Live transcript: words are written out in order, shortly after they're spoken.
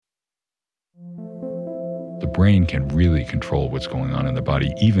The brain can really control what's going on in the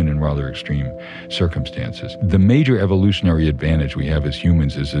body, even in rather extreme circumstances. The major evolutionary advantage we have as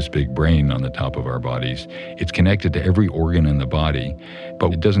humans is this big brain on the top of our bodies. It's connected to every organ in the body,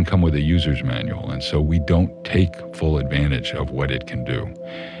 but it doesn't come with a user's manual, and so we don't take full advantage of what it can do.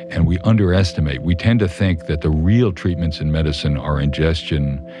 And we underestimate. We tend to think that the real treatments in medicine are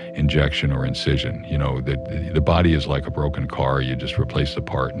ingestion, injection, or incision. You know, the body is like a broken car. You just replace the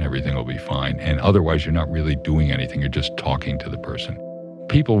part and everything will be fine. And otherwise, you're not really doing anything. You're just talking to the person.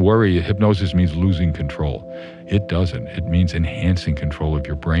 People worry hypnosis means losing control. It doesn't. It means enhancing control of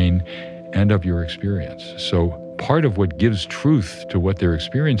your brain and of your experience. So part of what gives truth to what they're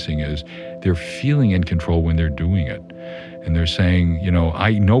experiencing is they're feeling in control when they're doing it. And they're saying, you know,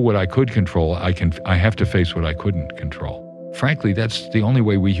 I know what I could control. I have to face what I couldn't control. Frankly, that's the only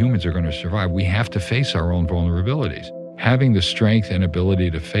way we humans are going to survive. We have to face our own vulnerabilities. Having the strength and ability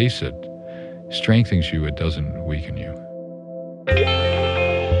to face it strengthens you. It doesn't weaken you.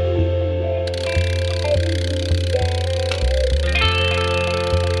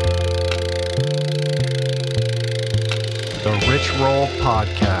 The Rich Roll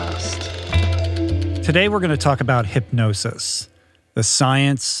Podcast. Today we're going to talk about hypnosis, the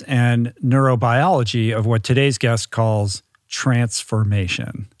science and neurobiology of what today's guest calls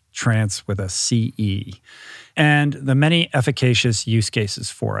transformation, trance with a C-E, and the many efficacious use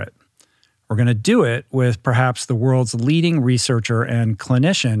cases for it. We're going to do it with perhaps the world's leading researcher and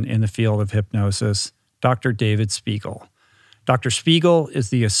clinician in the field of hypnosis, Dr. David Spiegel. Dr. Spiegel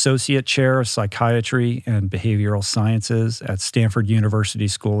is the Associate Chair of Psychiatry and Behavioral Sciences at Stanford University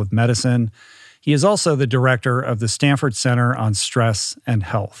School of Medicine. He is also the director of the Stanford Center on Stress and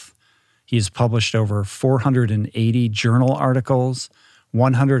Health. He has published over 480 journal articles,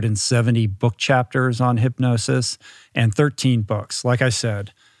 170 book chapters on hypnosis, and 13 books. Like I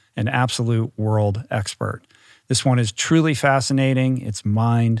said, an absolute world expert. This one is truly fascinating. It's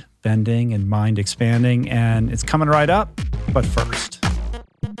mind-bending and mind-expanding, and it's coming right up. But first,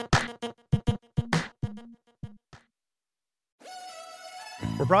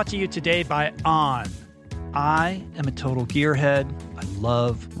 we're brought to you today by On. I am a total gearhead. I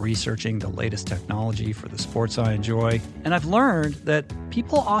love researching the latest technology for the sports I enjoy. And I've learned that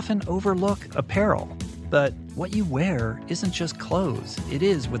people often overlook apparel. But what you wear isn't just clothes. It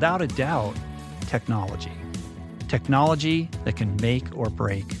is, without a doubt, technology. Technology that can make or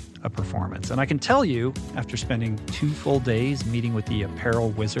break a performance. And I can tell you, after spending 2 full days meeting with the apparel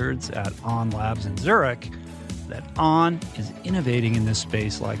wizards at On Labs in Zurich, that On is innovating in this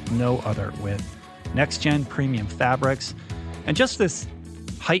space like no other, with next-gen premium fabrics and just this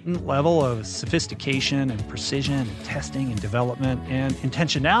heightened level of sophistication and precision and testing and development and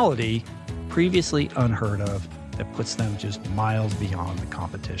intentionality previously unheard of that puts them just miles beyond the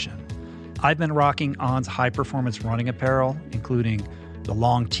competition. I've been rocking On's high-performance running apparel, including the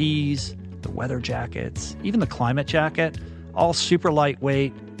long tees, the weather jackets, even the climate jacket, all super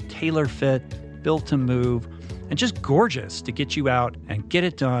lightweight, tailor-fit, built to move, and just gorgeous to get you out and get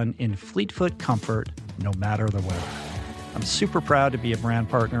it done in fleet-foot comfort, no matter the weather. I'm super proud to be a brand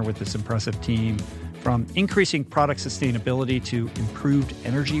partner with this impressive team, from increasing product sustainability to improved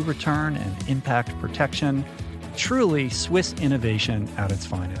energy return and impact protection. Truly Swiss innovation at its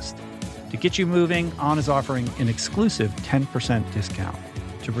finest. To get you moving, On is offering an exclusive 10% discount.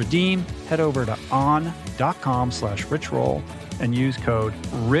 To redeem, head over to on.com/richroll and use code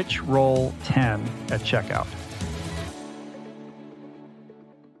RICHROLL10 at checkout.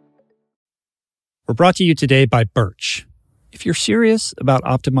 We're brought to you today by Birch. If you're serious about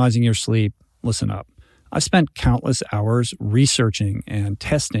optimizing your sleep, listen up. I've spent countless hours researching and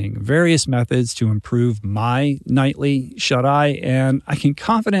testing various methods to improve my nightly shut-eye, and I can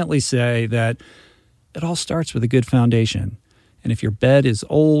confidently say that it all starts with a good foundation. And if your bed is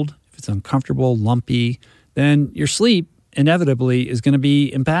old, if it's uncomfortable, lumpy, then your sleep inevitably is going to be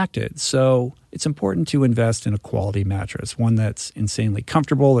impacted. So it's important to invest in a quality mattress, one that's insanely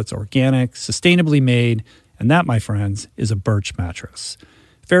comfortable, that's organic, sustainably made, and that, my friends, is a Birch mattress.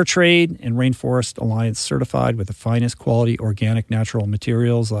 Fair Trade and Rainforest Alliance certified with the finest quality organic natural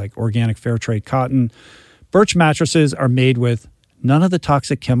materials like organic fair trade cotton. Birch mattresses are made with none of the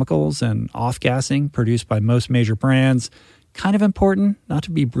toxic chemicals and off-gassing produced by most major brands. Kind of important not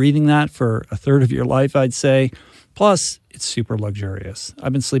to be breathing that for a third of your life, I'd say. Plus, it's super luxurious.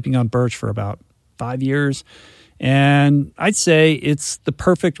 I've been sleeping on Birch for about 5 years, and I'd say it's the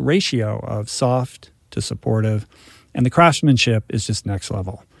perfect ratio of soft to supportive. And the craftsmanship is just next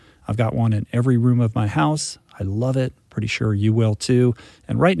level. I've got one in every room of my house. I love it. Pretty sure you will too.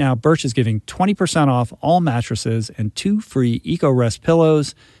 And right now, Birch is giving 20% off all mattresses and 2 free EcoRest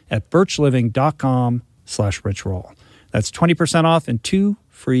pillows at birchliving.com tranceformation.com/richroll. That's 20% off and 2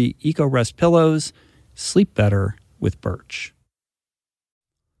 free EcoRest pillows. Sleep better with Birch.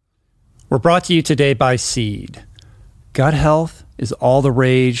 We're brought to you today by Seed. Gut health is all the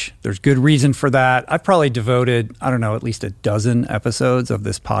rage. There's good reason for that. I've probably devoted, at least a dozen episodes of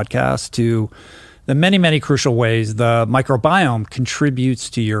this podcast to the many, many crucial ways the microbiome contributes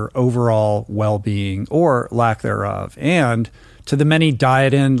to your overall well-being or lack thereof, and to the many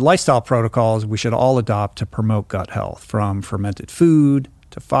diet and lifestyle protocols we should all adopt to promote gut health, from fermented food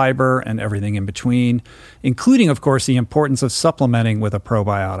to fiber and everything in between, including, of course, the importance of supplementing with a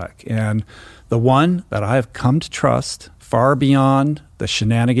probiotic. And the one that I have come to trust far beyond the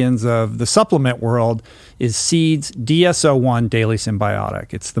shenanigans of the supplement world is Seed's DSO1 Daily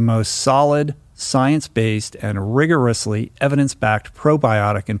Symbiotic. It's the most solid, science-based, and rigorously evidence-backed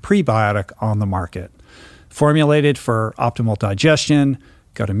probiotic and prebiotic on the market. Formulated for optimal digestion,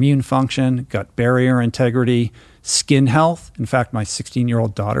 gut immune function, gut barrier integrity, skin health. In fact, my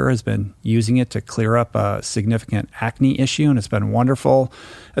 16-year-old daughter has been using it to clear up a significant acne issue, and it's been wonderful,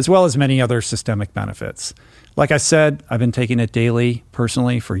 as well as many other systemic benefits. Like I said, I've been taking it daily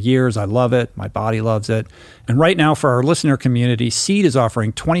personally for years. I love it. My body loves it. And right now, for our listener community, Seed is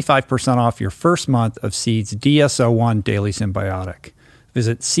offering 25% off your first month of Seed's DSO1 Daily Symbiotic.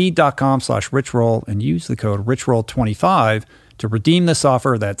 Visit seed.com/richroll and use the code richroll25 to redeem this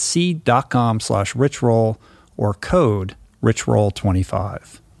offer. That's seed.com/richroll or code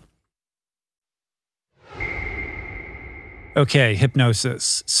richroll25. Okay,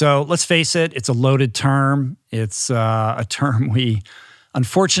 hypnosis. So let's face it, it's a loaded term. It's a term we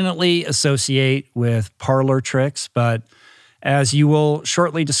unfortunately associate with parlor tricks, but as you will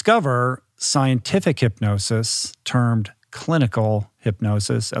shortly discover, scientific hypnosis, termed clinical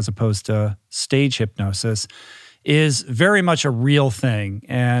hypnosis as opposed to stage hypnosis, is very much a real thing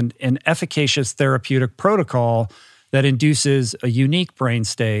and an efficacious therapeutic protocol that induces a unique brain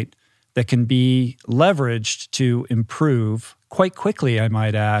state that can be leveraged to improve, quite quickly, I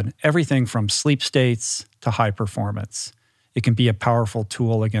might add, everything from sleep states to high performance. It can be a powerful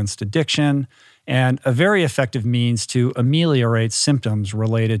tool against addiction and a very effective means to ameliorate symptoms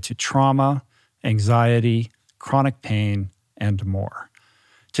related to trauma, anxiety, chronic pain, and more.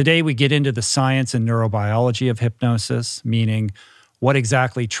 Today, we get into the science and neurobiology of hypnosis, meaning what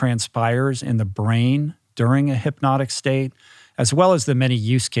exactly transpires in the brain during a hypnotic state, as well as the many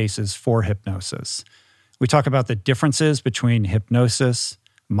use cases for hypnosis. We talk about the differences between hypnosis,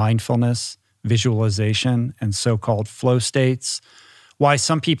 mindfulness, visualization, and so-called flow states, why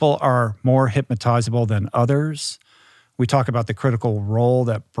some people are more hypnotizable than others. We talk about the critical role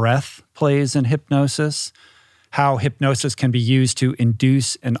that breath plays in hypnosis, how hypnosis can be used to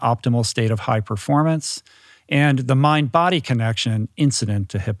induce an optimal state of high performance, and the mind-body connection incident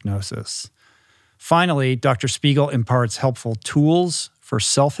to hypnosis. Finally, Dr. Spiegel imparts helpful tools for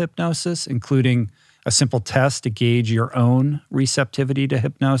self-hypnosis, including a simple test to gauge your own receptivity to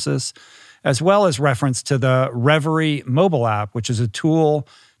hypnosis, as well as reference to the Reverie mobile app, which is a tool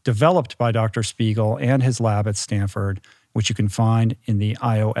developed by Dr. Spiegel and his lab at Stanford, which you can find in the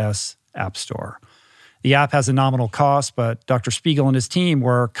iOS App Store. The app has a nominal cost, but Dr. Spiegel and his team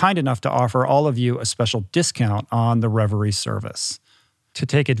were kind enough to offer all of you a special discount on the Reverie service. To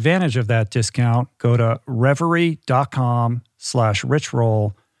take advantage of that discount, go to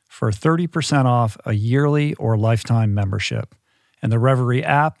reverie.com/richroll for 30% off a yearly or lifetime membership. And the Reverie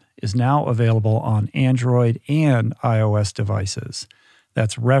app is now available on Android and iOS devices.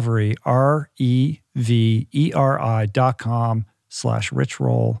 That's Reverie,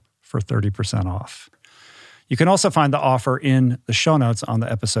 REVERI.com/richroll for 30% off. You can also find the offer in the show notes on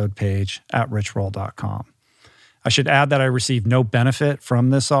the episode page at richroll.com. I should add that I received no benefit from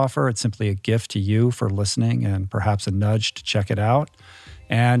this offer. It's simply a gift to you for listening and perhaps a nudge to check it out.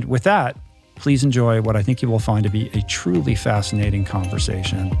 And with that, please enjoy what I think you will find to be a truly fascinating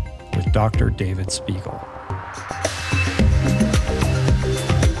conversation with Dr. David Spiegel.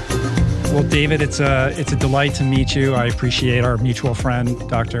 Well, David, it's a delight to meet you. I appreciate our mutual friend,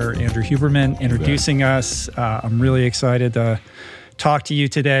 Dr. Andrew Huberman, introducing us. I'm really excited to talk to you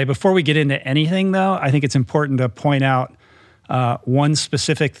today. Before we get into anything, though, I think it's important to point out one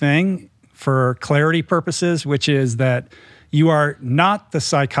specific thing for clarity purposes, which is that you are not the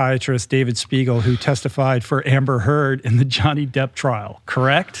psychiatrist, David Spiegel, who testified for Amber Heard in the Johnny Depp trial,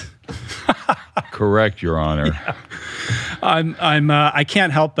 correct? Correct, Your Honor. Yeah. I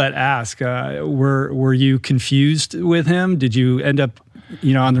can't help but ask, were you confused with him? Did you end up,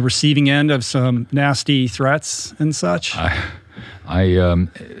 on the receiving end of some nasty threats and such?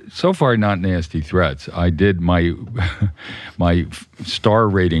 So far, not nasty threats. I did my star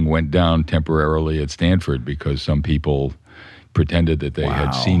rating went down temporarily at Stanford because some people pretended that they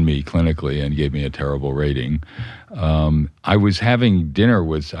had seen me clinically and gave me a terrible rating. I was having dinner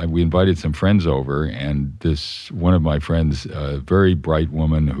we invited some friends over, and one of my friends, a very bright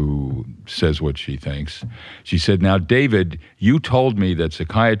woman who says what she thinks, she said, "Now, David, you told me that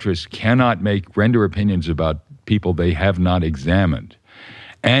psychiatrists cannot render opinions about people they have not examined.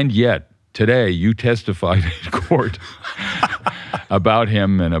 And yet, today, you testified in court about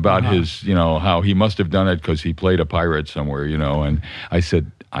him and about his, how he must have done it because he played a pirate somewhere, And I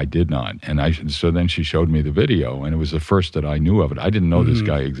said, I did not. And so then she showed me the video, and it was the first that I knew of it. I didn't know this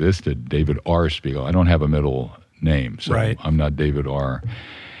guy existed, David R. Spiegel. I don't have a middle name, so I'm not David R.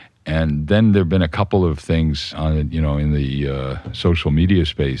 And then there have been a couple of things on, in the social media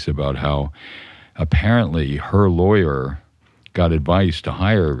space about how apparently her lawyer got advice to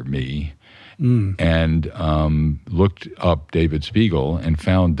hire me and looked up David Spiegel and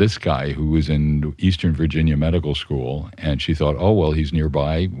found this guy who was in Eastern Virginia Medical School. And she thought, oh, well, he's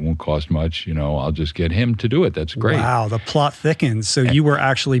nearby, won't cost much, I'll just get him to do it. That's great. Wow, the plot thickens. So you were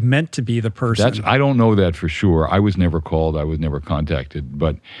actually meant to be the person. I don't know that for sure. I was never called. I was never contacted.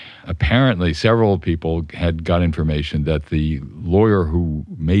 But apparently several people had got information that the lawyer who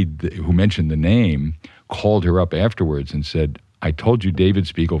mentioned the name called her up afterwards and said, I told you David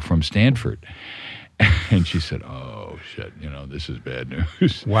Spiegel from Stanford. And she said, oh, shit, this is bad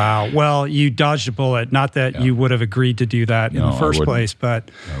news. Wow. Well, you dodged a bullet. Not that you would have agreed to do that in the first place, but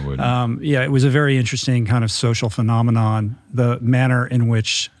it was a very interesting kind of social phenomenon, the manner in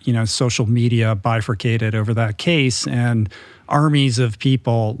which, social media bifurcated over that case and armies of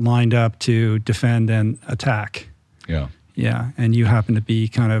people lined up to defend and attack. Yeah. Yeah, and you happen to be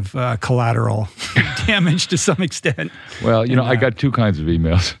kind of collateral damage to some extent. Well, I got two kinds of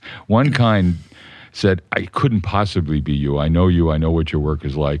emails. One kind said, I couldn't possibly be you. I know you. I know what your work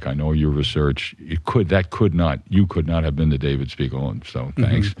is like. I know your research. You could not have been the David Spiegel. And so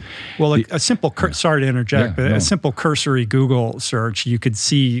thanks. Well, a simple, sorry to interject, but a simple cursory Google search, you could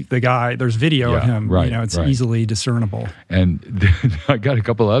see the guy. There's video of him. Right, it's easily discernible. And I got a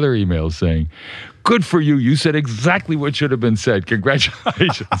couple other emails saying, good for you. You said exactly what should have been said.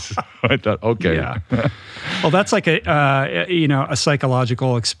 Congratulations. I thought, okay. Yeah. Well, that's like a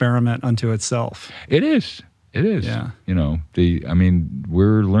psychological experiment unto itself. It is. It is. Yeah.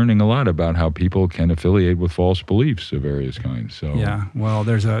 We're learning a lot about how people can affiliate with false beliefs of various kinds. So yeah. Well,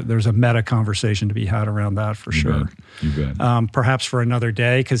 there's a meta conversation to be had around that for sure. You bet. Perhaps for another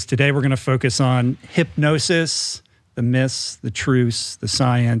day, because today we're going to focus on hypnosis, the myths, the truths, the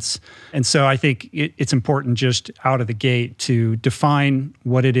science. And so I think it's important just out of the gate to define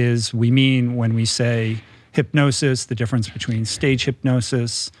what it is we mean when we say hypnosis, the difference between stage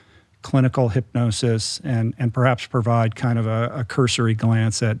hypnosis, clinical hypnosis, and perhaps provide kind of a cursory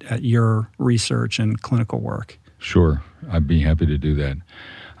glance at your research and clinical work. Sure. I'd be happy to do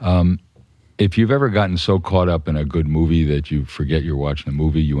that. If you've ever gotten so caught up in a good movie that you forget you're watching a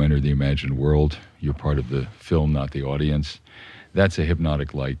movie, you enter the imagined world, you're part of the film, not the audience, that's a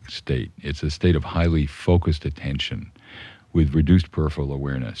hypnotic-like state. It's a state of highly focused attention with reduced peripheral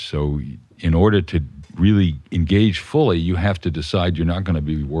awareness. So in order to really engage fully, you have to decide you're not going to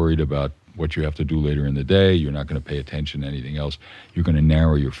be worried about what you have to do later in the day. You're not going to pay attention to anything else. You're going to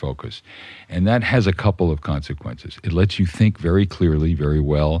narrow your focus. And that has a couple of consequences. It lets you think very clearly, very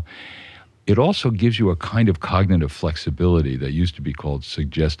well. It also gives you a kind of cognitive flexibility that used to be called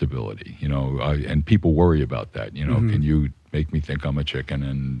suggestibility, and people worry about that. Can you make me think I'm a chicken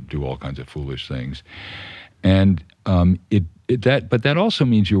and do all kinds of foolish things? And but that also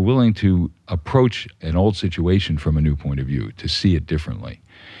means you're willing to approach an old situation from a new point of view, to see it differently.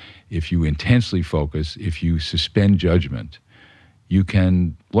 If you intensely focus, if you suspend judgment, you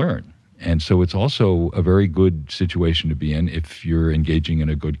can learn. And so it's also a very good situation to be in if you're engaging in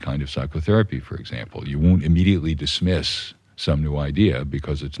a good kind of psychotherapy, for example. You won't immediately dismiss some new idea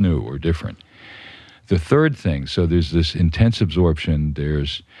because it's new or different. The third thing, so there's this intense absorption,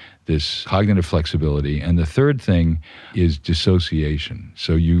 there's this cognitive flexibility, and the third thing is dissociation.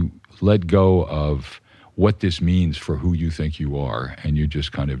 So you let go of what this means for who you think you are, and you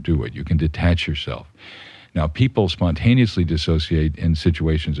just kind of do it. You can detach yourself. Now, people spontaneously dissociate in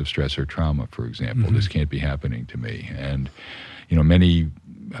situations of stress or trauma, for example. Mm-hmm. This can't be happening to me. And, many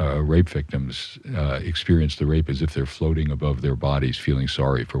rape victims experience the rape as if they're floating above their bodies, feeling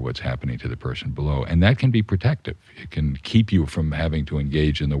sorry for what's happening to the person below. And that can be protective. It can keep you from having to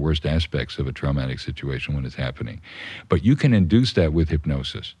engage in the worst aspects of a traumatic situation when it's happening. But you can induce that with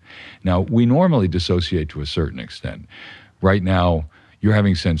hypnosis. Now, we normally dissociate to a certain extent. right now you're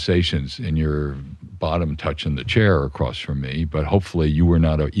having sensations in your bottom touching the chair across from me, but hopefully you were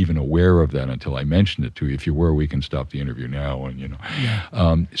not even aware of that until I mentioned it to you. If you were, we can stop the interview now.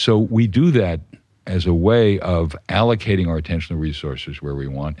 And so we do that as a way of allocating our attentional resources where we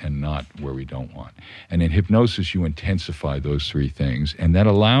want and not where we don't want. And in hypnosis, you intensify those three things, and that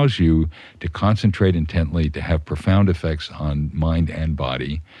allows you to concentrate intently, to have profound effects on mind and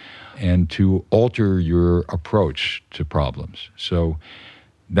body, and to alter your approach to problems. So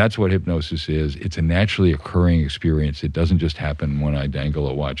that's what hypnosis is. It's a naturally occurring experience. It doesn't just happen when I dangle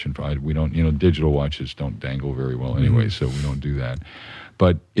a watch. And we don't, digital watches don't dangle very well anyway, so we don't do that.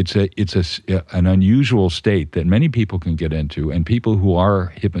 But it's an unusual state that many people can get into, and people who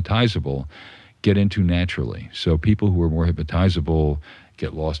are hypnotizable get into naturally. So people who are more hypnotizable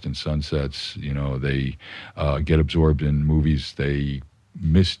get lost in sunsets. They get absorbed in movies. They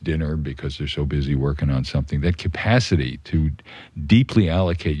miss dinner because they're so busy working on something. That capacity to deeply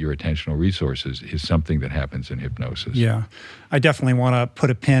allocate your attentional resources is something that happens in hypnosis. Yeah. I definitely want to put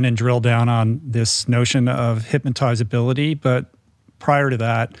a pin and drill down on this notion of hypnotizability, but prior to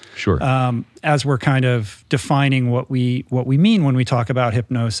that, sure. As we're kind of defining what we mean when we talk about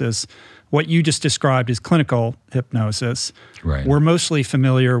hypnosis, what you just described is clinical hypnosis. Right. We're mostly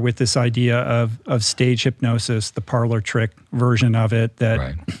familiar with this idea of stage hypnosis, the parlor trick version of it that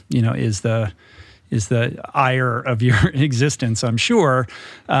right. Is the ire of your existence, I'm sure.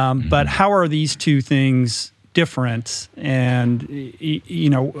 But how are these two things different? And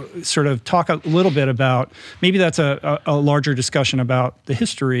sort of talk a little bit about, maybe that's a larger discussion about the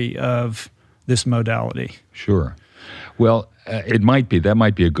history of this modality. Sure. Well, that might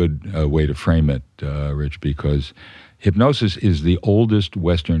be a good way to frame it, Rich, because hypnosis is the oldest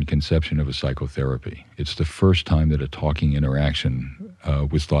Western conception of a psychotherapy. It's the first time that a talking interaction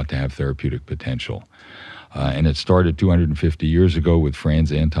was thought to have therapeutic potential. And it started 250 years ago with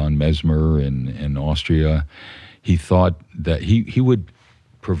Franz Anton Mesmer in Austria. He thought that he would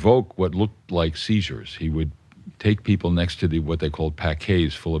provoke what looked like seizures. He would take people next to what they called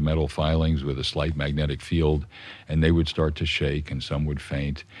paquets full of metal filings with a slight magnetic field, and they would start to shake and some would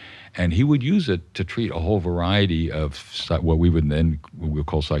faint. And he would use it to treat a whole variety of what we would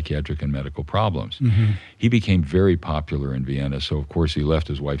call psychiatric and medical problems. Mm-hmm. He became very popular in Vienna, so of course he left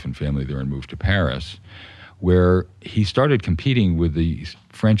his wife and family there and moved to Paris, where he started competing with the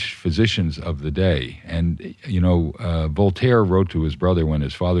French physicians of the day. And, Voltaire wrote to his brother when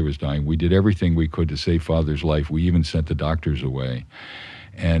his father was dying, "We did everything we could to save father's life. We even sent the doctors away."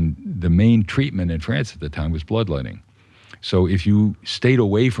 And the main treatment in France at the time was bloodletting. So if you stayed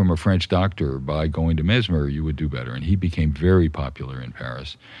away from a French doctor by going to Mesmer, you would do better. And he became very popular in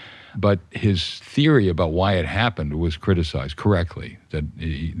Paris. But his theory about why it happened was criticized correctly, that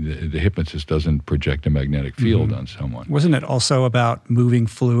the hypnotist doesn't project a magnetic field on someone. Wasn't it also about moving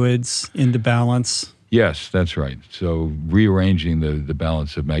fluids into balance? Yes, that's right. So rearranging the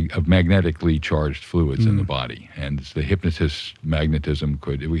balance of magnetically charged fluids in the body. And the hypnotist's magnetism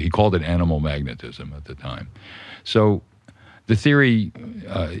he called it animal magnetism at the time. So the theory,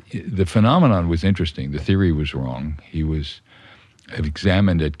 the phenomenon was interesting. The theory was wrong. He was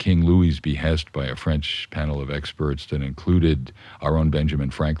examined at King Louis's behest by a French panel of experts that included our own Benjamin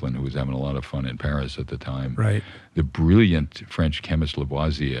Franklin, who was having a lot of fun in Paris at the time. Right. The brilliant French chemist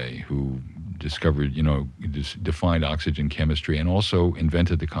Lavoisier, who discovered, defined oxygen chemistry and also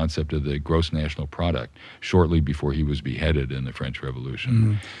invented the concept of the gross national product shortly before he was beheaded in the French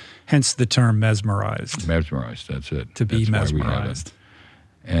Revolution. Hence the term mesmerized. Mesmerized, that's it. To be that's mesmerized.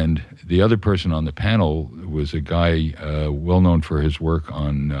 And the other person on the panel was a guy well known for his work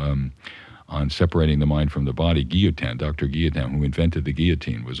on separating the mind from the body, Guillotin. Dr. Guillotin, who invented the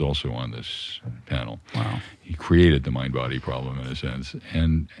guillotine, was also on this panel. Wow. He created the mind-body problem in a sense.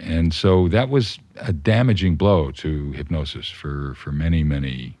 And so that was a damaging blow to hypnosis for many,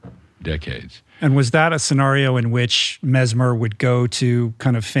 many decades. And was that a scenario in which Mesmer would go to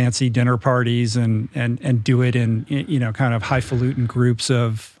kind of fancy dinner parties and do it in kind of highfalutin groups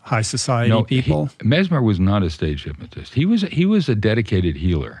of high society people? Mesmer was not a stage hypnotist. He was a dedicated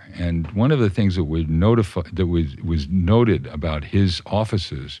healer. And one of the things that was noted about his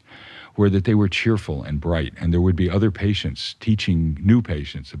offices were that they were cheerful and bright, and there would be other patients teaching new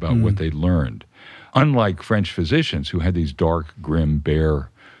patients about what they'd learned. Unlike French physicians who had these dark, grim, bare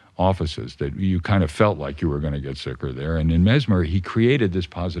offices that you kind of felt like you were going to get sicker there. And in Mesmer, he created this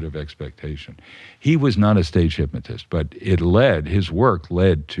positive expectation. He was not a stage hypnotist, but his work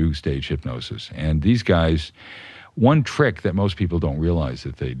led to stage hypnosis. And these guys one trick that most people don't realize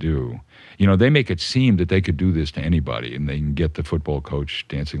that they do, they make it seem that they could do this to anybody, and they can get the football coach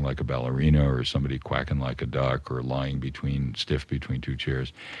dancing like a ballerina or somebody quacking like a duck or lying stiff between two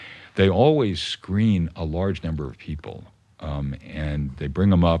chairs. They always screen a large number of people. And they bring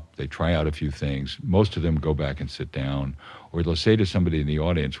them up, they try out a few things. Most of them go back and sit down, or they'll say to somebody in the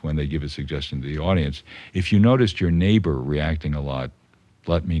audience when they give a suggestion to the audience, if you noticed your neighbor reacting a lot,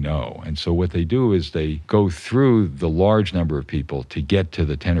 let me know. And so what they do is they go through the large number of people to get to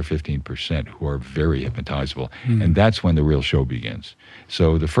the 10 or 15% who are very hypnotizable. And that's when the real show begins.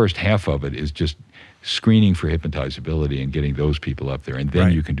 So the first half of it is just screening for hypnotizability and getting those people up there. And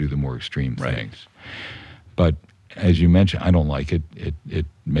then you can do the more extreme things. But as you mentioned, I don't like it. It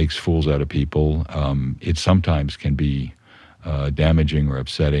makes fools out of people. It sometimes can be damaging or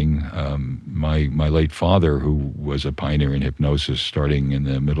upsetting. My late father, who was a pioneer in hypnosis starting in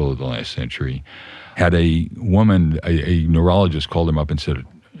the middle of the last century, had a woman, a neurologist called him up and said,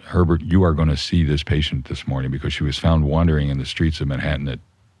 Herbert, you are going to see this patient this morning because she was found wandering in the streets of Manhattan at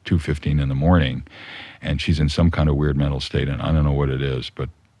 2:15 in the morning, and she's in some kind of weird mental state, and I don't know what it is, but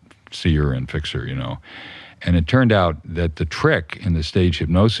see her and fix her, And it turned out that the trick in the stage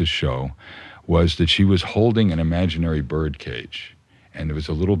hypnosis show was that she was holding an imaginary bird cage, and there was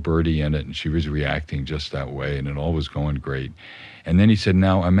a little birdie in it, and she was reacting just that way, and it all was going great. And then he said,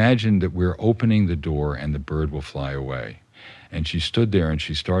 now imagine that we're opening the door and the bird will fly away. And she stood there and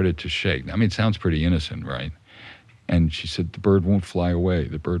she started to shake. I mean, it sounds pretty innocent, right? And she said, the bird won't fly away.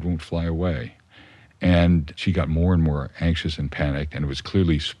 The bird won't fly away. And she got more and more anxious and panicked, and it was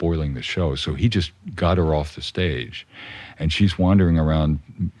clearly spoiling the show. So he just got her off the stage. And she's wandering around,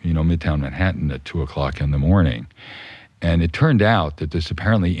 Midtown Manhattan at 2 o'clock in the morning. And it turned out that this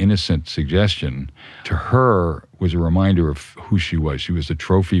apparently innocent suggestion to her was a reminder of who she was. She was the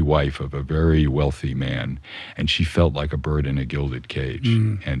trophy wife of a very wealthy man, and she felt like a bird in a gilded cage.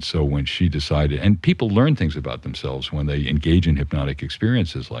 And so when she decided, and people learn things about themselves when they engage in hypnotic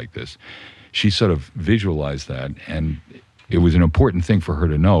experiences like this, she sort of visualized that, and it was an important thing for her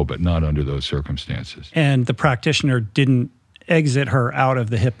to know, but not under those circumstances. And the practitioner didn't exit her out of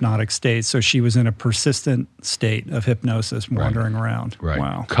the hypnotic state, so she was in a persistent state of hypnosis wandering around. Right.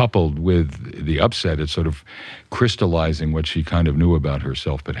 Wow. Coupled with the upset, it's sort of crystallizing what she kind of knew about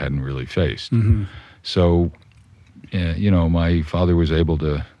herself but hadn't really faced. So, my father was able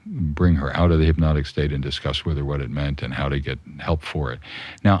to bring her out of the hypnotic state and discuss with her what it meant and how to get help for it.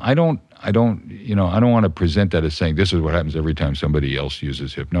 Now, I don't want to present that as saying this is what happens every time somebody else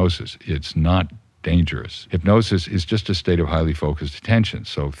uses hypnosis. It's not dangerous. Hypnosis is just a state of highly focused attention.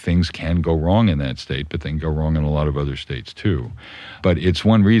 So things can go wrong in that state, but they can go wrong in a lot of other states too. But it's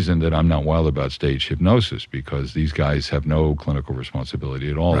one reason that I'm not wild about stage hypnosis, because these guys have no clinical responsibility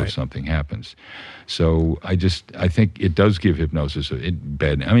at all if something happens. So I think it does give hypnosis a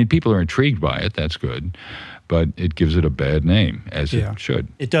bad. I mean, people are intrigued by it. That's good. But it gives it a bad name, as it should.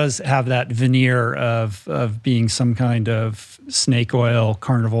 It does have that veneer of being some kind of snake oil,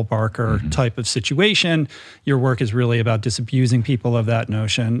 carnival barker type of situation. Your work is really about disabusing people of that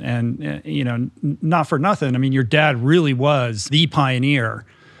notion. And, not for nothing, I mean, your dad really was the pioneer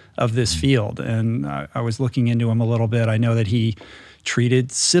of this field. And I was looking into him a little bit. I know that he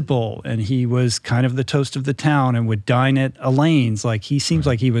treated Sybil, and he was kind of the toast of the town and would dine at Elaine's. Like, he seems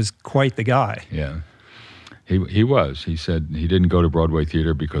like he was quite the guy. Yeah. He was. He said he didn't go to Broadway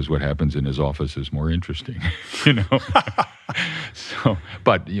theater because what happens in his office is more interesting, So,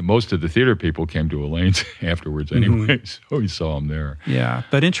 but most of the theater people came to Elaine's afterwards anyway, so he saw him there. Yeah,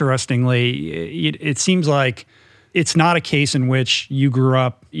 but interestingly, it seems like it's not a case in which you grew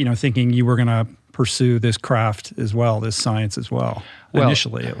up, thinking you were going to pursue this craft as well, this science as well,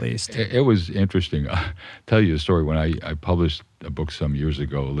 initially at least. It was interesting. I'll tell you a story. When I published a book some years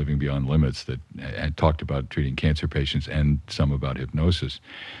ago, Living Beyond Limits, that had talked about treating cancer patients and some about hypnosis,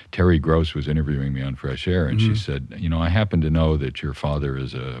 Terry Gross was interviewing me on Fresh Air, and she said, I happen to know that your father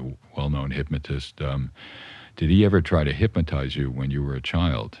is a well-known hypnotist. Did he ever try to hypnotize you when you were a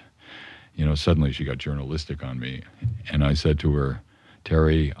child? Suddenly she got journalistic on me, and I said to her,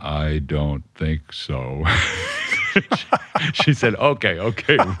 Terry, I don't think so. She said, okay,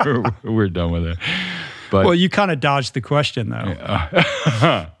 we're done with it. But, well, you kind of dodged the question,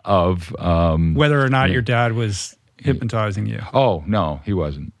 though, of whether or not your dad was hypnotizing you. Oh, no, he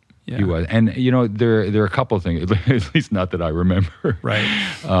wasn't. Yeah. He was. And, there are a couple of things, at least not that I remember. Right.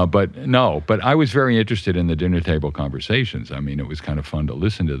 But I was very interested in the dinner table conversations. I mean, it was kind of fun to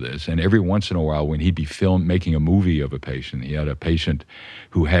listen to this. And every once in a while, when he'd be making a movie of a patient, he had a patient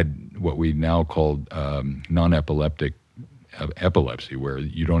who had what we now called non-epileptic epilepsy, where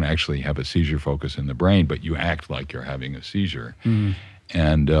you don't actually have a seizure focus in the brain, but you act like you're having a seizure.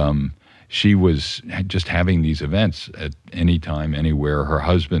 And she was just having these events at any time, anywhere. Her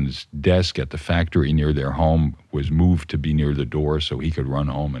husband's desk at the factory near their home was moved to be near the door so he could run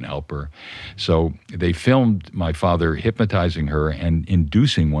home and help her. So they filmed my father hypnotizing her and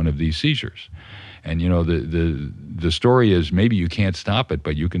inducing one of these seizures. And, you know, the story is maybe you can't stop it,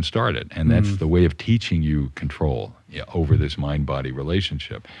 but you can start it. And that's the way of teaching you control over this mind-body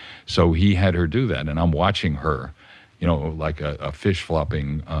relationship. So he had her do that, and I'm watching her, you know, like a fish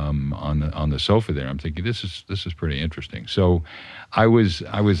flopping on the sofa there. I'm thinking, this is pretty interesting. So I was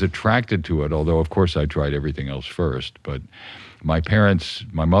attracted to it, although, of course, I tried everything else first. But my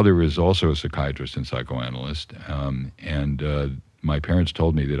mother is also a psychiatrist and psychoanalyst, and my parents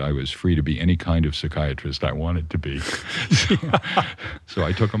told me that I was free to be any kind of psychiatrist I wanted to be. So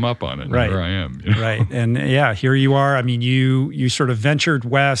I took them up on it, and here I am. You know? Right. And yeah, here you are. I mean, you sort of ventured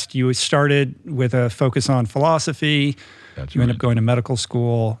west. You started with a focus on philosophy. That's you right. end up going to medical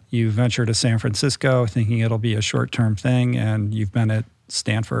school. You venture to San Francisco thinking it'll be a short-term thing, and you've been at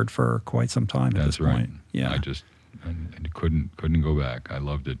Stanford for quite some time at this point. Yeah. I couldn't go back. I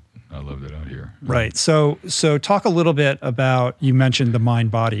loved it. I loved it out here. Right. So talk a little bit about, you mentioned the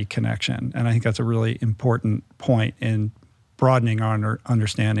mind-body connection, and I think that's a really important point in broadening our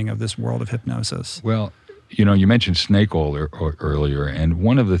understanding of this world of hypnosis. Well, you know, you mentioned snake oil earlier, and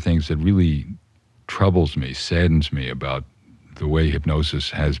one of the things that really troubles me, saddens me about the way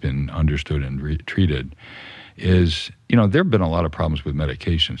hypnosis has been understood and treated is, you know, there have been a lot of problems with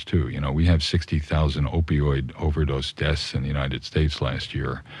medications too. You know, we have 60,000 opioid overdose deaths in the United States last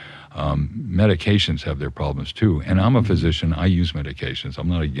year. Medications have their problems too. And I'm a physician. I use medications. I'm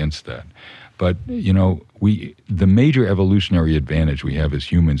not against that. But, you know, the major evolutionary advantage we have as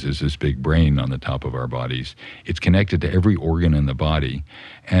humans is this big brain on the top of our bodies. It's connected to every organ in the body.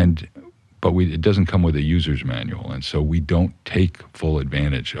 But it doesn't come with a user's manual. And so we don't take full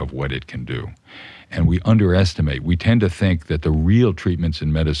advantage of what it can do. And we underestimate. We tend to think that the real treatments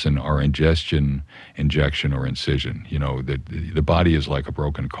in medicine are ingestion, injection, or incision. You know, that the body is like a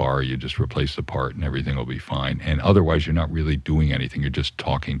broken car. You just replace the part and everything will be fine. And otherwise, you're not really doing anything. You're just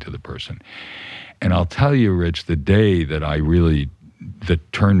talking to the person. And I'll tell you, Rich, the day that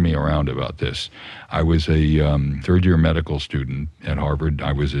that turned me around about this. I was a third-year medical student at Harvard.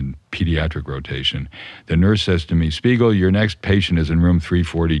 I was in pediatric rotation. The nurse says to me, "Spiegel, your next patient is in room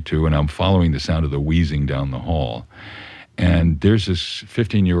 342," and I'm following the sound of the wheezing down the hall. And there's this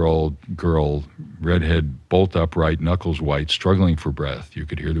 15-year-old girl, redhead, bolt upright, knuckles white, struggling for breath. You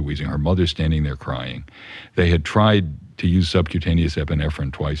could hear the wheezing. Her mother's standing there crying. They had tried to use subcutaneous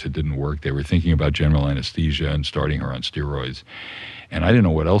epinephrine twice. It didn't work. They were thinking about general anesthesia and starting her on steroids. And I didn't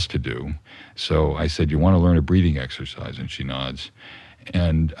know what else to do. So I said, "You want to learn a breathing exercise?" And she nods.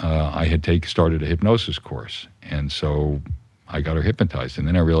 And I had started a hypnosis course. And so I got her hypnotized. And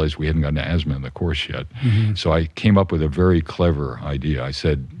then I realized we hadn't gotten to asthma in the course yet. So I came up with a very clever idea. I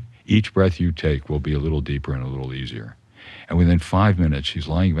said, each breath you take will be a little deeper and a little easier. And within 5 minutes, she's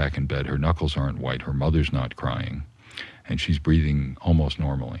lying back in bed. Her knuckles aren't white. Her mother's not crying. And she's breathing almost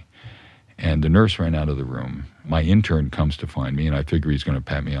normally. And the nurse ran out of the room. My intern comes to find me, and I figure he's going to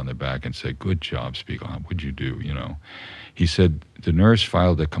pat me on the back and say, "Good job, Spiegel. What'd you do?" You know. He said, "The nurse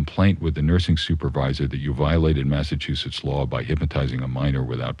filed a complaint with the nursing supervisor that you violated Massachusetts law by hypnotizing a minor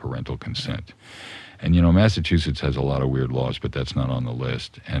without parental consent." And, you know, Massachusetts has a lot of weird laws, but that's not on the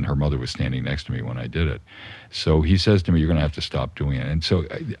list. And her mother was standing next to me when I did it. So he says to me, "You're going to have to stop doing it." And so,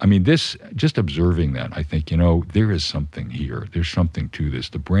 I mean, just observing that, I think, you know, there is something here. There's something to this.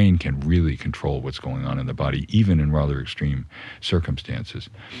 The brain can really control what's going on in the body, even in rather extreme circumstances.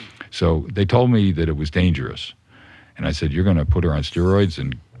 So they told me that it was dangerous. And I said, "You're going to put her on steroids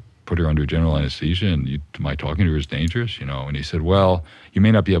and put her under general anesthesia, and my talking to her is dangerous, you know?" And he said, "Well, you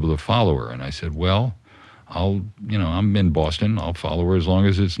may not be able to follow her." And I said, "Well, I'm in Boston. I'll follow her as long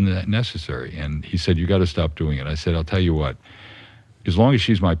as it's necessary." And he said, "You got to stop doing it." I said, "I'll tell you what, as long as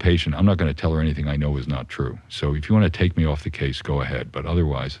she's my patient, I'm not going to tell her anything I know is not true. So if you want to take me off the case, go ahead. But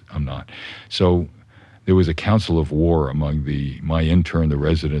otherwise, I'm not." So there was a council of war among my intern, the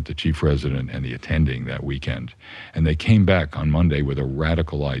resident, the chief resident, and the attending that weekend. And they came back on Monday with a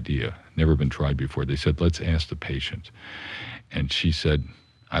radical idea, never been tried before. They said, "Let's ask the patient." And she said,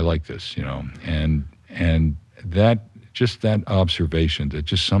 "I like this, you know." And that observation, that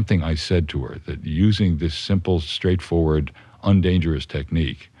just something I said to her, that using this simple, straightforward, undangerous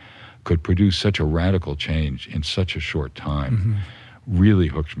technique could produce such a radical change in such a short time, really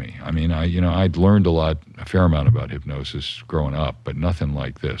hooked me. I mean, I'd learned a fair amount about hypnosis growing up, but nothing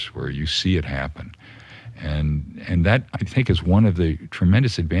like this, where you see it happen. And that, I think, is one of the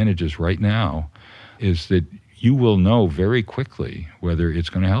tremendous advantages right now, is that you will know very quickly whether it's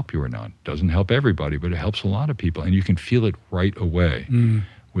going to help you or not. It doesn't help everybody, but it helps a lot of people, and you can feel it right away,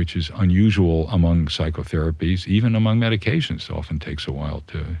 which is unusual among psychotherapies. Even among medications, it often takes a while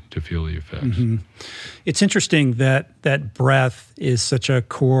to feel the effects. It's interesting that breath is such a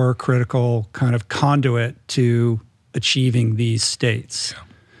core, critical kind of conduit to achieving these states. Yeah.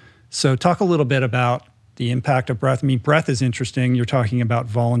 So talk a little bit about the impact of breath. I mean, breath is interesting. You're talking about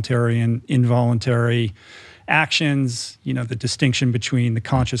voluntary and involuntary actions, the distinction between the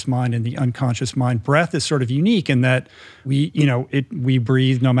conscious mind and the unconscious mind. Breath is sort of unique in that we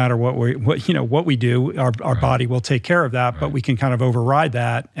breathe no matter what we do. Our body will take care of that, but we can kind of override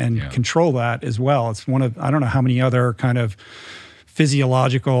that and control that as well. It's one of, I don't know how many other kind of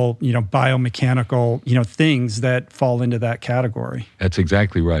physiological, biomechanical, things that fall into that category. That's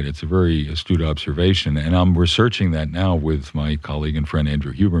exactly right. It's a very astute observation, and I'm researching that now with my colleague and friend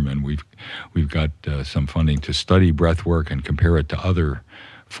Andrew Huberman. We've got some funding to study breath work and compare it to other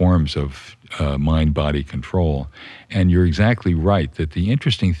forms of mind-body control. And you're exactly right that the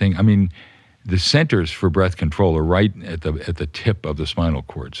interesting thing, the centers for breath control are right at the tip of the spinal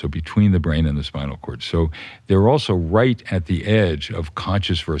cord, so between the brain and the spinal cord. So they're also right at the edge of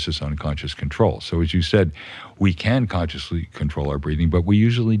conscious versus unconscious control. So as you said, we can consciously control our breathing, but we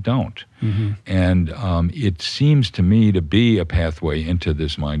usually don't. And it seems to me to be a pathway into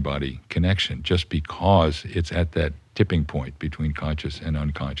this mind-body connection, just because it's at that tipping point between conscious and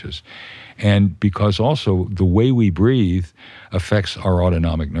unconscious. And because also the way we breathe affects our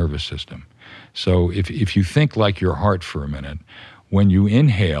autonomic nervous system. So if you think like your heart for a minute, when you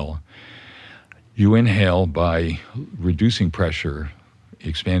inhale by reducing pressure,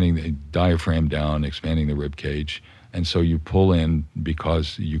 expanding the diaphragm down, expanding the rib cage, and so you pull in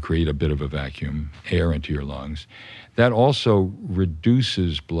because you create a bit of a vacuum, air into your lungs. That also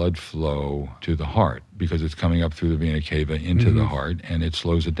reduces blood flow to the heart because it's coming up through the vena cava into the heart, and it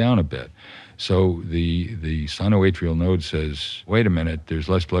slows it down a bit. So the sinoatrial node says, wait a minute, there's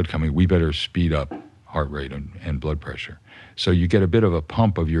less blood coming. We better speed up heart rate and blood pressure. So you get a bit of a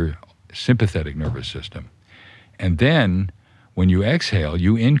pump of your sympathetic nervous system. And then when you exhale,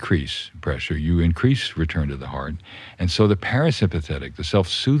 you increase pressure, you increase return to the heart. And so the parasympathetic, the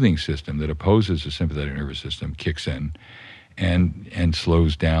self-soothing system that opposes the sympathetic nervous system, kicks in and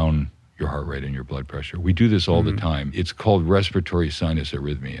slows down your heart rate and your blood pressure. We do this all the time. It's called respiratory sinus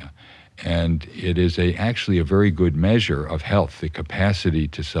arrhythmia. And it is actually a very good measure of health, the capacity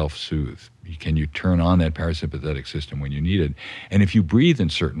to self-soothe. Can you turn on that parasympathetic system when you need it? And if you breathe in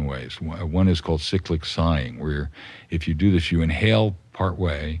certain ways, one is called cyclic sighing, where if you do this, you inhale part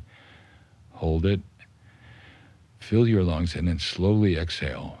way, hold it, fill your lungs, and then slowly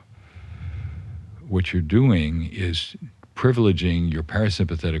exhale. What you're doing is privileging your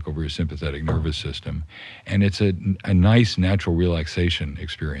parasympathetic over your sympathetic nervous system. And it's a nice natural relaxation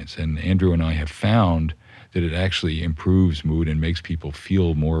experience. And Andrew and I have found that it actually improves mood and makes people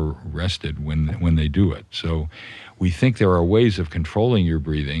feel more rested when they do it. So we think there are ways of controlling your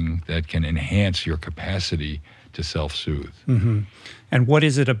breathing that can enhance your capacity to self-soothe. And what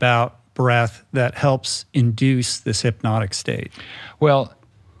is it about breath that helps induce this hypnotic state? Well,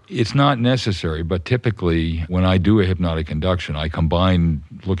 it's not necessary, but typically when I do a hypnotic induction, I combine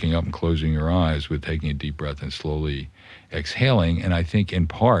looking up and closing your eyes with taking a deep breath and slowly exhaling. And I think in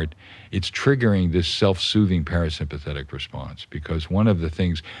part, it's triggering this self-soothing parasympathetic response, because one of the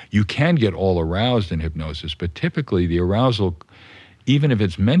things, you can get all aroused in hypnosis, but typically the arousal, even if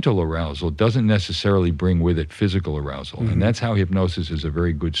it's mental arousal, doesn't necessarily bring with it physical arousal. And that's how hypnosis is a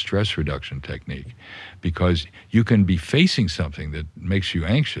very good stress reduction technique, because you can be facing something that makes you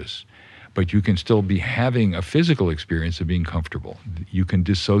anxious, but you can still be having a physical experience of being comfortable. You can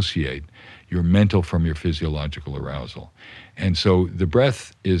dissociate your mental from your physiological arousal. And so the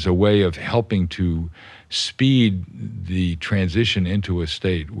breath is a way of helping to speed the transition into a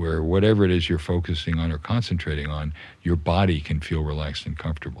state where whatever it is you're focusing on or concentrating on, your body can feel relaxed and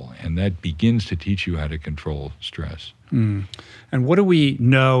comfortable. And that begins to teach you how to control stress. And what do we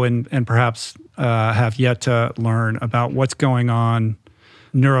know and perhaps have yet to learn about what's going on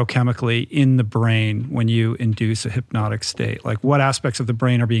neurochemically in the brain when you induce a hypnotic state? Like what aspects of the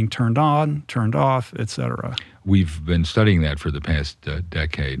brain are being turned on, turned off, et cetera? We've been studying that for the past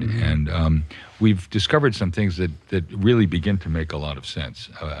decade, and we've discovered some things that really begin to make a lot of sense.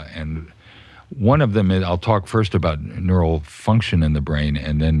 And one of them is, I'll talk first about neural function in the brain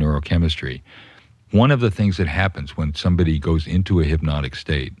and then neurochemistry. One of the things that happens when somebody goes into a hypnotic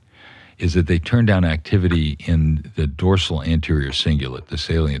state is that they turn down activity in the dorsal anterior cingulate, the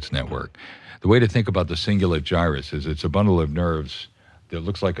salience network. The way to think about the cingulate gyrus is it's a bundle of nerves that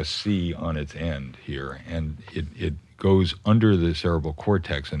looks like a C on its end here, and it goes under the cerebral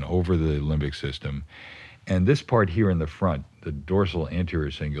cortex and over the limbic system. And this part here in the front, the dorsal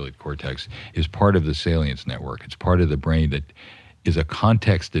anterior cingulate cortex, is part of the salience network. It's part of the brain that is a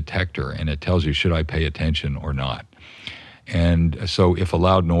context detector, and it tells you, should I pay attention or not? And so if a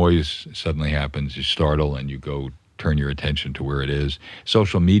loud noise suddenly happens, you startle and you go turn your attention to where it is.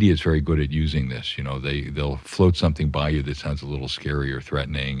 Social media is very good at using this. You know, they'll float something by you that sounds a little scary or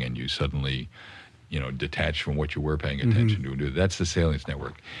threatening, and you suddenly, detach from what you were paying attention to. That's the salience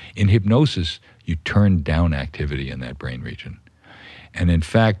network. In hypnosis, you turn down activity in that brain region. And in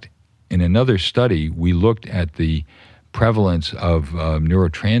fact, in another study, we looked at the prevalence of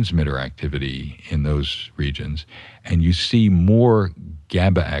neurotransmitter activity in those regions, and you see more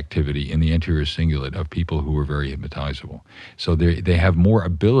GABA activity in the anterior cingulate of people who are very hypnotizable. So they have more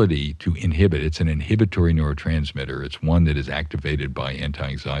ability to inhibit. It's an inhibitory neurotransmitter. It's one that is activated by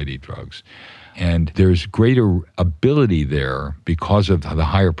anti-anxiety drugs. And there's greater ability there because of the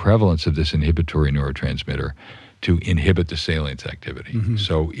higher prevalence of this inhibitory neurotransmitter to inhibit the salience activity.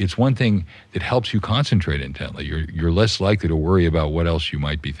 So it's one thing that helps you concentrate intently. You're less likely to worry about what else you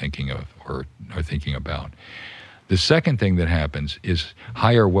might be thinking of or thinking about. The second thing that happens is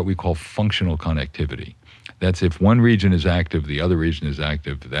higher what we call functional connectivity. That's if one region is active, the other region is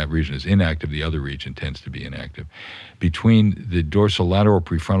active. That region is inactive, the other region tends to be inactive. Between the dorsolateral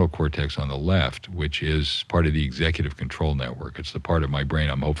prefrontal cortex on the left, which is part of the executive control network, it's the part of my brain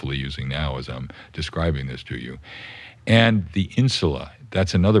I'm hopefully using now as I'm describing this to you, and the insula,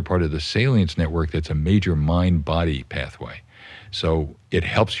 that's another part of the salience network that's a major mind-body pathway. So it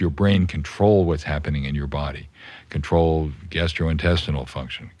helps your brain control what's happening in your body, control gastrointestinal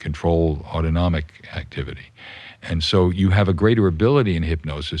function, control autonomic activity. And so you have a greater ability in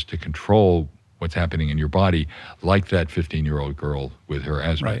hypnosis to control what's happening in your body, like that 15-year-old girl with her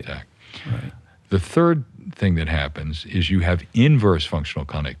asthma attack. Right. The third thing that happens is you have inverse functional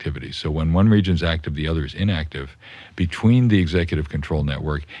connectivity. So when one region is active, the other is inactive between the executive control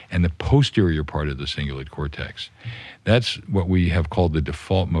network and the posterior part of the cingulate cortex. That's what we have called the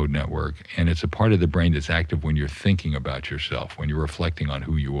default mode network, and it's a part of the brain that's active when you're thinking about yourself, when you're reflecting on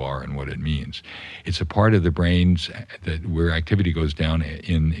who you are and what it means. It's a part of the brains where activity goes down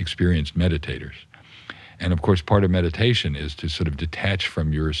in experienced meditators. And of course, part of meditation is to sort of detach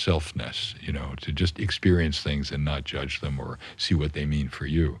from your selfness, to just experience things and not judge them or see what they mean for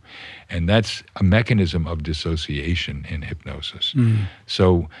you. And that's a mechanism of dissociation in hypnosis.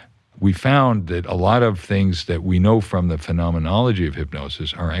 So we found that a lot of things that we know from the phenomenology of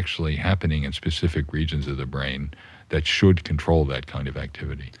hypnosis are actually happening in specific regions of the brain that should control that kind of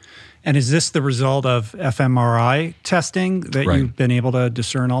activity. And is this the result of fMRI testing that you've been able to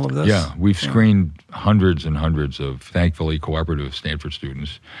discern all of this? Yeah, we've screened hundreds and hundreds of, thankfully, cooperative Stanford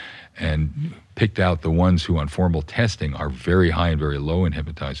students and picked out the ones who on formal testing are very high and very low in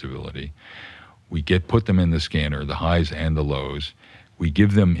hypnotizability. We put them in the scanner, the highs and the lows. We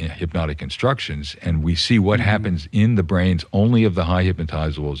give them hypnotic instructions, and we see what happens in the brains only of the high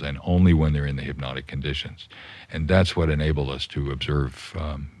hypnotizables and only when they're in the hypnotic conditions. And that's what enabled us to observe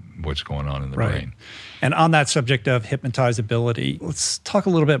what's going on in the brain. And on that subject of hypnotizability, let's talk a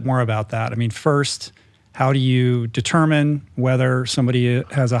little bit more about that. I mean, first, how do you determine whether somebody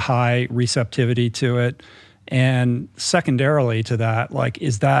has a high receptivity to it? And secondarily to that,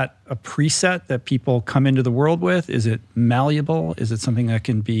 is that a preset that people come into the world with? Is it malleable? Is it something that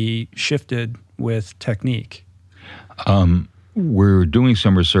can be shifted with technique? We're doing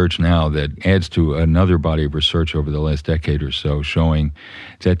some research now that adds to another body of research over the last decade or so, showing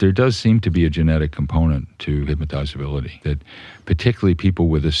that there does seem to be a genetic component to hypnotizability, that particularly people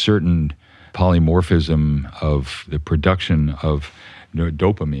with a certain polymorphism of the production of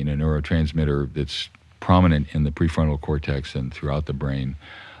dopamine, a neurotransmitter that's prominent in the prefrontal cortex and throughout the brain,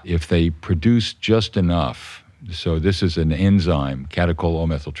 if they produce just enough, so this is an enzyme,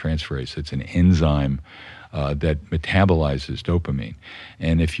 catechol-O-methyltransferase, it's an enzyme that metabolizes dopamine.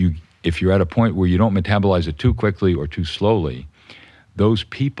 And if you're at a point where you don't metabolize it too quickly or too slowly, those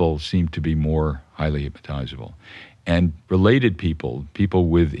people seem to be more highly hypnotizable. And related people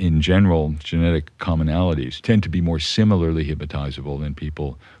with, in general, genetic commonalities, tend to be more similarly hypnotizable than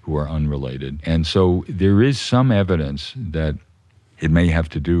people who are unrelated. And so there is some evidence that it may have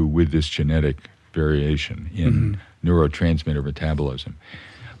to do with this genetic variation in neurotransmitter metabolism.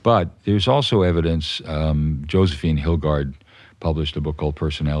 But there's also evidence, Josephine Hilgard published a book called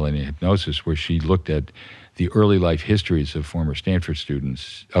Personality and Hypnosis, where she looked at the early life histories of former Stanford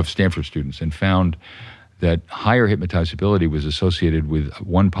students, and found that higher hypnotizability was associated with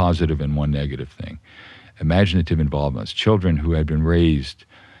one positive and one negative thing: imaginative involvements. Children who had been raised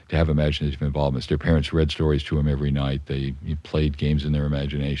to have imaginative involvements, their parents read stories to them every night, they played games in their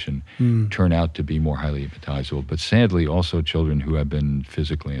imagination, turn out to be more highly hypnotizable. But sadly, also children who have been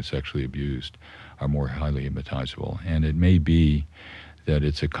physically and sexually abused are more highly hypnotizable. And it may be that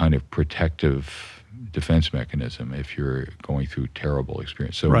it's a kind of protective defense mechanism if you're going through terrible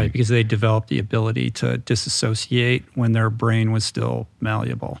experience. So right, because they developed the ability to disassociate when their brain was still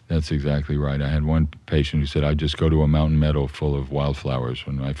malleable. That's exactly right. I had one patient who said, I'd just go to a mountain meadow full of wildflowers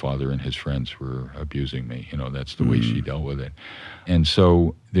when my father and his friends were abusing me. That's the way she dealt with it. And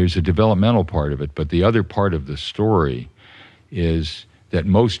so there's a developmental part of it, but the other part of the story is that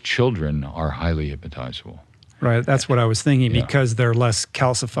most children are highly hypnotizable. Right, that's what I was thinking, because they're less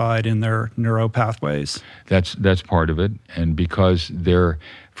calcified in their neuropathways. That's part of it, and because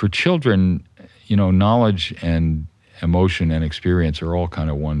for children, knowledge and emotion and experience are all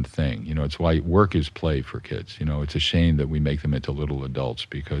kind of one thing. It's why work is play for kids. It's a shame that we make them into little adults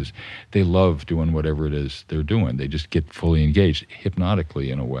because they love doing whatever it is they're doing. They just get fully engaged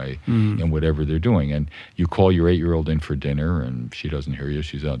hypnotically in a way in whatever they're doing. And you call your 8-year-old in for dinner and she doesn't hear you.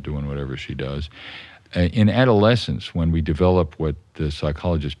 She's out doing whatever she does. In adolescence, when we develop what the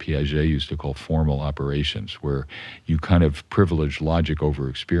psychologist Piaget used to call formal operations, where you kind of privilege logic over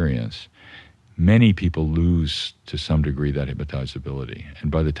experience, many people lose to some degree that hypnotizability. And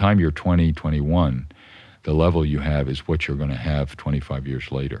by the time you're 20, 21, the level you have is what you're going to have 25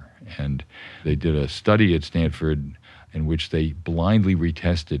 years later. And they did a study at Stanford in which they blindly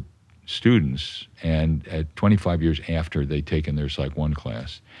retested students and at 25 years after they'd taken their Psych 1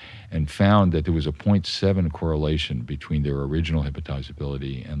 class, and found that there was a 0.7 correlation between their original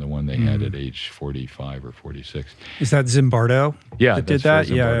hypnotizability and the one they had at age 45 or 46. Is that Zimbardo? Yeah, that did that?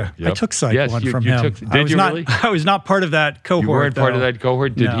 Yeah, yep. I took Psych 1 from him. Did you really? I was not part of that cohort. You weren't part of that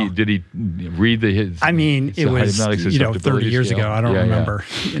cohort? No. Did he read his? I mean, it was 30 years ago. I don't remember.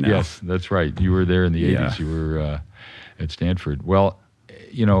 Yes, that's right. You were there in the 80s. You were at Stanford. Well,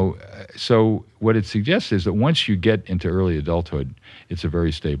 so what it suggests is that once you get into early adulthood, it's a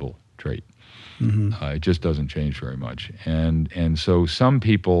very stable trait. It just doesn't change very much. And so some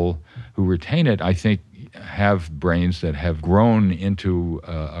people who retain it, I think, have brains that have grown into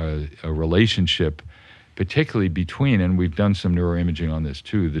a relationship, particularly between, and we've done some neuroimaging on this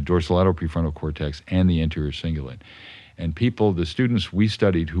too, the dorsolateral prefrontal cortex and the anterior cingulate. And the students we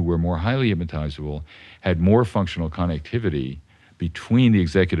studied who were more highly hypnotizable had more functional connectivity between the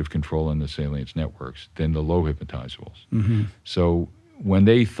executive control and the salience networks than the low hypnotizables. So when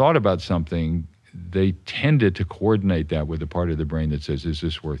they thought about something, they tended to coordinate that with the part of the brain that says, is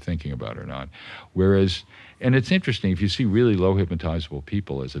this worth thinking about or not? Whereas, and it's interesting, if you see really low hypnotizable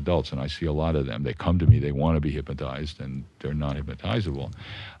people as adults, and I see a lot of them, they come to me, they want to be hypnotized, and they're not hypnotizable.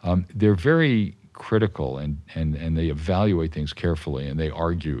 They're very critical, and they evaluate things carefully, and they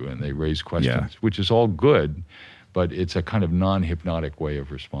argue, and they raise questions, which is all good, but it's a kind of non-hypnotic way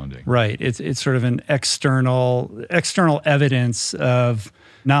of responding. Right. It's sort of an external evidence of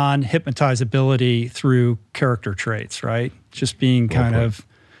non-hypnotizability through character traits, right? Just being kind of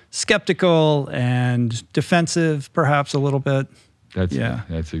skeptical and defensive, perhaps a little bit.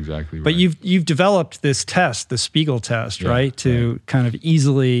 That's exactly right. But you've developed this test, the Spiegel test, right? To kind of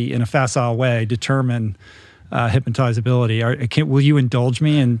easily, in a facile way, determine hypnotizability. Will you indulge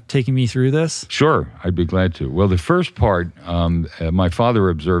me in taking me through this? Sure, I'd be glad to. Well, the first part, my father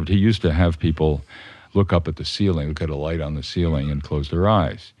observed, he used to have people look up at the ceiling, look at a light on the ceiling and close their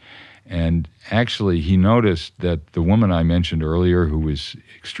eyes. And actually, he noticed that the woman I mentioned earlier, who was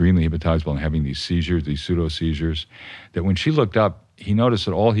extremely hypnotizable and having these seizures, these pseudo-seizures, that when she looked up, he noticed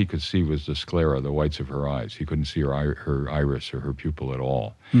that all he could see was the sclera, the whites of her eyes. He couldn't see her iris or her pupil at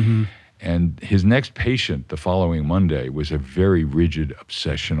all. And his next patient the following Monday was a very rigid,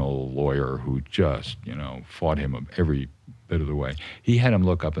 obsessional lawyer who just, fought him every bit of the way. He had him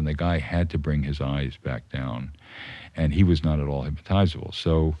look up, and the guy had to bring his eyes back down, and he was not at all hypnotizable.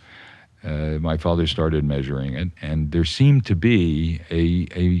 So my father started measuring it, and there seemed to be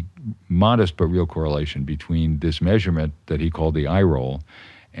a modest but real correlation between this measurement that he called the eye roll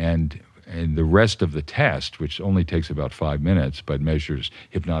and the rest of the test, which only takes about 5 minutes, but measures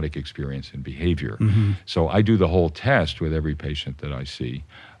hypnotic experience and behavior. So I do the whole test with every patient that I see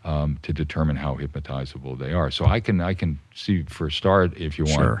to determine how hypnotizable they are. So I can see, for a start, if you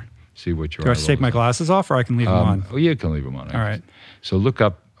want, see what your eye roll is. Do I take my glasses off, or I can leave them on? Oh, you can leave them on. All right. So look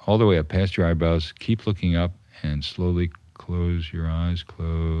up all the way up past your eyebrows, keep looking up, and slowly close your eyes,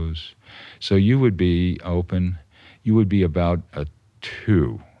 close. So you would be open. You would be about a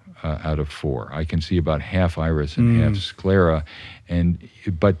 2 out of 4. I can see about half iris and half sclera,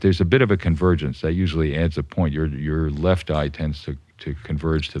 but there's a bit of a convergence. That usually adds a point. Your left eye tends to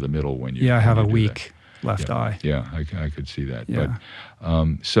converge to the middle when you. Yeah, I have a weak that. left eye. Yeah, I could see that. Yeah.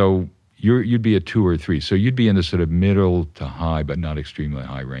 But so you'd be a 2 or 3. So you'd be in the sort of middle to high, but not extremely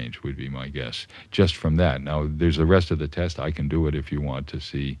high range would be my guess. Just from that. Now there's the rest of the test. I can do it if you want to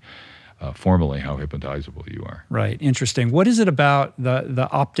see. Formally how hypnotizable you are. Right. Interesting. What is it about the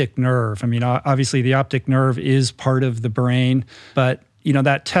optic nerve? I mean, obviously the optic nerve is part of the brain, but,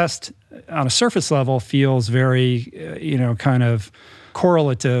 that test on a surface level feels very, kind of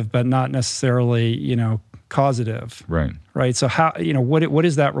correlative, but not necessarily, causative. Right. Right. So how, what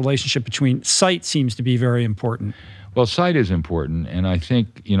is that relationship between sight seems to be very important? Well, sight is important. And I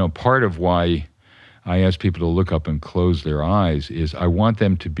think, part of why I ask people to look up and close their eyes is I want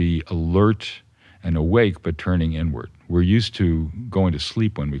them to be alert and awake, but turning inward. We're used to going to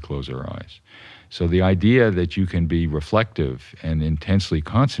sleep when we close our eyes. So the idea that you can be reflective and intensely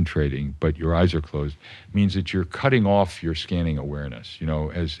concentrating, but your eyes are closed, means that you're cutting off your scanning awareness.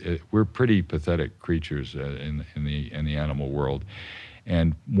 As we're pretty pathetic creatures in the animal world.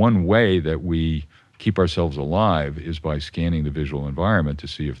 And one way that we keep ourselves alive is by scanning the visual environment to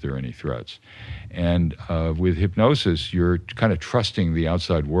see if there are any threats. And with hypnosis, you're kind of trusting the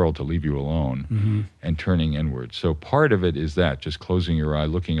outside world to leave you alone and turning inward. So part of it is that, just closing your eye,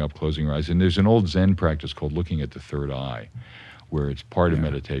 looking up, closing your eyes. And there's an old Zen practice called looking at the third eye, where it's part of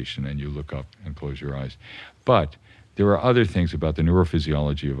meditation and you look up and close your eyes. But there are other things about the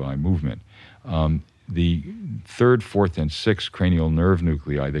neurophysiology of eye movement. The 3rd, 4th, and 6th cranial nerve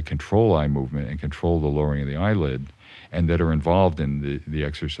nuclei that control eye movement and control the lowering of the eyelid and that are involved in the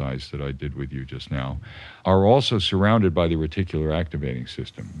exercise that I did with you just now are also surrounded by the reticular activating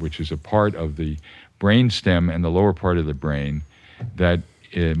system, which is a part of the brain stem and the lower part of the brain that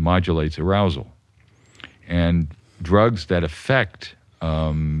modulates arousal. And drugs that affect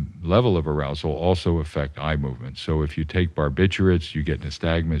level of arousal also affect eye movement. So if you take barbiturates, you get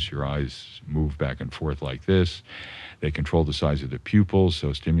nystagmus, your eyes move back and forth like this. They control the size of the pupils,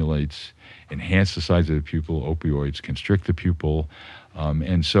 so stimulates, enhance the size of the pupil. Opioids constrict the pupil.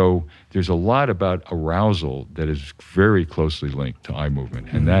 And so there's a lot about arousal that is very closely linked to eye movement.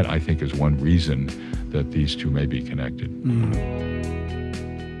 And that, I think, is one reason that these two may be connected.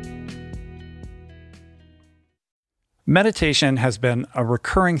 Meditation has been a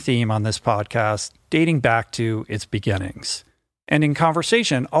recurring theme on this podcast dating back to its beginnings. And in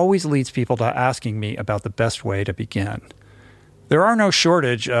conversation, always leads people to asking me about the best way to begin. There are no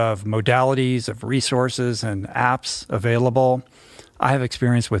shortage of modalities, of resources, and apps available. I have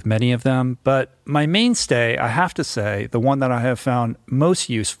experience with many of them, but my mainstay, I have to say, the one that I have found most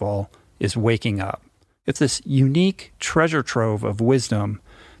useful is Waking Up. It's this unique treasure trove of wisdom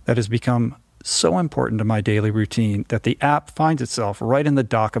that has become so important to my daily routine that the app finds itself right in the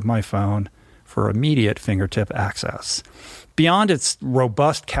dock of my phone for immediate fingertip access. Beyond its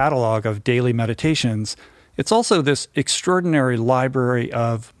robust catalog of daily meditations, it's also this extraordinary library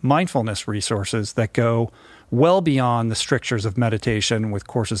of mindfulness resources that go well beyond the strictures of meditation, with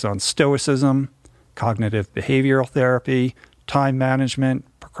courses on stoicism, cognitive behavioral therapy, time management,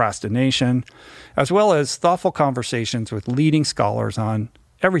 procrastination, as well as thoughtful conversations with leading scholars on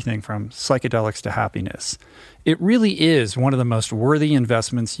everything from psychedelics to happiness. It really is one of the most worthy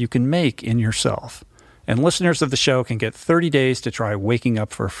investments you can make in yourself. And listeners of the show can get 30 days to try Waking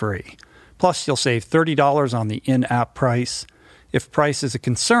Up for free. Plus, you'll save $30 on the in-app price. If price is a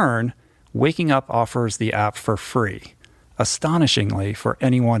concern, Waking Up offers the app for free, astonishingly for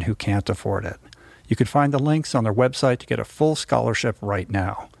anyone who can't afford it. You can find the links on their website to get a full scholarship right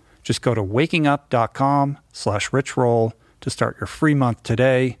now. Just go to wakingup.com/richroll to start your free month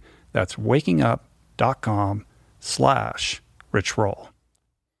today. That's wakingup.com/richroll.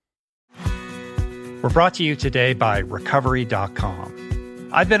 We're brought to you today by Recovery.com.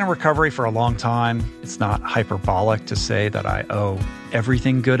 I've been in recovery for a long time. It's not hyperbolic to say that I owe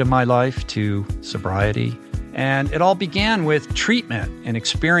everything good in my life to sobriety. And it all began with treatment, an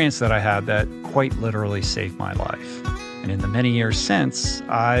experience that I had that quite literally saved my life. And in the many years since,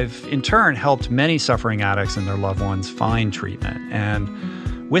 I've in turn helped many suffering addicts and their loved ones find treatment. And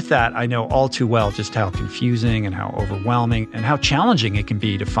with that, I know all too well just how confusing and how overwhelming and how challenging it can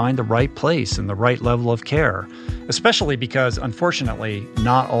be to find the right place and the right level of care, especially because, unfortunately,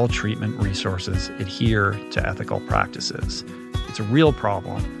 not all treatment resources adhere to ethical practices. It's a real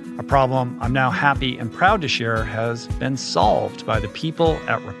problem, a problem I'm now happy and proud to share has been solved by the people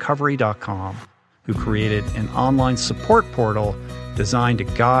at Recovery.com. who created an online support portal designed to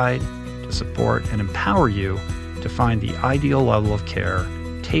guide, to support, and empower you to find the ideal level of care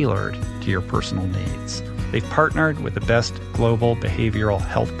tailored to your personal needs. They've partnered with the best global behavioral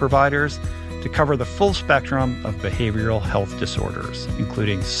health providers to cover the full spectrum of behavioral health disorders,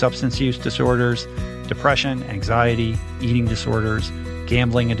 including substance use disorders, depression, anxiety, eating disorders,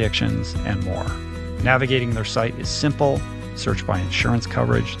 gambling addictions, and more. Navigating their site is simple. Search by insurance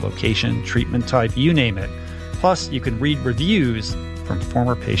coverage, location, treatment type, you name it. Plus, you can read reviews from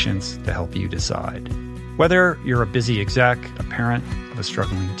former patients to help you decide. Whether you're a busy exec, a parent of a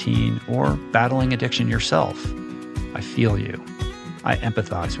struggling teen, or battling addiction yourself, I feel you. I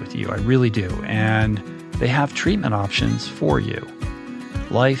empathize with you. I really do. And they have treatment options for you.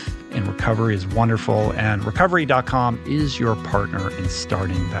 Life in recovery is wonderful, and Recovery.com is your partner in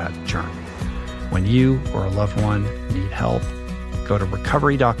starting that journey. When you or a loved one need help, go to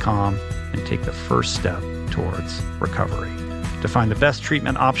Recovery.com and take the first step towards recovery. To find the best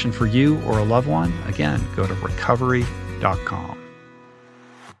treatment option for you or a loved one, again, go to Recovery.com.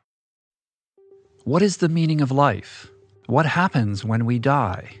 What is the meaning of life? What happens when we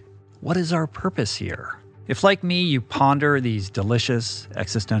die? What is our purpose here? If, like me, you ponder these delicious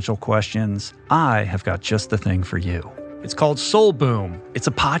existential questions, I have got just the thing for you. It's called Soul Boom. It's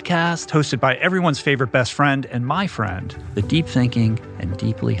a podcast hosted by everyone's favorite best friend and my friend, the deep thinking and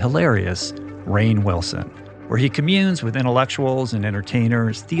deeply hilarious Rainn Wilson, where he communes with intellectuals and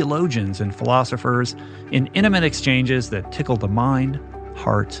entertainers, theologians and philosophers in intimate exchanges that tickle the mind,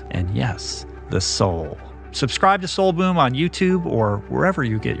 heart, and yes, the soul. Subscribe to Soul Boom on YouTube or wherever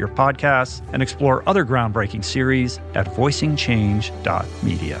you get your podcasts, and explore other groundbreaking series at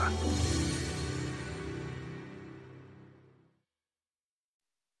voicingchange.media.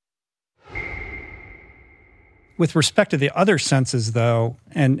 With respect to the other senses, though,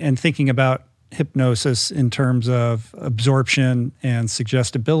 and thinking about hypnosis in terms of absorption and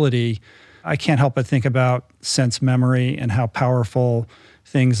suggestibility, I can't help but think about sense memory and how powerful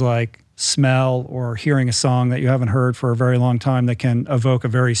things like smell or hearing a song that you haven't heard for a very long time that can evoke a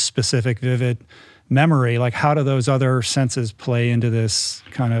very specific, vivid memory. Like, how do those other senses play into this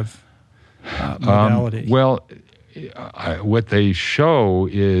kind of modality? What they show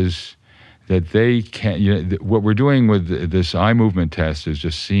is that they can, what we're doing with this eye movement test is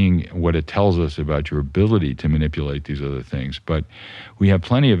just seeing what it tells us about your ability to manipulate these other things. But we have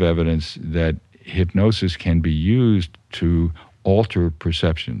plenty of evidence that hypnosis can be used to alter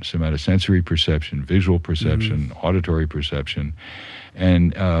perception, somatosensory perception, visual perception, auditory perception.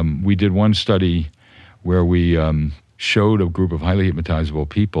 And we did one study where we showed a group of highly hypnotizable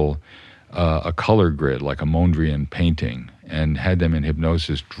people a color grid, like a Mondrian painting, and had them in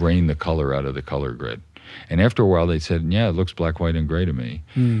hypnosis drain the color out of the color grid. And after a while, they said, yeah, it looks black, white, and gray to me.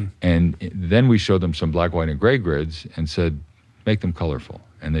 And then we showed them some black, white, and gray grids and said, make them colorful.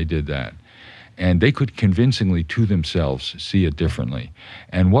 And they did that. And they could convincingly to themselves see it differently.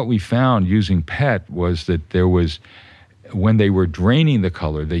 And what we found using PET was that there was, when they were draining the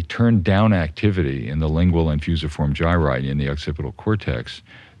color, they turned down activity in the lingual and fusiform gyri in the occipital cortex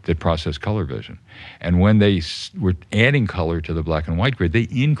that process color vision. And when they were adding color to the black and white grid, they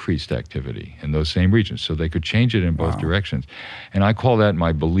increased activity in those same regions. So they could change it in both directions. And I call that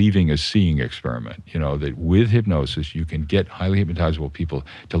my believing as seeing experiment. You know, that with hypnosis, you can get highly hypnotizable people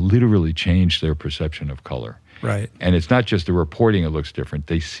to literally change their perception of color. Right. And it's not just the reporting it looks different,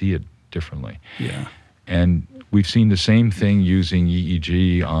 they see it differently. Yeah. And we've seen the same thing using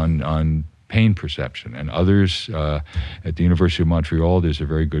EEG on pain perception. And others at the University of Montreal, there's a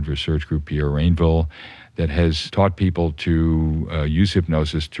very good research group, Pierre Rainville, that has taught people to use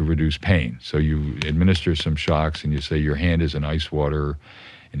hypnosis to reduce pain. So you administer some shocks and you say your hand is in ice water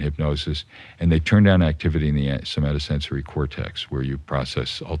in hypnosis, and they turn down activity in the somatosensory cortex where you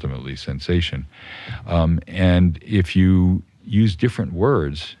process ultimately sensation. And if you use different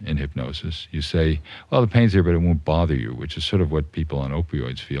words in hypnosis, you say, well, the pain's there, but it won't bother you, which is sort of what people on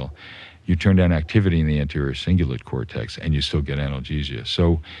opioids feel. You turn down activity in the anterior cingulate cortex, and you still get analgesia.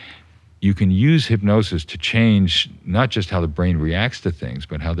 So you can use hypnosis to change not just how the brain reacts to things,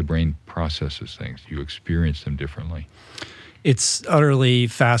 but how the brain processes things. You experience them differently. It's utterly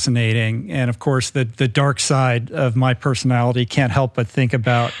fascinating. And of course, the dark side of my personality can't help but think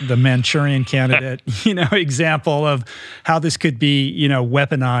about the Manchurian Candidate, example of how this could be,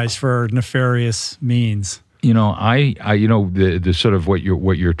 weaponized for nefarious means. The sort of what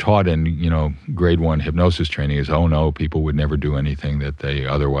you're taught in, grade 1 hypnosis training is, oh no, people would never do anything that they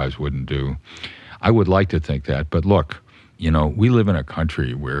otherwise wouldn't do. I would like to think that, but look, we live in a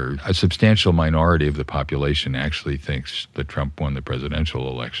country where a substantial minority of the population actually thinks that Trump won the presidential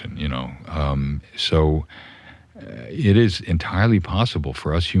election, So it is entirely possible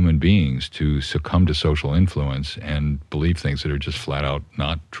for us human beings to succumb to social influence and believe things that are just flat out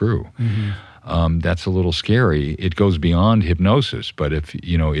not true. Mm-hmm. That's a little scary. It goes beyond hypnosis, but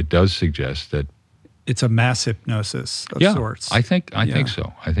it does suggest that it's a mass hypnosis of sorts. I think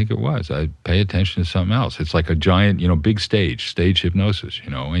so. I think it was. I pay attention to something else. It's like a giant, big stage hypnosis,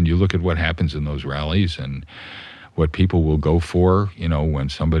 and you look at what happens in those rallies and what people will go for, when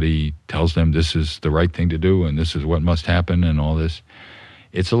somebody tells them this is the right thing to do and this is what must happen and all this.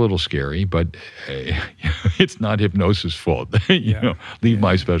 It's a little scary, but it's not hypnosis' fault. Leave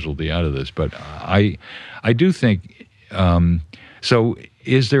my specialty out of this. But I do think, so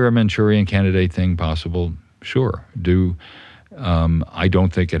is there a Manchurian candidate thing possible? Sure. I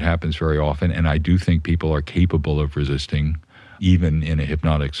don't think it happens very often, and I do think people are capable of resisting, even in a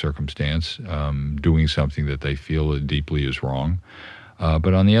hypnotic circumstance, doing something that they feel deeply is wrong.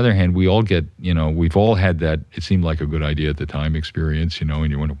 But on the other hand, we all get, we've all had that, it seemed like a good idea at the time experience, and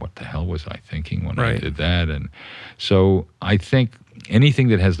you wonder, what the hell was I thinking when I did that? And so I think anything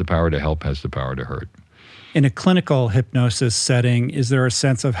that has the power to help has the power to hurt. In a clinical hypnosis setting, is there a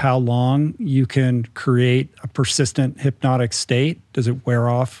sense of how long you can create a persistent hypnotic state? Does it wear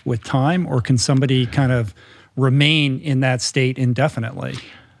off with time, or can somebody kind of remain in that state indefinitely?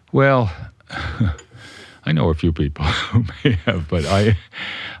 Well, I know a few people who may have, but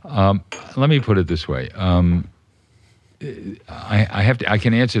let me put it this way. I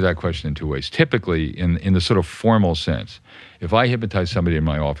can answer that question in two ways. Typically, in the sort of formal sense, if I hypnotize somebody in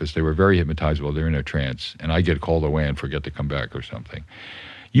my office, they were very hypnotizable, they're in a trance, and I get called away and forget to come back or something.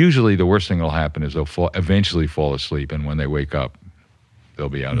 Usually the worst thing that'll happen is they'll eventually fall asleep, and when they wake up, they'll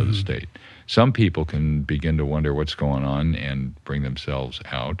be out of the state. Some people can begin to wonder what's going on and bring themselves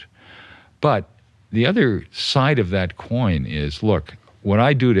out. But the other side of that coin is, look, what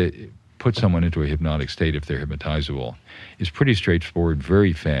I do to put someone into a hypnotic state if they're hypnotizable is pretty straightforward,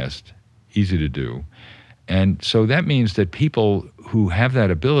 very fast, easy to do. And so that means that people who have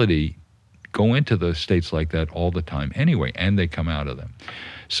that ability go into those states like that all the time anyway, and they come out of them.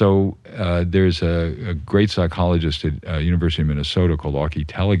 So there's a great psychologist at University of Minnesota called Auke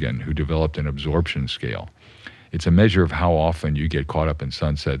Tellegen who developed an absorption scale. It's a measure of how often you get caught up in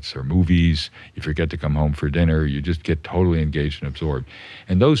sunsets or movies, you forget to come home for dinner, you just get totally engaged and absorbed.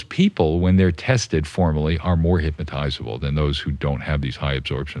 And those people, when they're tested formally, are more hypnotizable than those who don't have these high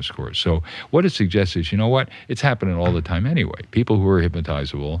absorption scores. So what it suggests is, it's happening all the time anyway. People who are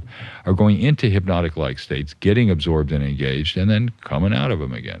hypnotizable are going into hypnotic-like states, getting absorbed and engaged, and then coming out of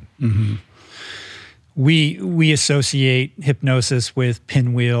them again. Mm-hmm. We associate hypnosis with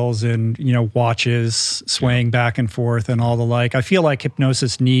pinwheels and, watches swaying back and forth and all the like. I feel like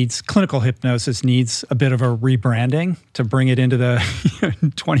clinical hypnosis needs a bit of a rebranding to bring it into the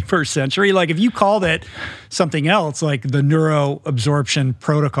 21st century. Like if you called it something else, like the neuroabsorption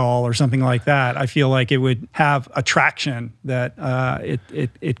protocol or something like that, I feel like it would have a traction that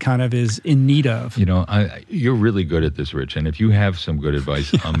it kind of is in need of. You're really good at this, Rich, and if you have some good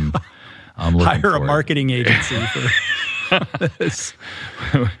advice, I'm looking hire for a marketing agency for this.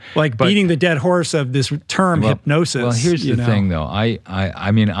 Beating the dead horse of this term hypnosis. Well, here's the thing, though.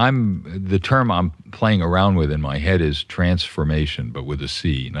 I mean, the term I'm playing around with in my head is transformation, but with a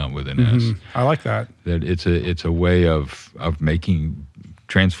C, not with an S. I like that. That it's a way of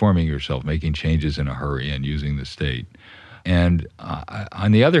transforming yourself, making changes in a hurry, and using the state. And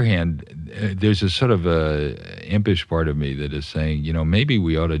on the other hand, there's a sort of a impish part of me that is saying, maybe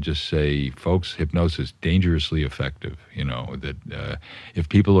we ought to just say, folks, hypnosis dangerously effective. That if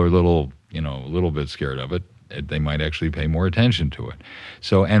people are a little bit scared of it, they might actually pay more attention to it.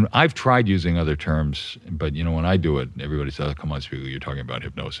 So, and I've tried using other terms, but when I do it, everybody says, oh, "Come on, Spiegel, you're talking about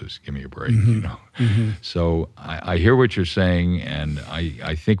hypnosis. Give me a break." So I hear what you're saying, and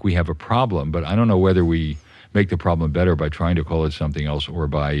I think we have a problem, but I don't know whether we make the problem better by trying to call it something else or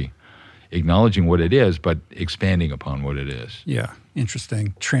by acknowledging what it is, but expanding upon what it is. Yeah,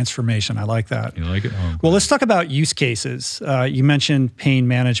 interesting. Transformation. I like that. You like it? Oh, well, let's talk about use cases. You mentioned pain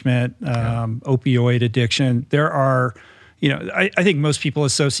management, opioid addiction. There are, I think most people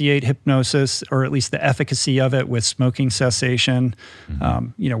associate hypnosis, or at least the efficacy of it, with smoking cessation.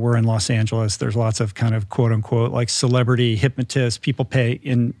 We're in Los Angeles. There's lots of kind of quote unquote like celebrity hypnotists. People pay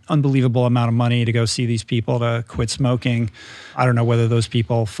an unbelievable amount of money to go see these people to quit smoking. I don't know whether those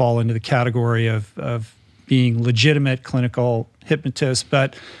people fall into the category of being legitimate clinical hypnotists,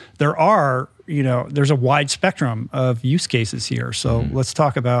 but there are, there's a wide spectrum of use cases here. So let's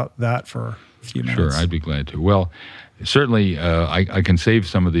talk about that for a few minutes. Sure, I'd be glad to. Well, certainly I can save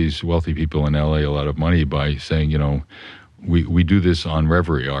some of these wealthy people in LA a lot of money by saying, we do this on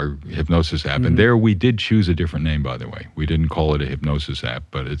Reverie, our hypnosis app. And there we did choose a different name, by the way. We didn't call it a hypnosis app,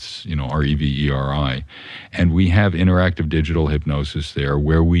 but it's, REVERI. And we have interactive digital hypnosis there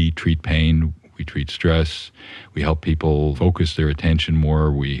where we treat pain, we treat stress, we help people focus their attention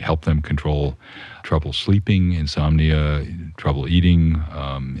more, we help them control trouble sleeping, insomnia, trouble eating,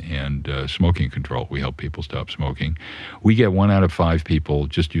 and smoking control. We help people stop smoking. We get 1 out of 5 people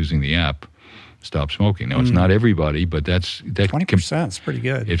just using the app stop smoking. Now, it's not everybody, but that 20% is pretty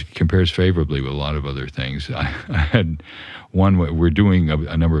good. It compares favorably with a lot of other things. I had one, we're doing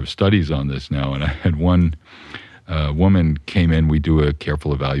a number of studies on this now, and I had one woman came in, we do a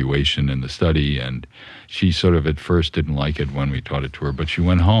careful evaluation in the study, and she sort of at first didn't like it when we taught it to her, but she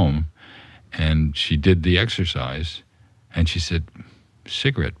went home and she did the exercise, and she said,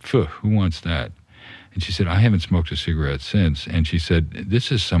 cigarette, phew, who wants that? And she said, I haven't smoked a cigarette since. And she said,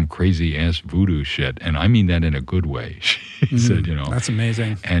 this is some crazy-ass voodoo shit. And I mean that in a good way. She said, That's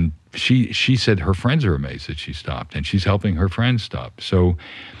amazing. And she said her friends are amazed that she stopped. And she's helping her friends stop. So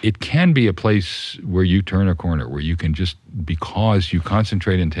it can be a place where you turn a corner, where you can just, because you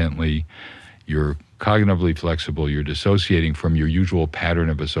concentrate intently, you're cognitively flexible, you're dissociating from your usual pattern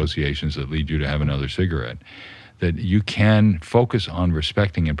of associations that lead you to have another cigarette, that you can focus on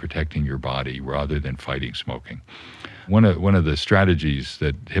respecting and protecting your body rather than fighting smoking. One of the strategies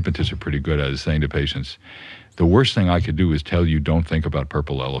that hypnotists are pretty good at is saying to patients, the worst thing I could do is tell you don't think about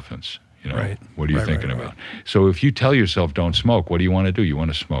purple elephants. Right. What are you thinking about? So if you tell yourself don't smoke, what do you want to do? You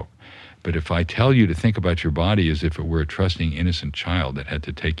want to smoke. But if I tell you to think about your body as if it were a trusting, innocent child that had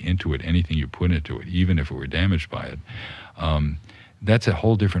to take into it anything you put into it, even if it were damaged by it, that's a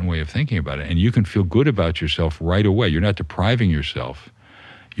whole different way of thinking about it. And you can feel good about yourself right away. You're not depriving yourself.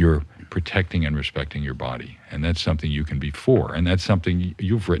 You're protecting and respecting your body. And that's something you can be for. And that's something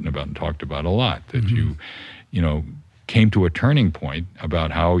you've written about and talked about a lot, that you came to a turning point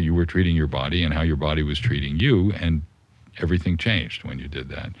about how you were treating your body and how your body was treating you, and everything changed when you did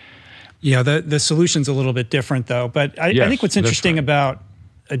that. Yeah, the solution's a little bit different, though. But I think what's interesting about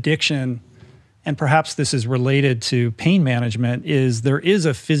addiction, and perhaps this is related to pain management, is there is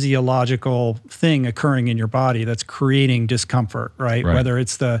a physiological thing occurring in your body that's creating discomfort, right? Whether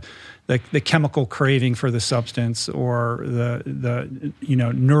it's the chemical craving for the substance or the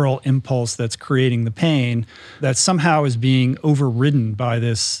neural impulse that's creating the pain, that somehow is being overridden by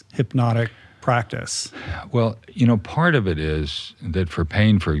this hypnotic practice. Well, part of it is that for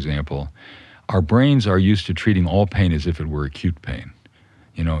pain, for example, our brains are used to treating all pain as if it were acute pain.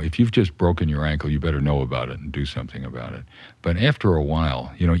 If you've just broken your ankle, you better know about it and do something about it. But after a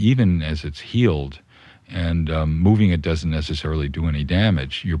while, even as it's healed and moving it doesn't necessarily do any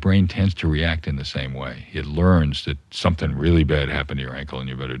damage, your brain tends to react in the same way. It learns that something really bad happened to your ankle and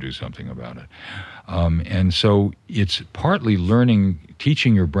you better do something about it. And so it's partly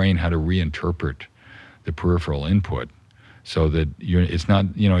teaching your brain how to reinterpret the peripheral input, so that it's not,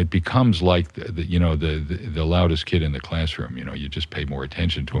 it becomes like the loudest kid in the classroom. You just pay more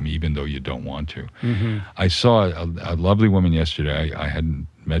attention to him even though you don't want to. Mm-hmm. I saw a lovely woman yesterday I hadn't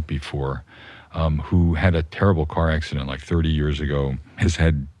met before, who had a terrible car accident like 30 years ago, has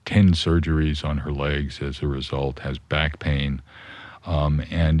had 10 surgeries on her legs as a result, has back pain,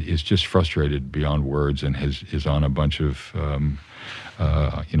 and is just frustrated beyond words, and is on a bunch of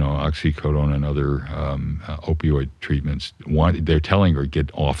oxycodone and other opioid treatments. They're telling her, get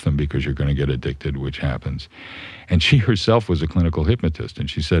off them because you're going to get addicted, which happens. And she herself was a clinical hypnotist, and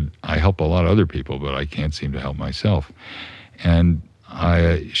she said, I help a lot of other people, but I can't seem to help myself. And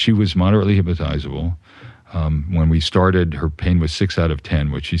she was moderately hypnotizable. When we started, her pain was 6 out of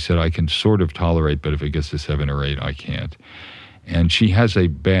 10, which she said, I can sort of tolerate, but if it gets to 7 or 8, I can't. And she has a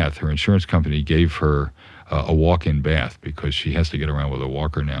bath. Her insurance company gave her a walk-in bath because she has to get around with a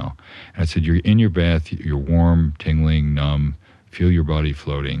walker now. And I said, you're in your bath, you're warm, tingling, numb, feel your body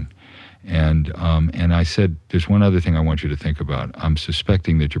floating. And I said, there's one other thing I want you to think about. I'm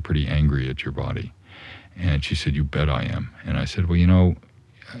suspecting that you're pretty angry at your body. And she said, you bet I am. And I said, well,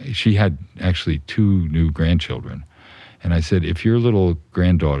 she had actually 2 new grandchildren. And I said, if your little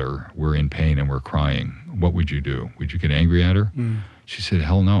granddaughter were in pain and were crying, what would you do? Would you get angry at her? Mm. She said,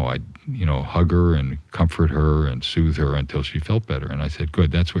 hell no. I'd, hug her and comfort her and soothe her until she felt better. And I said,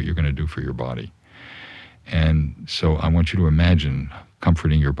 good, that's what you're going to do for your body. And so I want you to imagine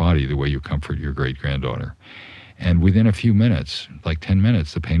comforting your body the way you comfort your great-granddaughter. And within a few minutes, like 10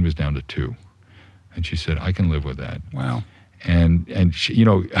 minutes, the pain was down to 2. And she said, I can live with that. Wow. And she, you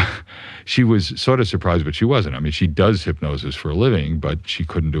know, she was sort of surprised, but she wasn't. I mean, she does hypnosis for a living, but she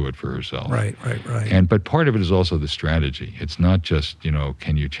couldn't do it for herself. Right. But part of it is also the strategy. It's not just, you know,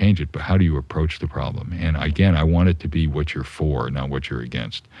 can you change it, but how do you approach the problem? And again, I want it to be what you're for, not what you're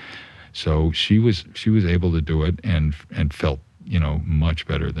against. So she was able to do it and felt, you know, much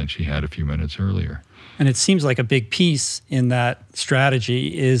better than she had a few minutes earlier. And it seems like a big piece in that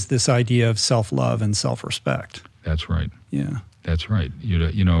strategy is this idea of self-love and self-respect. That's right. Yeah. That's right.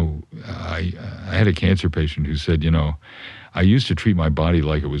 You know, I had a cancer patient who said, you know, I used to treat my body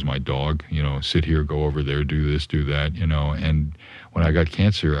like it was my dog, you know, sit here, go over there, do this, do that, you know, and when I got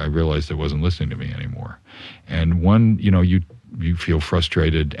cancer, I realized it wasn't listening to me anymore. And you know, you feel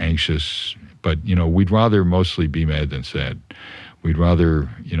frustrated, anxious, but, you know, we'd rather mostly be mad than sad. We'd rather,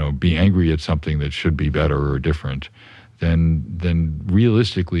 you know, be angry at something that should be better or different than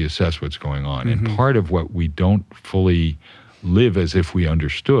realistically assess what's going on. Mm-hmm. And part of what we don't fully live as if we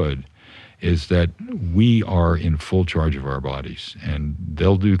understood is that we are in full charge of our bodies, and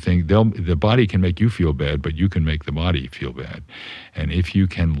they'll do things. The body can make you feel bad, but you can make the body feel bad. And if you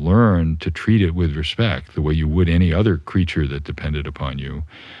can learn to treat it with respect, the way you would any other creature that depended upon you,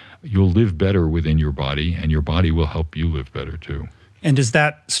 you'll live better within your body, and your body will help you live better too. And does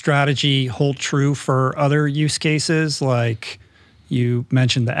that strategy hold true for other use cases, like you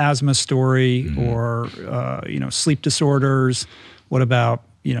mentioned the asthma story, mm-hmm. or you know, sleep disorders? What about,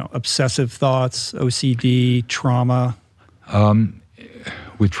 you know, obsessive thoughts, OCD, trauma?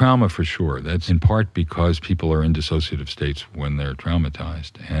 With trauma, for sure. That's in part because people are in dissociative states when they're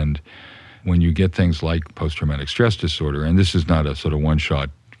traumatized. And when you get things like post-traumatic stress disorder, and this is not a sort of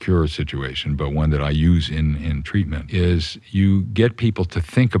one-shot cure situation, but one that I use in treatment, is you get people to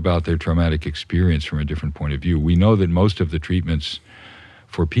think about their traumatic experience from a different point of view. We know that most of the treatments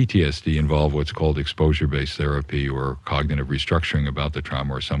for PTSD involve what's called exposure-based therapy or cognitive restructuring about the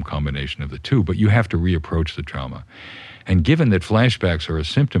trauma, or some combination of the two, but you have to reapproach the trauma. And given that flashbacks are a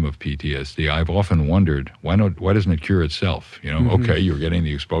symptom of PTSD, I've often wondered, why doesn't it cure itself? You know, mm-hmm. Okay, you're getting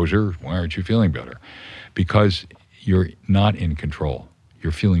the exposure, why aren't you feeling better? Because you're not in control.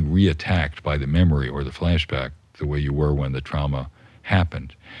 You're feeling reattacked by the memory or the flashback the way you were when the trauma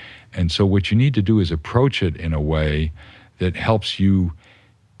happened. And so what you need to do is approach it in a way that helps you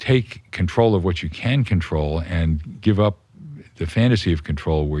take control of what you can control and give up the fantasy of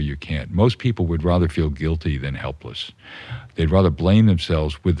control where you can't. Most people would rather feel guilty than helpless. They'd rather blame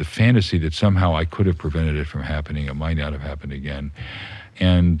themselves with the fantasy that somehow I could have prevented it from happening, it might not have happened again.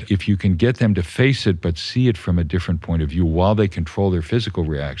 And if you can get them to face it but see it from a different point of view while they control their physical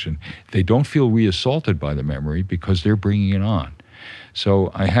reaction, they don't feel reassaulted by the memory because they're bringing it on. So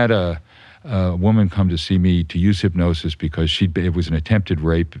I had a woman come to see me to use hypnosis because it was an attempted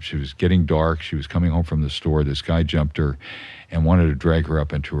rape. She was getting dark. She was coming home from the store. This guy jumped her and wanted to drag her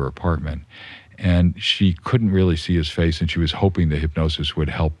up into her apartment. And she couldn't really see his face, and she was hoping the hypnosis would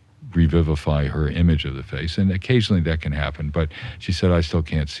help revivify her image of the face. And occasionally that can happen, but she said, I still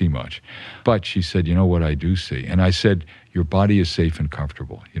can't see much. But she said, you know what I do see? And I said, your body is safe and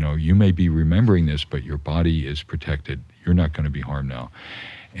comfortable. You know, you may be remembering this, but your body is protected. You're not going to be harmed now.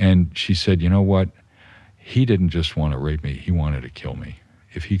 And she said, you know what? He didn't just want to rape me. He wanted to kill me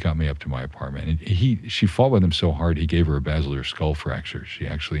if he got me up to my apartment. And she fought with him so hard, he gave her a basilar skull fracture. She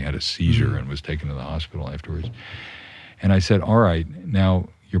actually had a seizure and was taken to the hospital afterwards. And I said, all right, now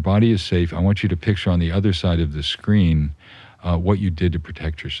your body is safe. I want you to picture on the other side of the screen what you did to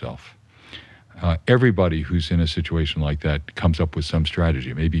protect yourself. Everybody who's in a situation like that comes up with some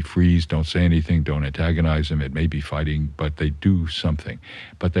strategy. It may be freeze, don't say anything, don't antagonize them. It may be fighting, but they do something.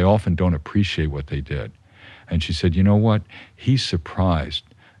 But they often don't appreciate what they did. And she said, you know what? He's surprised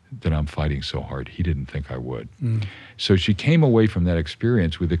that I'm fighting so hard. He didn't think I would. Mm. So she came away from that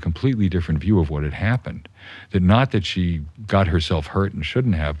experience with a completely different view of what had happened. That not that she got herself hurt and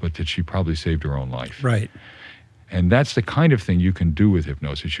shouldn't have, but that she probably saved her own life. Right. And that's the kind of thing you can do with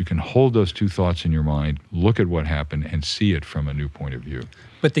hypnosis. You can hold those two thoughts in your mind, look at what happened, and see it from a new point of view.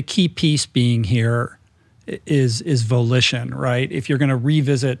 But the key piece being here is volition, right? If you're going to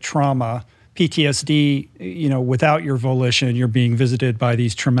revisit trauma, PTSD, you know, without your volition, you're being visited by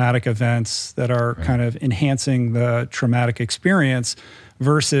these traumatic events that are right. kind of enhancing the traumatic experience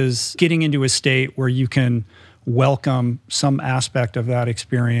versus getting into a state where you can welcome some aspect of that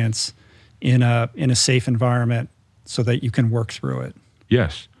experience in a safe environment so that you can work through it.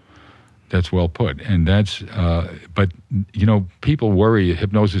 Yes, that's well put. And that's, but, you know, people worry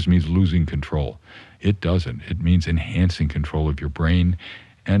hypnosis means losing control. It doesn't. It means enhancing control of your brain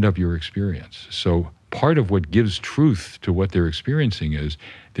and of your experience. So part of what gives truth to what they're experiencing is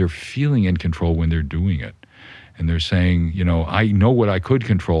they're feeling in control when they're doing it. And they're saying, I know what I could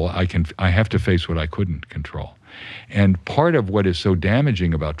control. I have to face what I couldn't control. And part of what is so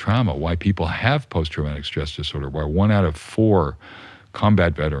damaging about trauma, why people have post-traumatic stress disorder, why 1 out of 4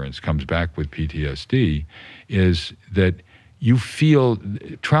 combat veterans comes back with PTSD, is that you feel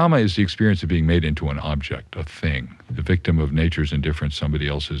trauma is the experience of being made into an object, a thing, the victim of nature's indifference, somebody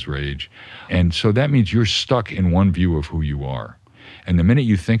else's rage. And so that means you're stuck in one view of who you are. And the minute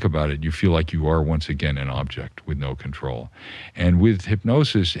you think about it, you feel like you are once again an object with no control. And with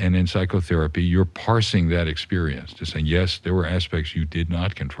hypnosis and in psychotherapy, you're parsing that experience to say, yes, there were aspects you did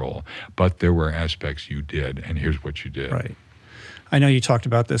not control, but there were aspects you did, and here's what you did. Right. I know you talked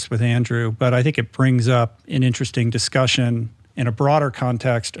about this with Andrew, but I think it brings up an interesting discussion in a broader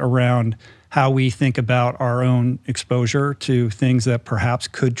context around how we think about our own exposure to things that perhaps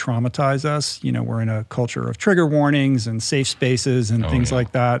could traumatize us. We're in a culture of trigger warnings and safe spaces and things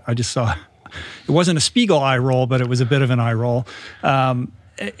like that. I just saw, it wasn't a Spiegel eye roll, but it was a bit of an eye roll. And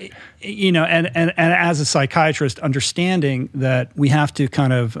as a psychiatrist, understanding that we have to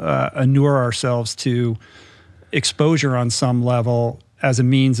kind of inure ourselves to exposure on some level as a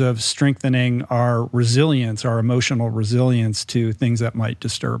means of strengthening our resilience, our emotional resilience to things that might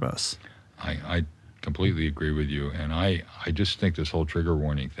disturb us. I completely agree with you, and I just think this whole trigger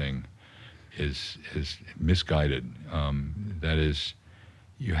warning thing is misguided. That is,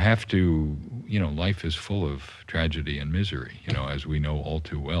 you have to, life is full of tragedy and misery, as we know all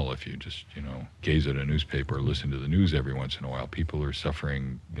too well. If you just, gaze at a newspaper or listen to the news every once in a while, people are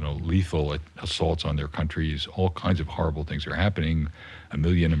suffering, lethal assaults on their countries. All kinds of horrible things are happening. 1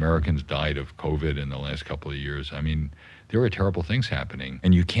 million Americans died of COVID in the last couple of years. I mean, there are terrible things happening.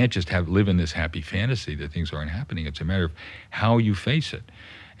 And you can't just live in this happy fantasy that things aren't happening. It's a matter of how you face it.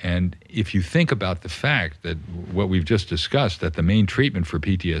 And if you think about the fact that what we've just discussed, that the main treatment for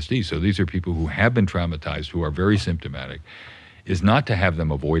PTSD, so these are people who have been traumatized, who are very symptomatic, is not to have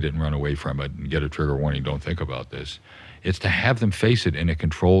them avoid it and run away from it and get a trigger warning, don't think about this. It's to have them face it in a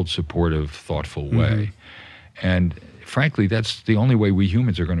controlled, supportive, thoughtful way. And frankly, that's the only way we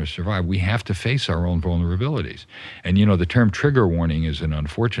humans are going to survive. We have to face our own vulnerabilities. And, the term trigger warning is an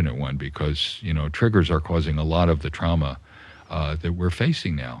unfortunate one because, triggers are causing a lot of the trauma that we're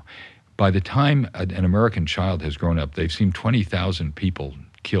facing now. By the time an American child has grown up, they've seen 20,000 people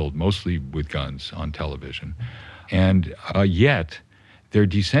killed, mostly with guns, on television. And yet, they're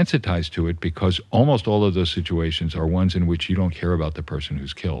desensitized to it because almost all of those situations are ones in which you don't care about the person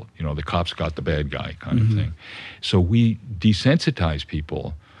who's killed. The cops got the bad guy kind of thing. So we desensitize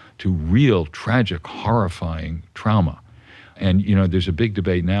people to real, tragic, horrifying trauma. And, there's a big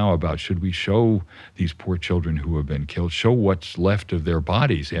debate now about should we show these poor children who have been killed, show what's left of their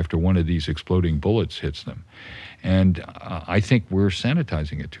bodies after one of these exploding bullets hits them. And I think we're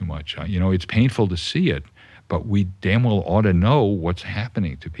sanitizing it too much. It's painful to see it, but we damn well ought to know what's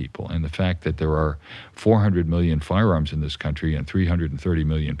happening to people. And the fact that there are 400 million firearms in this country and 330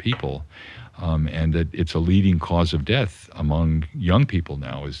 million people, and that it's a leading cause of death among young people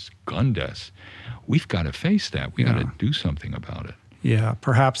now is gun deaths. We've got to face that. We've got to do something about it. Yeah,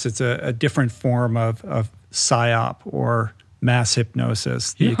 perhaps it's a different form of psyop or mass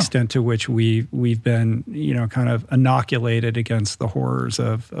hypnosis, the extent to which we've been, kind of inoculated against the horrors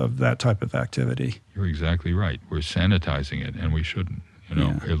of that type of activity. You're exactly right. We're sanitizing it, and we shouldn't.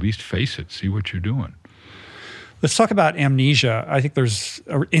 At least face it, see what you're doing. Let's talk about amnesia. I think there's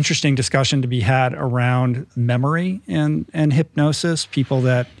an interesting discussion to be had around memory and hypnosis. People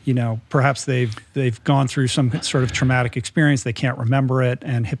that, perhaps they've gone through some sort of traumatic experience, they can't remember it,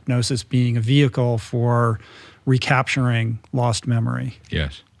 and hypnosis being a vehicle for recapturing lost memory.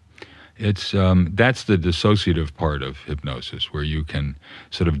 Yes. It's that's the dissociative part of hypnosis, where you can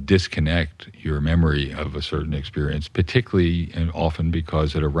sort of disconnect your memory of a certain experience, particularly and often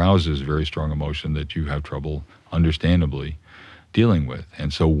because it arouses very strong emotion that you have trouble, understandably, dealing with.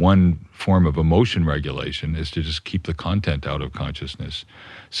 And so one form of emotion regulation is to just keep the content out of consciousness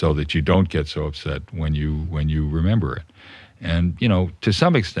so that you don't get so upset when you remember it. And, to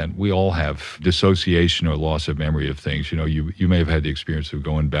some extent, we all have dissociation or loss of memory of things. You may have had the experience of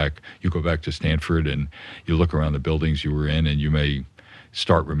going back, you go back to Stanford and you look around the buildings you were in and you may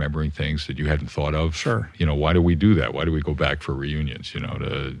start remembering things that you hadn't thought of. Sure. Why do we do that? Why do we go back for reunions,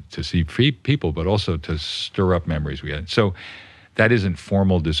 to see people, but also to stir up memories we had. So that isn't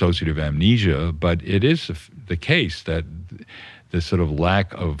formal dissociative amnesia, but it is the case that the sort of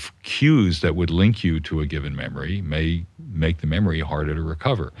lack of cues that would link you to a given memory may make the memory harder to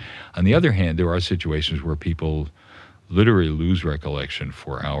recover. On the other hand, there are situations where people literally lose recollection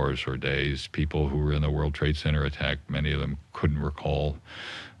for hours or days. People who were in the World Trade Center attack, many of them couldn't recall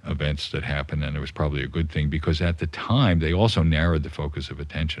events that happened, and it was probably a good thing because at the time they also narrowed the focus of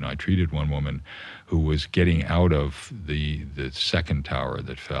attention. I treated one woman who was getting out of the second tower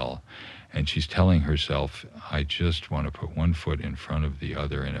that fell, and she's telling herself, I just want to put one foot in front of the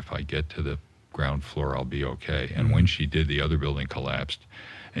other, and if I get to the ground floor, I'll be okay. And when she did, the other building collapsed,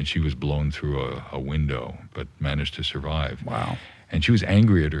 and she was blown through a window, but managed to survive. Wow. And she was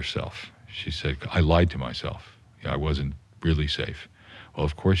angry at herself. She said, I lied to myself. I wasn't really safe. Well,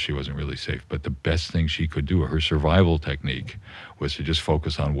 of course she wasn't really safe, but the best thing she could do, her survival technique, was to just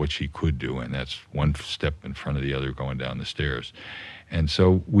focus on what she could do, and that's one step in front of the other going down the stairs. And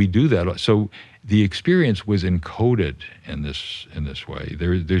so we do that. So the experience was encoded in this way.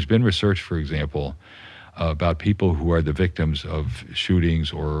 There's been research, for example, about people who are the victims of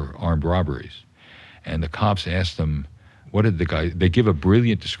shootings or armed robberies. And the cops asked them, what did they give a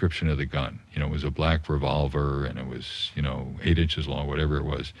brilliant description of the gun. It was a black revolver, and it was, 8 inches long, whatever it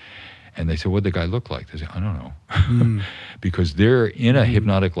was. And they said, what did the guy look like? They said, I don't know. Because they're in a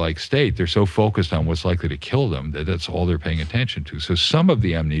hypnotic-like state. They're so focused on what's likely to kill them that that's all they're paying attention to. So some of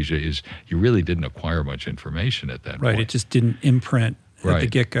the amnesia is you really didn't acquire much information at that point. Right, it just didn't imprint at the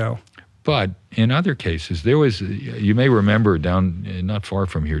get-go. But in other cases, there was, you may remember down not far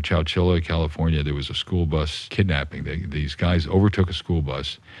from here, Chowchilla, California, there was a school bus kidnapping. These guys overtook a school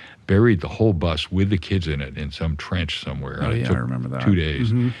bus, buried the whole bus with the kids in it in some trench somewhere. Oh, yeah, it took I remember that. 2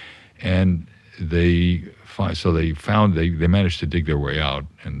 days. And they managed to dig their way out,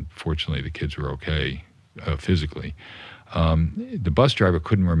 and fortunately the kids were okay physically. The bus driver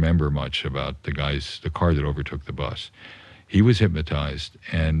couldn't remember much about the car that overtook the bus. He was hypnotized,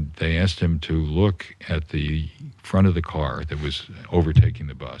 and they asked him to look at the front of the car that was overtaking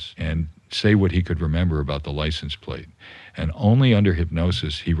the bus and say what he could remember about the license plate. And only under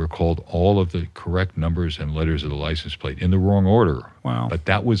hypnosis, he recalled all of the correct numbers and letters of the license plate in the wrong order. Wow. But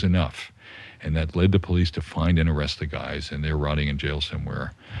that was enough. And that led the police to find and arrest the guys, and they're rotting in jail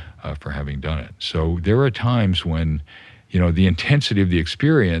somewhere for having done it. So there are times when the intensity of the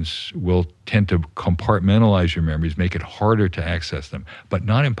experience will tend to compartmentalize your memories, make it harder to access them, but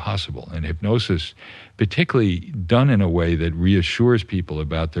not impossible. And hypnosis, particularly done in a way that reassures people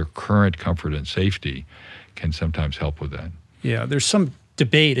about their current comfort and safety, can sometimes help with that. Yeah, there's some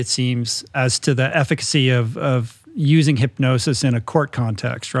debate, it seems, as to the efficacy of using hypnosis in a court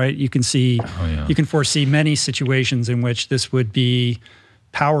context, right? You can you can foresee many situations in which this would be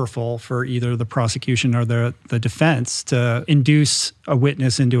powerful for either the prosecution or the defense to induce a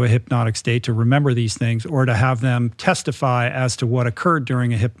witness into a hypnotic state to remember these things, or to have them testify as to what occurred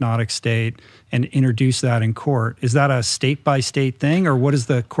during a hypnotic state and introduce that in court. Is that a state-by-state thing, or what is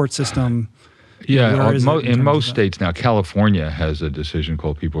the court system? In most states now, California has a decision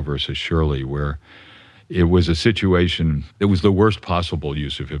called People versus Shirley, where it was a situation that was the worst possible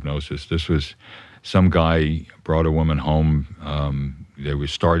use of hypnosis. This was some guy brought a woman home. They were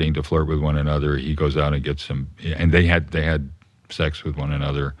starting to flirt with one another. He goes out and gets some, and they had sex with one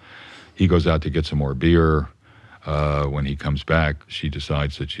another. He goes out to get some more beer. When he comes back, she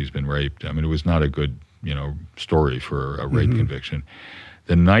decides that she's been raped. I mean, it was not a good, story for a rape conviction.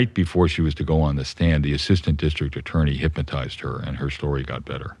 The night before she was to go on the stand, the assistant district attorney hypnotized her, and her story got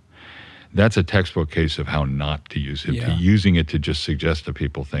better. That's a textbook case of how not to use it, using it to just suggest to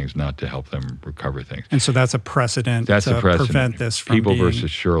people things, not to help them recover things. And so that's a precedent to prevent this from People versus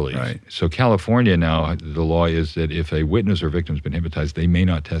Shirley. Right. So California now, the law is that if a witness or victim has been hypnotized, they may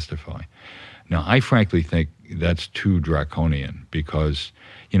not testify. Now, I frankly think that's too draconian because,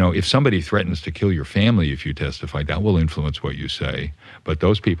 if somebody threatens to kill your family if you testify, that will influence what you say, but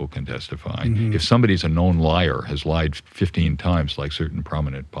those people can testify. If somebody's a known liar, has lied 15 times, like certain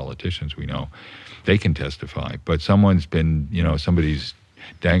prominent politicians we know, they can testify. But someone's been, somebody's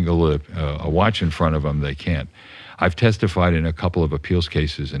dangled a watch in front of them, they can't. I've testified in a couple of appeals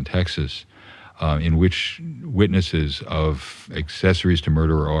cases in Texas in which witnesses of accessories to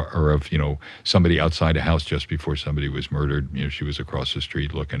murder or of, somebody outside a house just before somebody was murdered, she was across the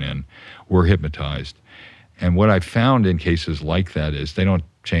street looking in, were hypnotized. And what I've found in cases like that is they don't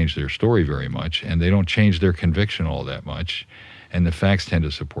change their story very much, and they don't change their conviction all that much, and the facts tend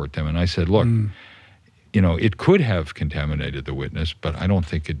to support them. And I said, look, it could have contaminated the witness, but I don't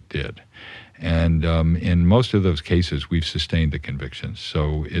think it did. And in most of those cases, we've sustained the convictions.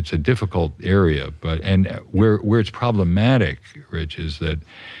 So it's a difficult area, and where it's problematic, Rich, is that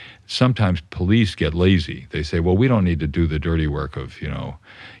sometimes police get lazy. They say, well, we don't need to do the dirty work of,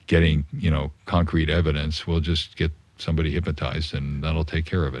 getting, concrete evidence. We'll just get somebody hypnotized and that'll take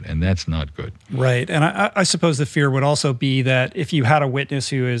care of it. And that's not good. Right. And I suppose the fear would also be that if you had a witness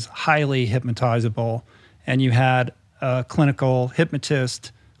who is highly hypnotizable and you had a clinical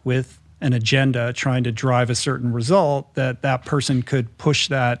hypnotist with an agenda trying to drive a certain result, that person could push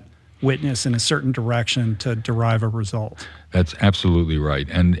that witness in a certain direction to derive a result. That's absolutely right.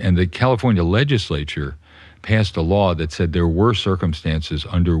 And the California legislature passed a law that said there were circumstances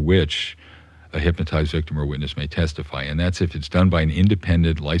under which a hypnotized victim or witness may testify, and that's if it's done by an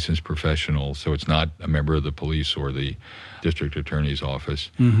independent licensed professional, so it's not a member of the police or the district attorney's office.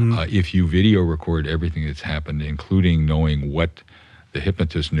 If you video record everything that's happened, including knowing what the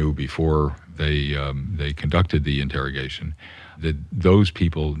hypnotist knew before they conducted the interrogation, that those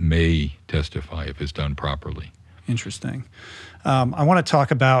people may testify if it's done properly. Interesting. I want to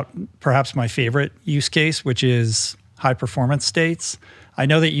talk about perhaps my favorite use case, which is high-performance states. I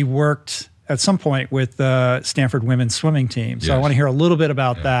know that you worked at some point with the Stanford women's swimming team. So Yes. I want to hear a little bit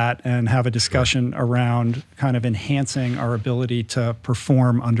about that and have a discussion around kind of enhancing our ability to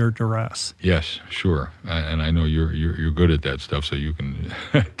perform under duress. Yes, sure. And I know you're good at that stuff, so you can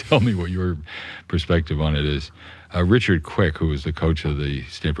tell me what your perspective on it is. Richard Quick, who was the coach of the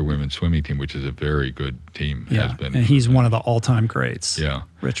Stanford women's swimming team, which is a very good team, has been. And he's one of the all-time greats. Yeah,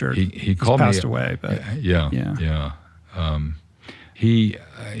 Richard. He called me. He's passed away, but yeah.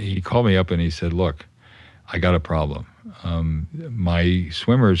 He called me up and he said, "Look, I got a problem. My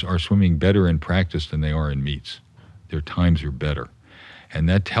swimmers are swimming better in practice than they are in meets. Their times are better. And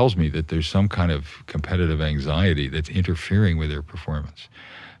that tells me that there's some kind of competitive anxiety that's interfering with their performance."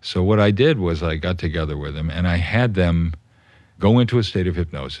 So what I did was I got together with them and I had them go into a state of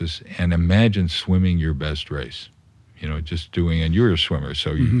hypnosis and imagine swimming your best race. Just doing, and you're a swimmer,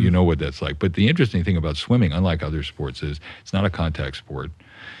 so you know what that's like. But the interesting thing about swimming, unlike other sports, is it's not a contact sport.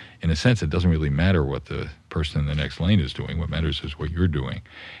 In a sense, it doesn't really matter what the person in the next lane is doing. What matters is what you're doing.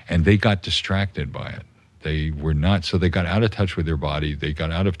 And they got distracted by it. They got out of touch with their body. They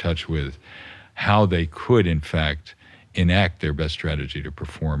got out of touch with how they could, in fact, enact their best strategy to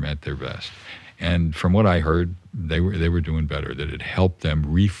perform at their best. And from what I heard, they were doing better, that it helped them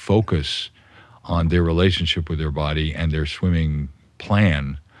refocus on their relationship with their body and their swimming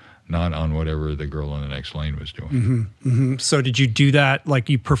plan, not on whatever the girl in the next lane was doing. So did you do that, like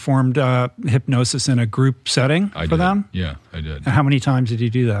you performed hypnosis in a group setting for them? Yeah, I did. And how many times did you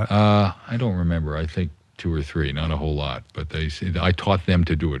do that? I don't remember. I think 2 or 3, not a whole lot. But I taught them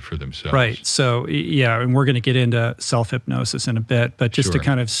to do it for themselves. Right. So, yeah, and we're going to get into self-hypnosis in a bit. But just to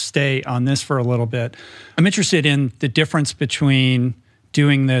kind of stay on this for a little bit, I'm interested in the difference between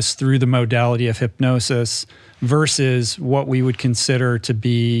doing this through the modality of hypnosis versus what we would consider to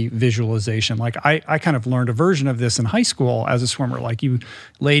be visualization. Like I kind of learned a version of this in high school as a swimmer. Like you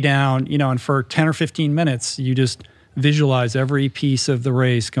lay down, and for 10 or 15 minutes, you just visualize every piece of the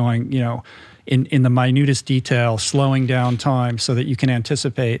race going, in the minutest detail, slowing down time so that you can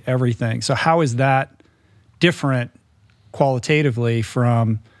anticipate everything. So how is that different qualitatively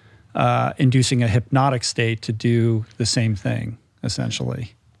from inducing a hypnotic state to do the same thing,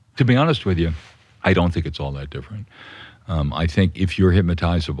 essentially? To be honest with you, I don't think it's all that different. I think if you're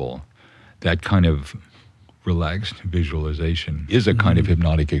hypnotizable, that kind of relaxed visualization is a kind of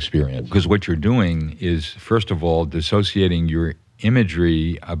hypnotic experience. Because what you're doing is, first of all, dissociating your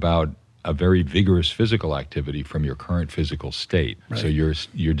imagery about a very vigorous physical activity from your current physical state. Right. So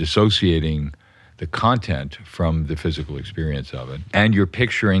you're dissociating the content from the physical experience of it. And you're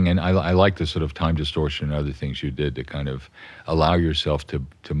picturing, and I like the sort of time distortion and other things you did to kind of allow yourself to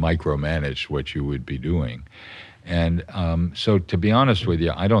micromanage what you would be doing. And so to be honest with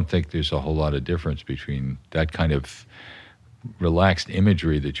you, I don't think there's a whole lot of difference between that kind of relaxed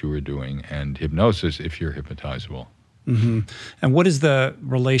imagery that you were doing and hypnosis if you're hypnotizable. Mm-hmm. And what is the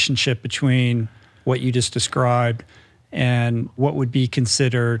relationship between what you just described and what would be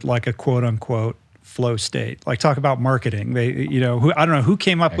considered like a quote-unquote flow state? Like, talk about marketing. I don't know who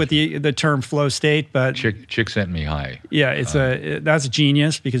came up with the term flow state, but Chick sent me high. Yeah, that's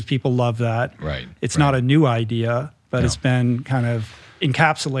genius because people love that. Right. It's not a new idea, but it's been kind of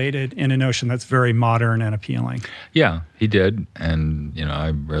encapsulated in a notion that's very modern and appealing. Yeah, he did, and I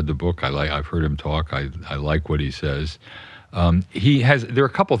read the book. I've heard him talk. I like what he says. There are a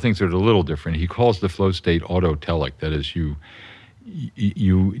couple of things that are a little different. He calls the flow state autotelic. That is,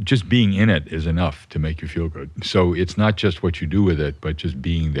 you just being in it is enough to make you feel good. So it's not just what you do with it, but just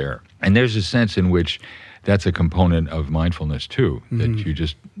being there. And there's a sense in which that's a component of mindfulness too, that you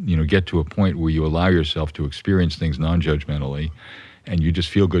just get to a point where you allow yourself to experience things non-judgmentally, and you just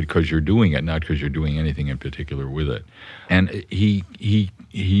feel good because you're doing it, not because you're doing anything in particular with it. And he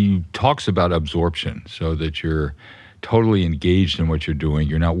talks about absorption, so that you're totally engaged in what you're doing.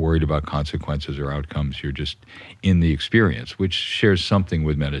 You're not worried about consequences or outcomes. You're just in the experience, which shares something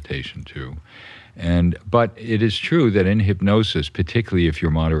with meditation too. But it is true that in hypnosis, particularly if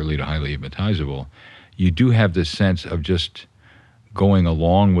you're moderately to highly hypnotizable, you do have this sense of just going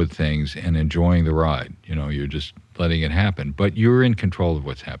along with things and enjoying the ride. You're just letting it happen. But you're in control of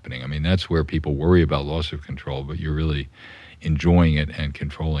what's happening. I mean, that's where people worry about loss of control, but you're really enjoying it and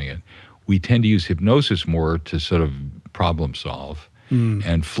controlling it. We tend to use hypnosis more to sort of problem solve.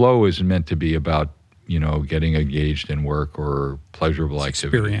 And flow is meant to be about, getting engaged in work or pleasurable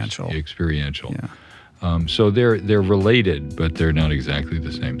activities. Experiential. Yeah. So they're related, but they're not exactly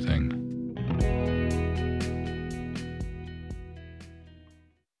the same thing.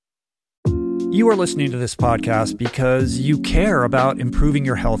 You are listening to this podcast because you care about improving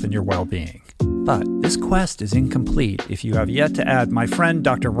your health and your well-being. But this quest is incomplete if you have yet to add my friend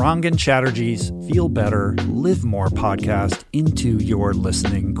Dr. Rangan Chatterjee's Feel Better, Live More podcast into your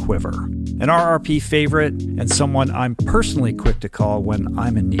listening quiver. An RRP favorite and someone I'm personally quick to call when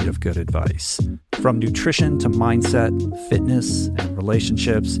I'm in need of good advice. From nutrition to mindset, fitness, and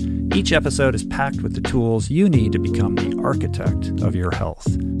relationships, each episode is packed with the tools you need to become the architect of your health.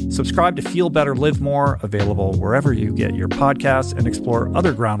 Subscribe to Feel Better, Live More, available wherever you get your podcasts, and explore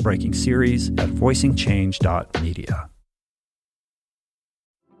other groundbreaking series at voicingchange.media.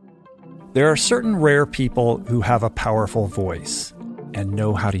 There are certain rare people who have a powerful voice and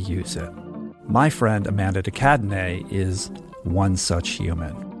know how to use it. My friend Amanda de Cadenet is one such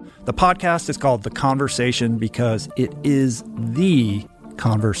human. The podcast is called The Conversation because it is the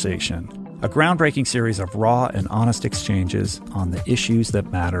conversation, a groundbreaking series of raw and honest exchanges on the issues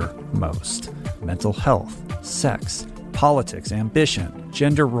that matter most: mental health, sex, politics, ambition,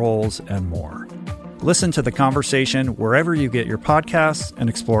 gender roles, and more. Listen to The Conversation wherever you get your podcasts and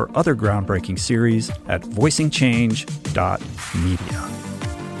explore other groundbreaking series at voicingchange.media.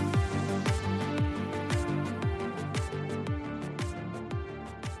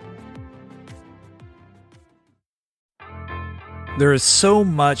 There is so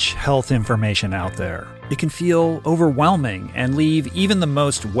much health information out there. It can feel overwhelming and leave even the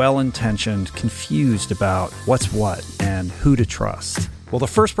most well-intentioned confused about what's what and who to trust. Well, the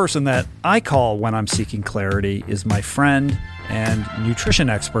first person that I call when I'm seeking clarity is my friend and nutrition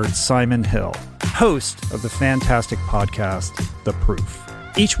expert, Simon Hill, host of the fantastic podcast, The Proof.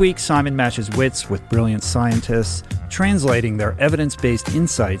 Each week, Simon matches wits with brilliant scientists, translating their evidence-based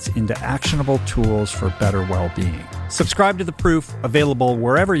insights into actionable tools for better well-being. Subscribe to The Proof, available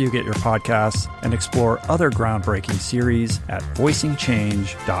wherever you get your podcasts, and explore other groundbreaking series at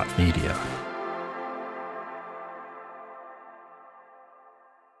voicingchange.media.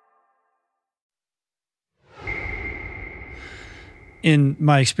 In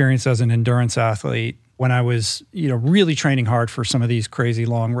my experience as an endurance athlete, when I was, really training hard for some of these crazy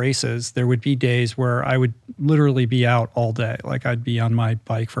long races, there would be days where I would literally be out all day. Like I'd be on my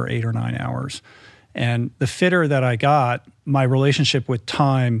bike for 8 or 9 hours. And the fitter that I got, my relationship with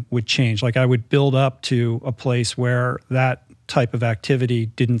time would change. Like I would build up to a place where that type of activity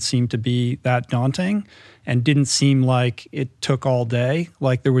didn't seem to be that daunting and didn't seem like it took all day.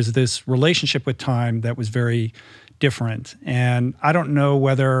 Like there was this relationship with time that was very different. And I don't know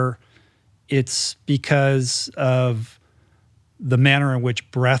whether it's because of the manner in which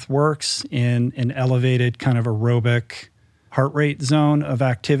breath works in an elevated kind of aerobic heart rate zone of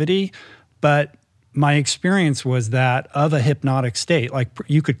activity, but my experience was that of a hypnotic state. Like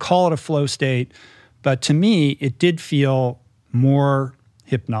you could call it a flow state, but to me, it did feel more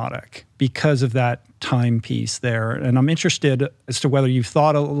hypnotic because of that time piece there. And I'm interested as to whether you've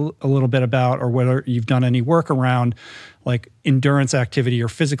thought a little bit about, or whether you've done any work around like endurance activity or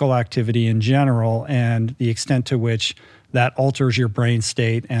physical activity in general, and the extent to which that alters your brain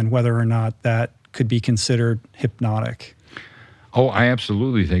state and whether or not that could be considered hypnotic. Oh, I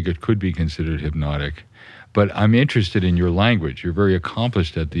absolutely think it could be considered hypnotic. But I'm interested in your language. You're very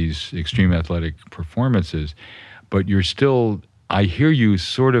accomplished at these extreme athletic performances, but you're still, I hear you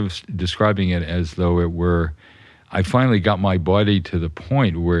sort of describing it as though it were, I finally got my body to the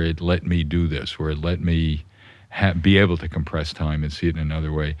point where it let me do this, where it let me be able to compress time and see it in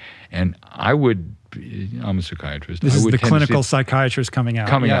another way. And I'm a psychiatrist. This is the clinical psychiatrist coming out.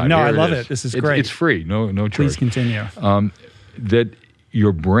 No, I love it. This is great. It's free, no charge. Please continue. That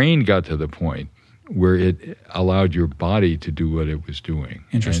your brain got to the point where it allowed your body to do what it was doing.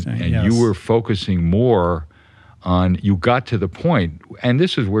 Interesting, And yes. you were focusing more on, you got to the point, and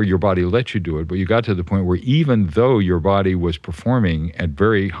this is where your body let you do it, but you got to the point where even though your body was performing at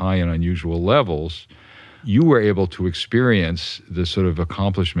very high and unusual levels, you were able to experience the sort of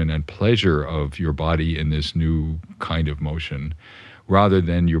accomplishment and pleasure of your body in this new kind of motion, rather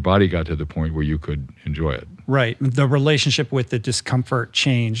than your body got to the point where you could enjoy it. Right. The relationship with the discomfort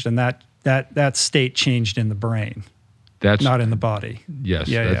changed, and that that state changed in the brain. That's not in the body. Yes,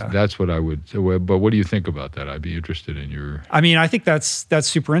 that's what I would say. But what do you think about that? I'd be interested in your... I mean, I think that's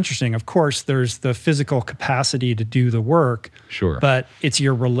super interesting. Of course, there's the physical capacity to do the work. Sure. But it's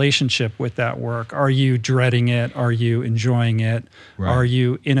your relationship with that work. Are you dreading it? Are you enjoying it? Right. Are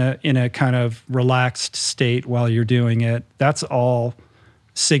you in a kind of relaxed state while you're doing it? That's all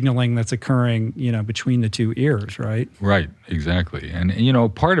signaling that's occurring, between the two ears, right? Right, exactly. And,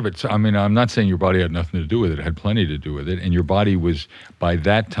 part of it, I mean, I'm not saying your body had nothing to do with it. It had plenty to do with it. And your body was, by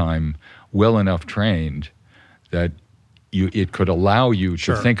that time, well enough trained that it could allow you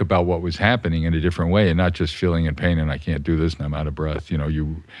to think about what was happening in a different way and not just feeling in pain and I can't do this and I'm out of breath.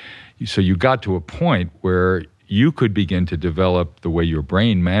 So you got to a point where you could begin to develop the way your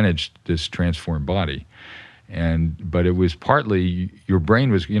brain managed this transformed body. But it was partly your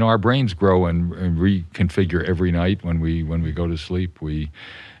brain was, our brains grow and reconfigure every night when we go to sleep. We,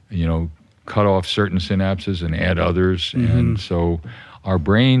 cut off certain synapses and add others. Mm-hmm. And so our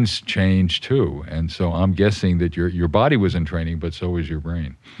brains change too. And so I'm guessing that your body was in training, but so was your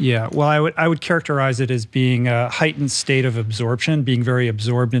brain. Yeah. Well, I would characterize it as being a heightened state of absorption, being very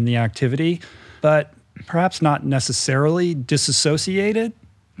absorbed in the activity, but perhaps not necessarily disassociated.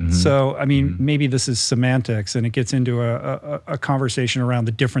 Mm-hmm. So, I mean, maybe this is semantics, and it gets into a conversation around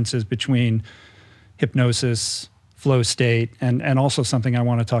the differences between hypnosis, flow state, and also something I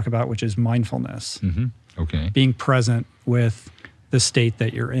want to talk about, which is mindfulness. Mm-hmm. Okay. Being present with the state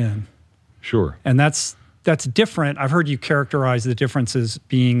that you're in. Sure. And that's different. I've heard you characterize the differences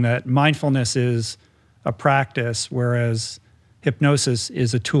being that mindfulness is a practice, whereas hypnosis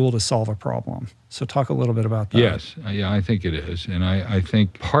is a tool to solve a problem. So talk a little bit about that. Yes, yeah, I think it is. And I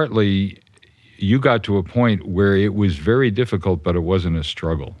think partly you got to a point where it was very difficult, but it wasn't a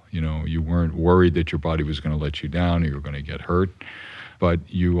struggle. You weren't worried that your body was going to let you down or you were going to get hurt. But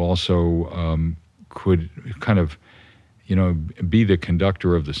you also could kind of, be the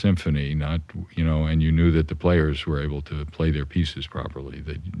conductor of the symphony, not, and you knew that the players were able to play their pieces properly.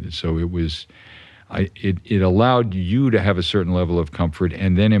 So it was... It allowed you to have a certain level of comfort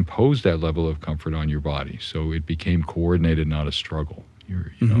and then impose that level of comfort on your body. So it became coordinated, not a struggle.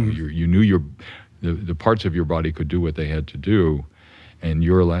 You knew the parts of your body could do what they had to do, and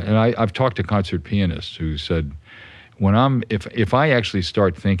I've talked to concert pianists who said, if I actually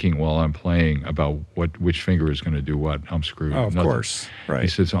start thinking while I'm playing about which finger is going to do what, I'm screwed. Oh, of course, right. He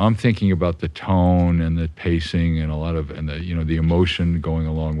said, so I'm thinking about the tone and the pacing and the emotion going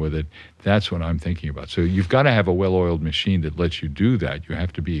along with it. That's what I'm thinking about. So you've got to have a well-oiled machine that lets you do that. You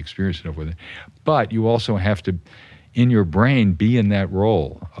have to be experienced enough with it, but you also have to, in your brain, be in that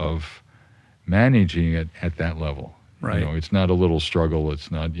role of managing it at that level. Right. It's not a little struggle. It's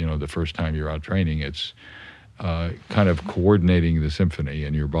not the first time you're out training. It's kind of coordinating the symphony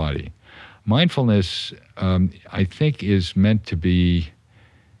in your body. Mindfulness, I think, is meant to be,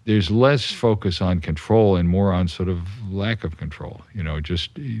 there's less focus on control and more on sort of lack of control.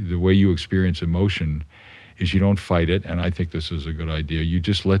 Just the way you experience emotion is you don't fight it, and I think this is a good idea. You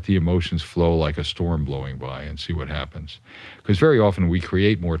just let the emotions flow like a storm blowing by and see what happens. Because very often we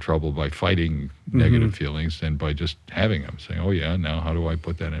create more trouble by fighting negative feelings than by just having them, saying, oh yeah, now how do I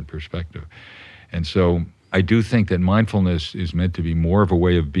put that in perspective? And so I do think that mindfulness is meant to be more of a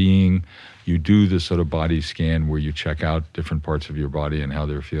way of being. You do this sort of body scan where you check out different parts of your body and how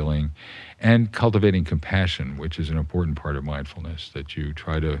they're feeling, and cultivating compassion, which is an important part of mindfulness, that you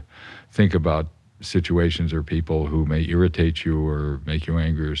try to think about situations or people who may irritate you or make you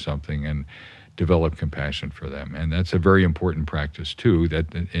angry or something and develop compassion for them. And that's a very important practice too,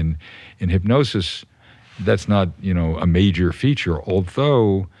 that in hypnosis, that's not, a major feature,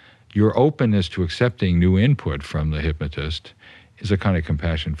 although your openness to accepting new input from the hypnotist is a kind of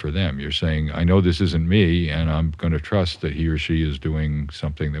compassion for them. You're saying, I know this isn't me, and I'm going to trust that he or she is doing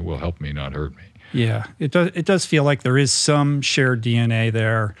something that will help me, not hurt me. Yeah, it does feel like there is some shared DNA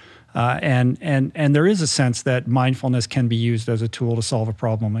there. And there is a sense that mindfulness can be used as a tool to solve a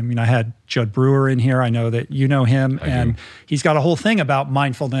problem. I mean, I had Judd Brewer in here. I know that you know him, and he's got a whole thing about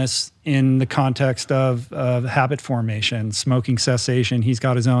mindfulness in the context of habit formation, smoking cessation. He's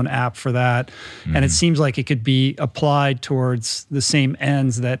got his own app for that. And it seems like it could be applied towards the same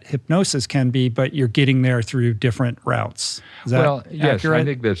ends that hypnosis can be, but you're getting there through different routes. Is that yes, accurate? I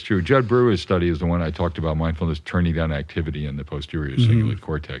think that's true. Judd Brewer's study is the one I talked about, mindfulness turning down activity in the posterior cingulate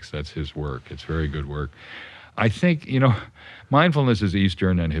cortex. That's his work. It's very good work. I think, mindfulness is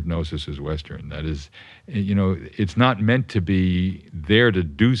Eastern and hypnosis is Western. That is, it's not meant to be there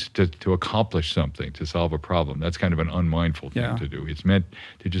to accomplish something, to solve a problem. That's kind of an unmindful thing to do. It's meant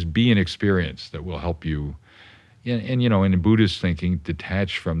to just be an experience that will help you, and in Buddhist thinking,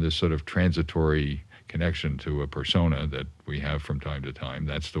 detached from this sort of transitory connection to a persona that we have from time to time.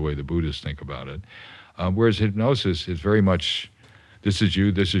 That's the way the Buddhists think about it. Whereas hypnosis is very much, this is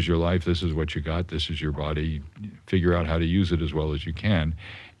you, this is your life, this is what you got, this is your body. Figure out how to use it as well as you can.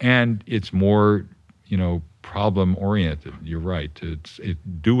 And it's more, problem-oriented. You're right.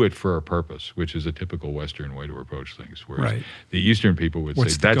 Do it for a purpose, which is a typical Western way to approach things. Whereas the Eastern people would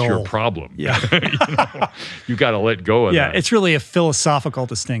say, that's your problem. Yeah. You got to let go of that. Yeah, it's really a philosophical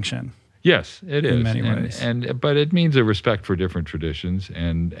distinction. Yes, it is. In many ways. But it means a respect for different traditions.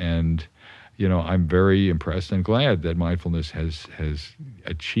 And I'm very impressed and glad that mindfulness has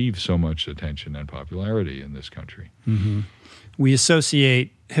achieved so much attention and popularity in this country. Mm-hmm. We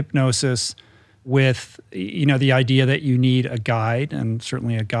associate hypnosis with, the idea that you need a guide, and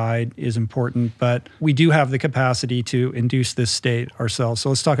certainly a guide is important, but we do have the capacity to induce this state ourselves. So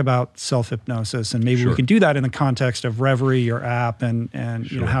let's talk about self-hypnosis, and maybe we can do that in the context of Reverie, your app, and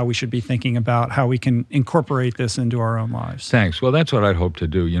how we should be thinking about how we can incorporate this into our own lives. Thanks. Well, that's what I'd hope to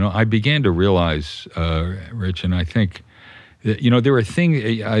do. I began to realize, Rich, and I think there are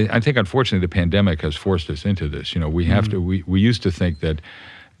things, I think unfortunately the pandemic has forced us into this. We have to, we used to think that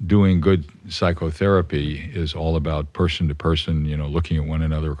doing good psychotherapy is all about person to person, looking at one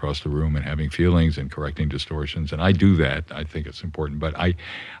another across the room and having feelings and correcting distortions. And I do that. I think it's important. But I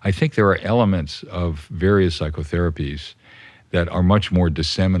think there are elements of various psychotherapies that are much more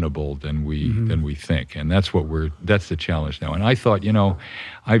disseminable than we think. And that's the challenge now. And I thought,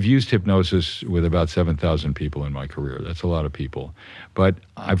 I've used hypnosis with about 7,000 people in my career. That's a lot of people. But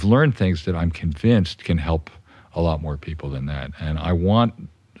I've learned things that I'm convinced can help a lot more people than that. And I want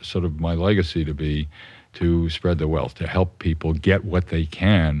sort of my legacy to be to spread the wealth, to help people get what they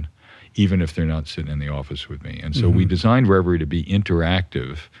can, even if they're not sitting in the office with me. And so we designed Reverie to be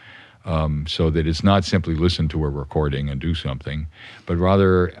interactive, so that it's not simply listen to a recording and do something, but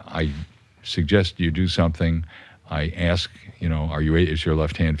rather I suggest you do something. I ask, is your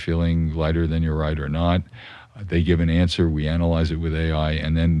left hand feeling lighter than your right or not? They give an answer, we analyze it with AI,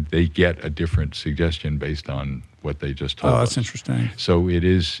 and then they get a different suggestion based on what they just told us. Oh, that's interesting. So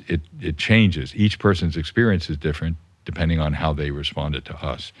it changes. Each person's experience is different depending on how they responded to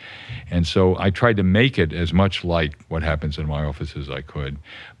us. And so I tried to make it as much like what happens in my office as I could,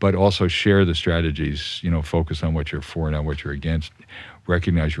 but also share the strategies, focus on what you're for, not what you're against,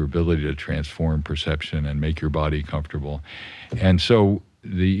 recognize your ability to transform perception and make your body comfortable. And so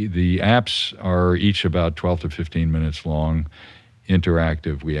the apps are each about 12 to 15 minutes long,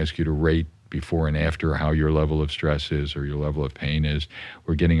 interactive. We ask you to rate before and after how your level of stress is or your level of pain is.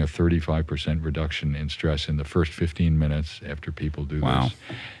 We're getting a 35% reduction in stress in the first 15 minutes after people do this.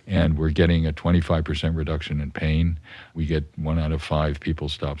 And we're getting a 25% reduction in pain. We get 1 out of 5 people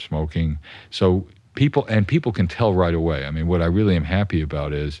stop smoking. So people can tell right away. I mean, what I really am happy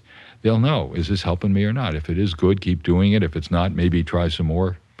about is they'll know, is this helping me or not? If it is good, keep doing it. If it's not, maybe try some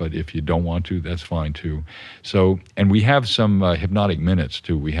more. But if you don't want to, that's fine too. So, and we have some hypnotic minutes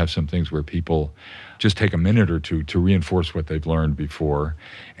too. We have some things where people just take a minute or two to reinforce what they've learned before.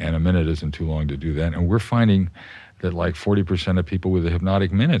 And a minute isn't too long to do that. And we're finding that like 40% of people with the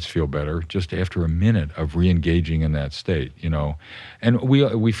hypnotic minutes feel better just after a minute of re-engaging in that state, And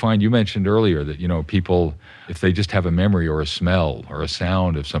we find, you mentioned earlier that, people, if they just have a memory or a smell or a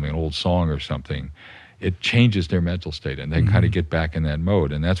sound of something, an old song or something, it changes their mental state and they kind of get back in that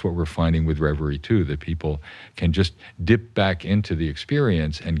mode. And that's what we're finding with Reverie too, that people can just dip back into the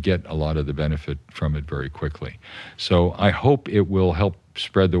experience and get a lot of the benefit from it very quickly. So I hope it will help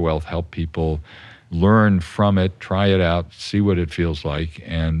spread the wealth, help people learn from it, try it out, see what it feels like,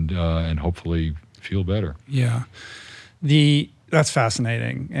 and hopefully feel better. Yeah. That's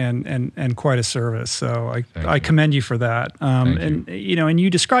fascinating and quite a service. So I commend you for that. And you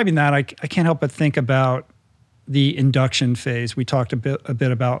describing that, I can't help but think about the induction phase. We talked a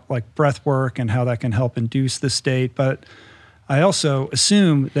bit about like breath work and how that can help induce the state, but I also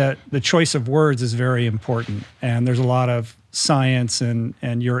assume that the choice of words is very important. And there's a lot of science and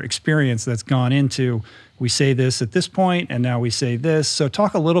your experience that's gone into, we say this at this point and now we say this. So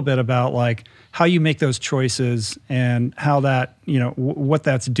talk a little bit about like how you make those choices and how that, what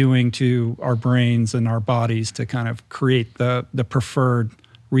that's doing to our brains and our bodies to kind of create the preferred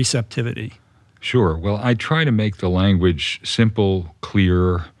receptivity. Sure. Well, I try to make the language simple,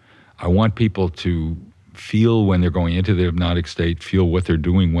 clear. I want people to feel when they're going into the hypnotic state, feel what they're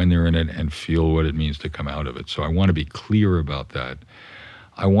doing when they're in it, and feel what it means to come out of it. So I want to be clear about that.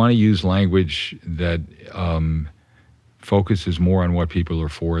 I want to use language that focuses more on what people are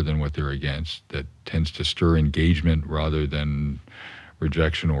for than what they're against, that tends to stir engagement rather than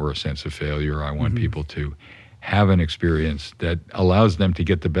rejection or a sense of failure. I want people to have an experience that allows them to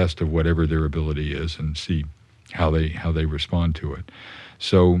get the best of whatever their ability is and see how they respond to it.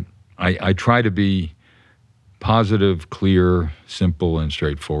 So I try to be positive, clear, simple, and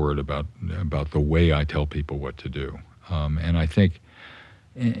straightforward about the way I tell people what to do. And I think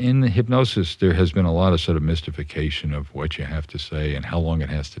in the hypnosis, there has been a lot of sort of mystification of what you have to say and how long it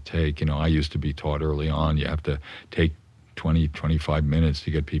has to take. I used to be taught early on, you have to take 20, 25 minutes to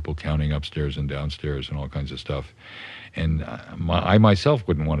get people counting upstairs and downstairs and all kinds of stuff. And I myself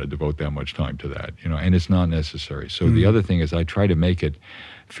wouldn't want to devote that much time to that, and it's not necessary. So the other thing is I try to make it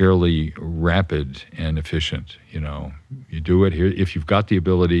fairly rapid and efficient. You do it here. If you've got the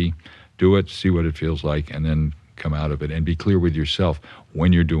ability, do it, see what it feels like, and then come out of it and be clear with yourself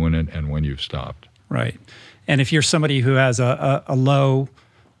when you're doing it and when you've stopped. Right. And if you're somebody who has a low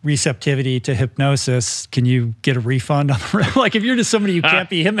receptivity to hypnosis, can you get a refund on the like if you're just somebody who can't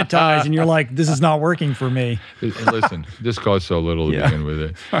be hypnotized and you're like, this is not working for me? Listen, this costs so little to begin with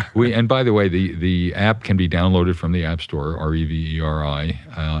it. And by the way, the app can be downloaded from the App Store, Reveri,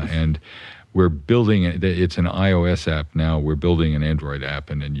 and we're building it. It's an iOS app now. We're building an Android app,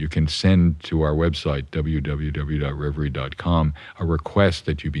 and then you can send to our website, www.reverie.com, a request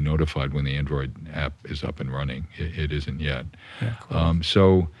that you be notified when the Android app is up and running. It isn't yet. Yeah, cool.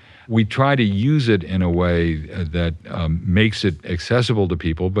 So we try to use it in a way that makes it accessible to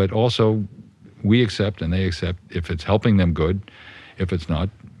people, but also we accept and they accept. If it's helping them, good. If it's not,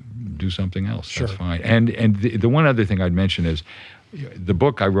 do something else. Sure. That's fine. And the one other thing I'd mention is, the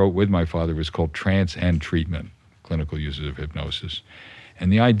book I wrote with my father was called Trance and Treatment, Clinical Uses of Hypnosis.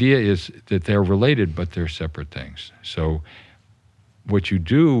 And the idea is that they're related, but they're separate things. So what you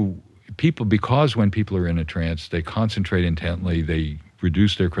do, because when people are in a trance, they concentrate intently, they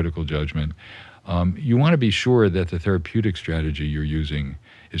reduce their critical judgment. You want to be sure that the therapeutic strategy you're using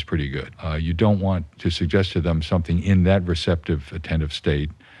is pretty good. You don't want to suggest to them something in that receptive, attentive state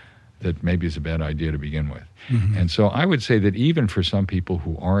that maybe is a bad idea to begin with. Mm-hmm. And so I would say that even for some people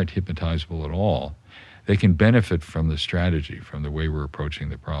who aren't hypnotizable at all, they can benefit from the strategy, from the way we're approaching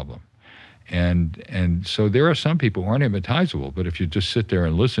the problem. And so there are some people who aren't hypnotizable, but if you just sit there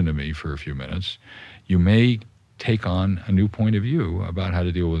and listen to me for a few minutes, you may take on a new point of view about how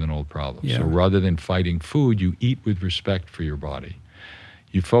to deal with an old problem. Yeah. So rather than fighting food, you eat with respect for your body.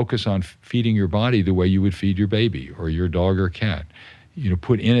 You focus on feeding your body the way you would feed your baby or your dog or cat.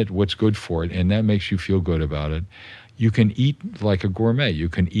 Put in it what's good for it, and that makes you feel good about it. You can eat like a gourmet. You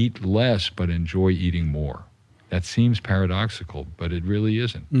can eat less, but enjoy eating more. That seems paradoxical, but it really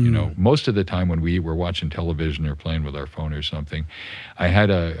isn't. Most of the time when we were watching television or playing with our phone or something, I had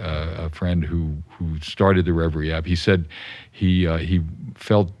a friend who started the Reverie app. He said he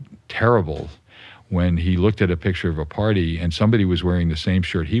felt terrible when he looked at a picture of a party and somebody was wearing the same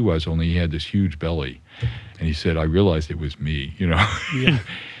shirt he was, only he had this huge belly. And he said, I realized it was me, Yeah.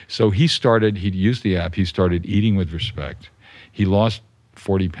 So he used the app, he started eating with respect. He lost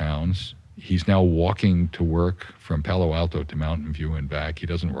 40 pounds. He's now walking to work from Palo Alto to Mountain View and back. He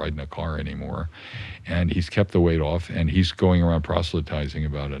doesn't ride in a car anymore. And he's kept the weight off, and he's going around proselytizing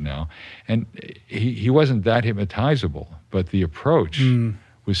about it now. And he wasn't that hypnotizable, but the approach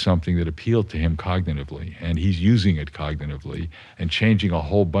was something that appealed to him cognitively, and he's using it cognitively and changing a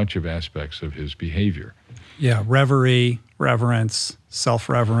whole bunch of aspects of his behavior. Yeah, reverie, reverence,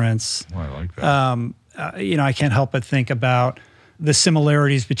 self-reverence. Oh, I like that. I can't help but think about the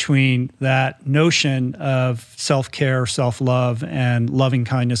similarities between that notion of self-care, self-love, and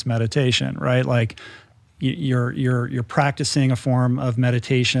loving-kindness meditation, right? Like you're practicing a form of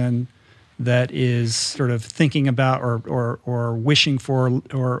meditation that is sort of thinking about or wishing for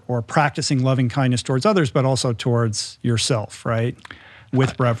or practicing loving kindness towards others, but also towards yourself, right?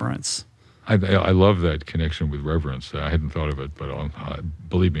 With reverence. I love that connection with reverence. I hadn't thought of it, but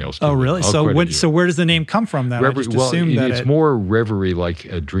believe me, I'll still. Oh, really? So where does the name come from then? I just assumed that it's more reverie, like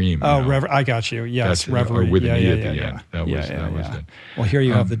a dream. Oh, I got you. Yes, reverie. With an E at the end. That was it. Well, here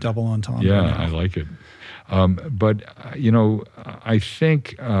you have the double entendre. Yeah, I like it. But I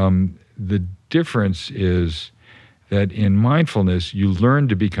think the difference is that in mindfulness, you learn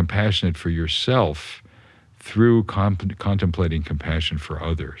to be compassionate for yourself through contemplating compassion for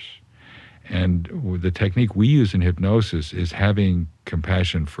others. And the technique we use in hypnosis is having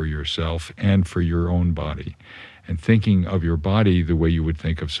compassion for yourself and for your own body, and thinking of your body the way you would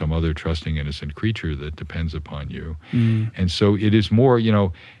think of some other trusting, innocent creature that depends upon you. And so it is more,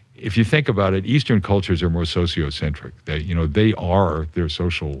 if you think about it, Eastern cultures are more sociocentric. They are their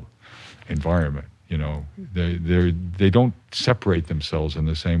social environment. They don't separate themselves in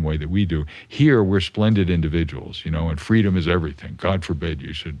the same way that we do. Here, we're splendid individuals, and freedom is everything. God forbid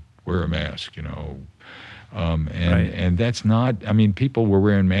you should wear a mask, And that's not, people were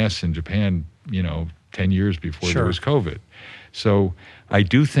wearing masks in Japan, 10 years before there was COVID. So I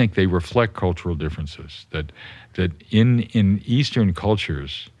do think they reflect cultural differences, that in Eastern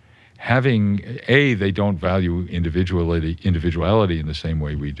cultures, they don't value individuality in the same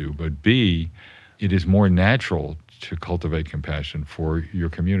way we do, but B, it is more natural to cultivate compassion for your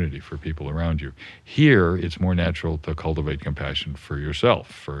community, for people around you. Here, it's more natural to cultivate compassion for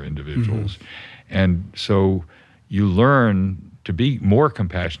yourself, for individuals. And so you learn to be more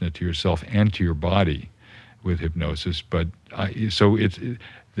compassionate to yourself and to your body with hypnosis. But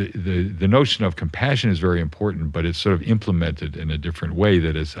the notion of compassion is very important, but it's sort of implemented in a different way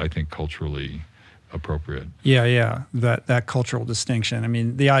that is, I think, culturally appropriate. Yeah. That cultural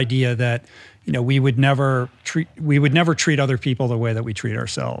distinction. The idea that we would never treat other people the way that we treat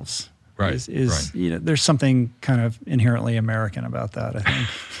ourselves. Right. There's something kind of inherently American about that, I think.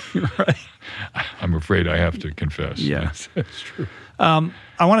 Right. I'm afraid I have to confess. Yes, that's true.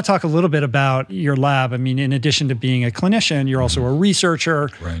 I want to talk a little bit about your lab. In addition to being a clinician, you're also a researcher.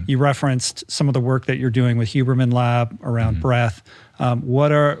 Right. You referenced some of the work that you're doing with Huberman Lab around breath.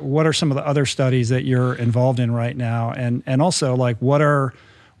 What are some of the other studies that you're involved in right now? And also, what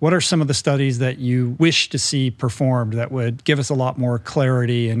are some of the studies that you wish to see performed that would give us a lot more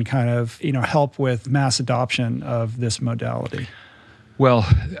clarity and kind of help with mass adoption of this modality? Well,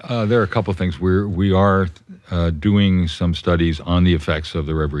 there are a couple of things. We are doing some studies on the effects of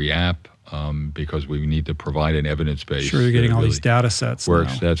the Reverie app because we need to provide an evidence base. Sure, you're getting all these data sets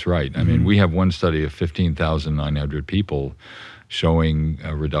works. now. That's right. We have one study of 15,900 people showing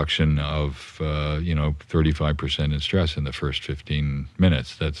a reduction of 35% in stress in the first 15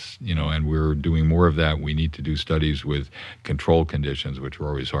 minutes. That's and we're doing more of that. We need to do studies with control conditions, which are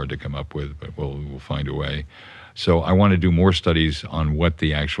always hard to come up with, but we'll find a way. So I want to do more studies on what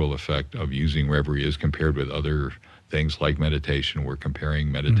the actual effect of using Reverie is compared with other things like meditation. We're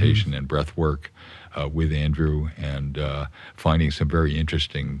comparing meditation and breath work with Andrew and finding some very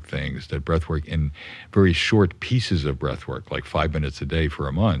interesting things that breath work in very short pieces of breath work, like 5 minutes a day for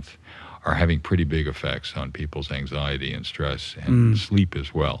a month, are having pretty big effects on people's anxiety and stress and sleep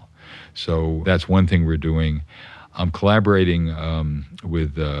as well. So that's one thing we're doing. I'm collaborating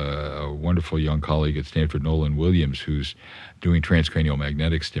with a wonderful young colleague at Stanford, Nolan Williams, who's doing transcranial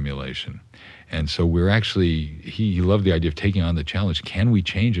magnetic stimulation. And so we're actually, he loved the idea of taking on the challenge. Can we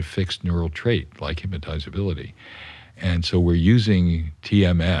change a fixed neural trait like hypnotizability? And so we're using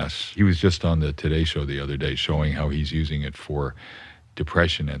TMS. He was just on the Today Show the other day showing how he's using it for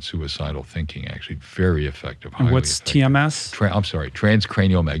depression and suicidal thinking, actually very effective. And what's effective. TMS?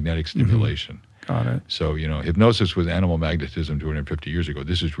 Transcranial magnetic stimulation. Got it. So, hypnosis was animal magnetism 250 years ago.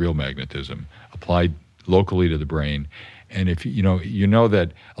 This is real magnetism applied locally to the brain. And if you know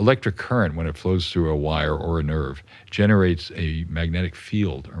that electric current, when it flows through a wire or a nerve, generates a magnetic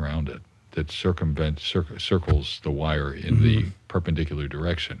field around it that circles the wire in the perpendicular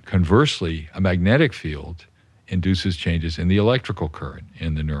direction. Conversely, a magnetic field induces changes in the electrical current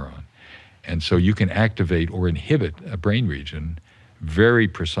in the neuron. And so you can activate or inhibit a brain region very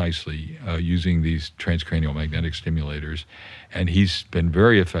precisely using these transcranial magnetic stimulators. And he's been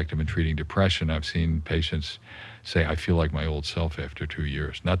very effective in treating depression. I've seen patients say, I feel like my old self after 2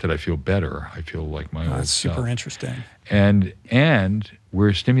 years. Not that I feel better, I feel like my old That's self. super interesting. And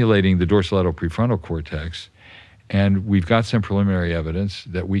we're stimulating the dorsolateral prefrontal cortex, and we've got some preliminary evidence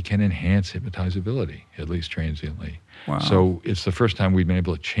that we can enhance hypnotizability, at least transiently. Wow. So it's the first time we've been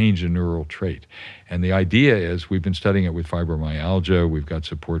able to change a neural trait. And the idea is we've been studying it with fibromyalgia. We've got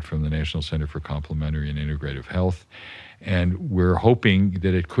support from the National Center for Complementary and Integrative Health. And we're hoping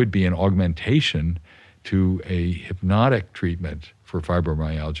that it could be an augmentation to a hypnotic treatment for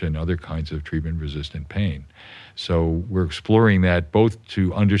fibromyalgia and other kinds of treatment-resistant pain. So we're exploring that both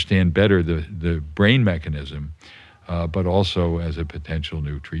to understand better the brain mechanism, but also as a potential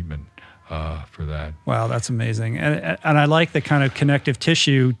new treatment for that. Wow, that's amazing. And I like the kind of connective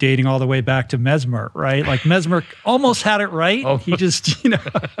tissue dating all the way back to Mesmer, right? Like Mesmer almost had it right. Oh. He just, he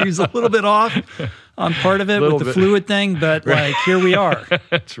was a little bit off on part of it with the fluid thing, but like here we are.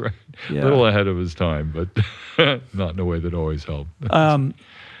 That's right. Yeah. A little ahead of his time, but not in a way that always helped.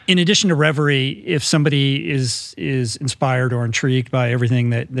 In addition to Reverie, if somebody is inspired or intrigued by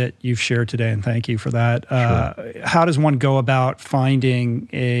everything that you've shared today, and thank you for that, Sure. How does one go about finding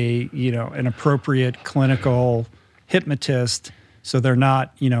an appropriate clinical hypnotist so they're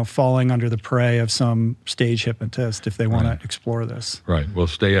not falling under the prey of some stage hypnotist if they want to explore this? Right. Well,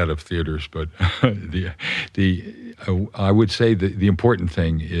 stay out of theaters, but I would say that the important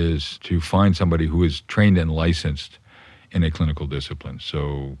thing is to find somebody who is trained and licensed in a clinical discipline.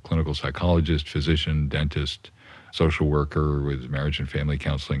 So clinical psychologist, physician, dentist, social worker with marriage and family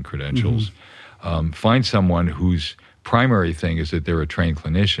counseling credentials. Find someone whose primary thing is that they're a trained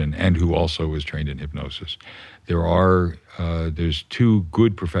clinician and who also was trained in hypnosis. There's three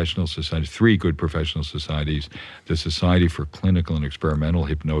good professional societies. The Society for Clinical and Experimental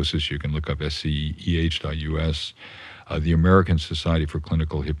Hypnosis, you can look up sceh.us. The American Society for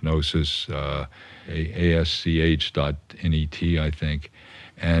Clinical Hypnosis, ASCH.net, I think.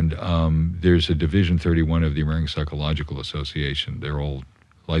 And there's a Division 31 of the American Psychological Association. They're all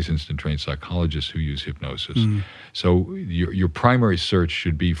licensed and trained psychologists who use hypnosis. So your primary search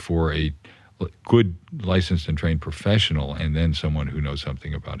should be for a good licensed and trained professional and then someone who knows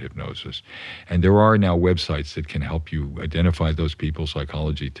something about hypnosis. And there are now websites that can help you identify those people.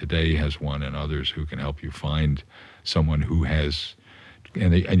 Psychology Today has one, and others who can help you find someone who has,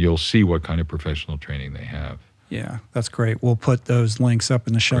 and you'll see what kind of professional training they have. Yeah, that's great. We'll put those links up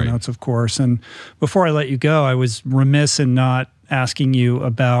in the show notes, of course. And before I let you go, I was remiss in not asking you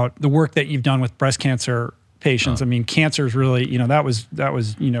about the work that you've done with breast cancer patients. I mean, cancer is really, that was,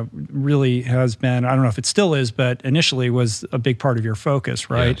 really has been, I don't know if it still is, but initially was a big part of your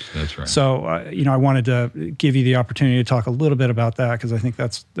focus, right? Yes, that's right. So, I wanted to give you the opportunity to talk a little bit about that because I think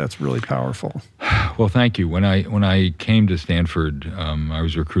that's really powerful. Well, thank you. When I came to Stanford, I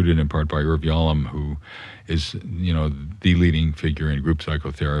was recruited in part by Irv Yalom, who is, the leading figure in group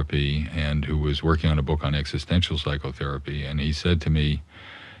psychotherapy and who was working on a book on existential psychotherapy. And he said to me,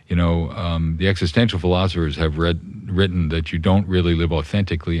 the existential philosophers have written that you don't really live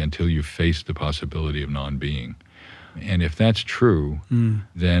authentically until you face the possibility of non-being. And if that's true,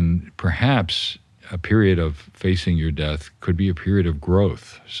 then perhaps a period of facing your death could be a period of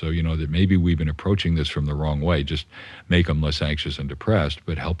growth. So, that maybe we've been approaching this from the wrong way, just make them less anxious and depressed,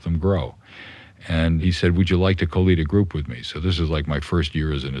 but help them grow. And he said, would you like to co-lead a group with me? So this is like my first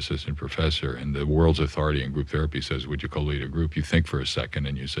year as an assistant professor, and the world's authority in group therapy says, would you co-lead a group? You think for a second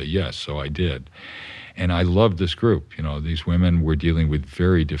and you say, yes. So I did. And I loved this group. These women were dealing with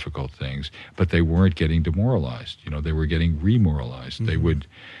very difficult things, but they weren't getting demoralized. They were getting remoralized. They would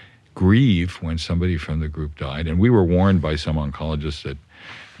grieve when somebody from the group died. And we were warned by some oncologists that,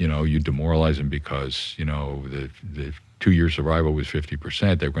 you demoralize them because, the 2-year survival was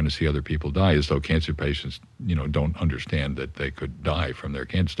 50%. They're going to see other people die, as though cancer patients, don't understand that they could die from their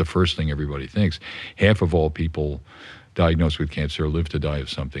cancer. It's the first thing everybody thinks. Half of all people diagnosed with cancer live to die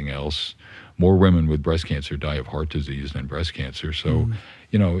of something else. More women with breast cancer die of heart disease than breast cancer. So,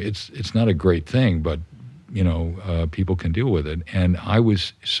 it's not a great thing, but, people can deal with it. And I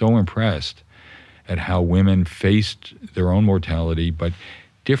was so impressed at how women faced their own mortality, but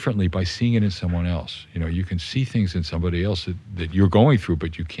differently by seeing it in someone else. You can see things in somebody else that you're going through,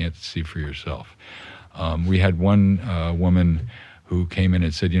 but you can't see for yourself. We had one woman who came in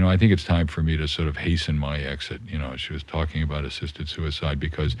and said, I think it's time for me to sort of hasten my exit. She was talking about assisted suicide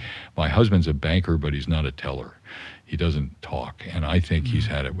because my husband's a banker, but he's not a teller. He doesn't talk, and I think he's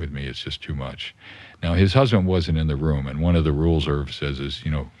had it with me. It's just too much. Now, his husband wasn't in the room, and one of the rules Irv says is,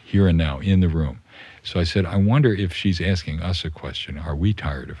 here and now, in the room. So I said, I wonder if she's asking us a question. Are we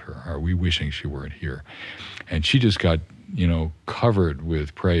tired of her? Are we wishing she weren't here? And she just got, covered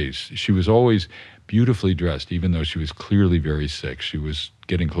with praise. She was always beautifully dressed, even though she was clearly very sick. She was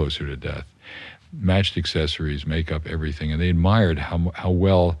getting closer to death. Matched accessories, makeup, everything. And they admired how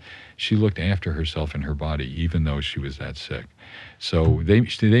well she looked after herself and her body, even though she was that sick. So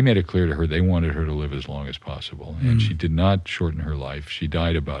they made it clear to her they wanted her to live as long as possible. And she did not shorten her life. She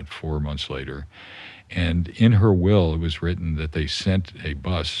died about 4 months later. And in her will, it was written that they sent a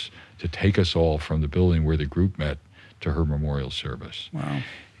bus to take us all from the building where the group met to her memorial service. Wow.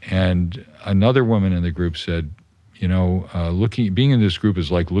 And another woman in the group said, being in this group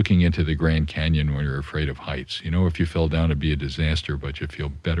is like looking into the Grand Canyon when you're afraid of heights. If you fell down, it'd be a disaster, but you feel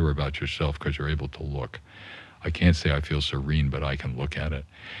better about yourself because you're able to look. I can't say I feel serene, but I can look at it.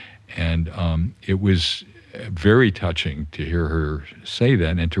 And it was very touching to hear her say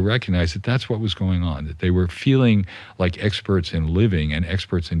that and to recognize that that's what was going on, that they were feeling like experts in living and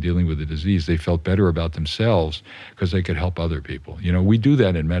experts in dealing with the disease. They felt better about themselves because they could help other people. We do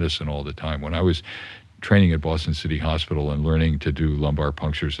that in medicine all the time. When I was training at Boston City Hospital and learning to do lumbar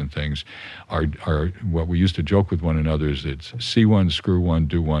punctures and things, our what we used to joke with one another is it's see one, screw one,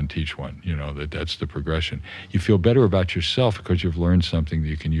 do one, teach one. That's the progression. You feel better about yourself because you've learned something that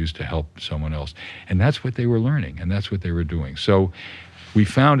you can use to help someone else. And that's what they were learning, and that's what they were doing. So we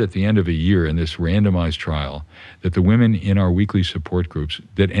found at the end of a year in this randomized trial that the women in our weekly support groups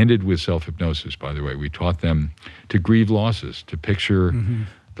that ended with self-hypnosis, by the way, we taught them to grieve losses, to picture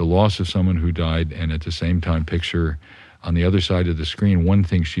the loss of someone who died, and at the same time picture on the other side of the screen, one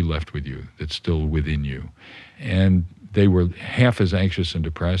thing she left with you that's still within you. And they were half as anxious and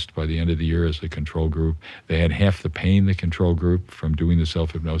depressed by the end of the year as the control group. They had half the pain, the control group, from doing the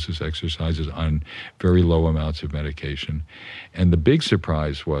self-hypnosis exercises on very low amounts of medication. And the big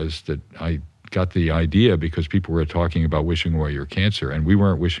surprise was that I got the idea because people were talking about wishing away your cancer, and we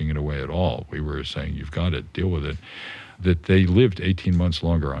weren't wishing it away at all. We were saying, you've got to deal with it, that they lived 18 months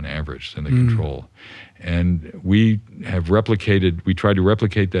longer on average than the control. And we tried to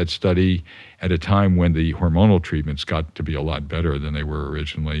replicate that study at a time when the hormonal treatments got to be a lot better than they were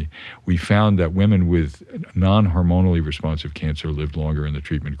originally. We found that women with non-hormonally responsive cancer lived longer in the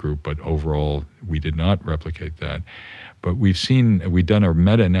treatment group, but overall, we did not replicate that. But we've done a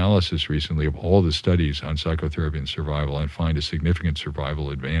meta-analysis recently of all the studies on psychotherapy and survival and find a significant survival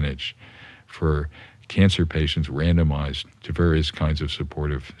advantage for cancer patients randomized to various kinds of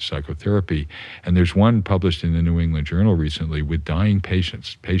supportive psychotherapy. And there's one published in the New England Journal recently with dying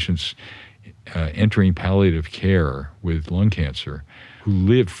patients entering palliative care with lung cancer who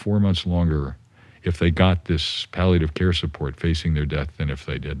lived 4 months longer if they got this palliative care support facing their death than if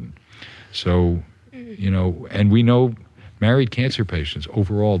they didn't. So, and we know married cancer patients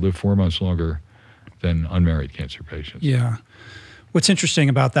overall live 4 months longer than unmarried cancer patients. Yeah. What's interesting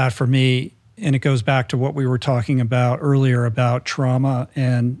about that for me, and it goes back to what we were talking about earlier about trauma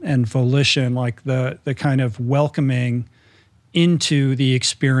and volition, like the kind of welcoming into the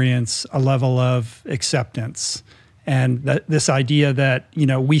experience a level of acceptance. And this idea that,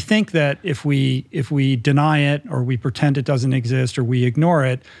 we think that if we deny it or we pretend it doesn't exist or we ignore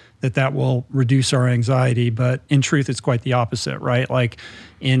it, that will reduce our anxiety. But in truth, it's quite the opposite, right? Like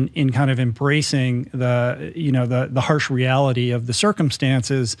in kind of embracing the harsh reality of the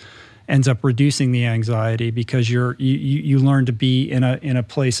circumstances ends up reducing the anxiety because you learn to be in a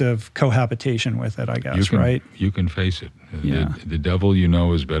place of cohabitation with it, I guess, right? You can face it. Yeah. The devil you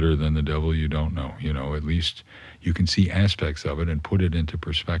know is better than the devil you don't know. At least you can see aspects of it and put it into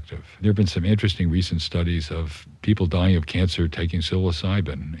perspective. There have been some interesting recent studies of people dying of cancer taking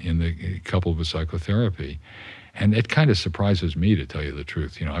psilocybin coupled with psychotherapy. And it kind of surprises me, to tell you the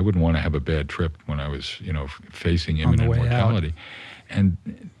truth. I wouldn't want to have a bad trip when I was, facing imminent mortality. Out.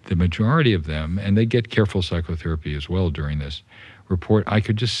 And the majority of them, and they get careful psychotherapy as well during this, report I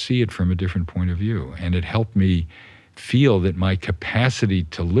could just see it from a different point of view. And it helped me feel that my capacity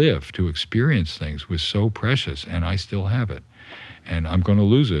to live, to experience things was so precious, and I still have it. And I'm going to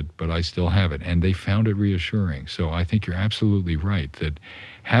lose it, but I still have it. And they found it reassuring. So I think you're absolutely right that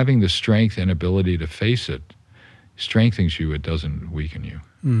having the strength and ability to face it strengthens you, it doesn't weaken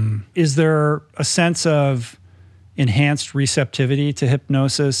you. Is there a sense of enhanced receptivity to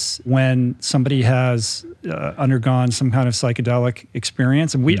hypnosis when somebody has undergone some kind of psychedelic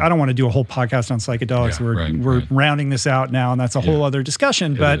experience? And I don't want to do a whole podcast on psychedelics. We're rounding this out now, and that's a whole other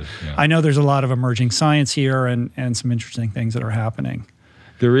discussion. But I know there's a lot of emerging science here and some interesting things that are happening.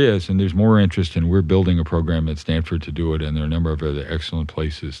 There is, and there's more interest, and we're building a program at Stanford to do it, and there are a number of other excellent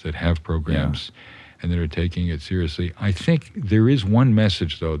places that have programs and that are taking it seriously. I think there is one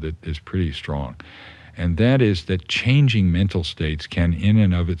message, though, that is pretty strong. And that is that changing mental states can in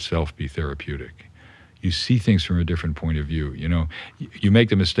and of itself be therapeutic. You see things from a different point of view. You make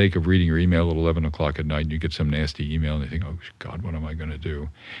the mistake of reading your email at 11 o'clock at night and you get some nasty email and you think, oh, God, what am I going to do?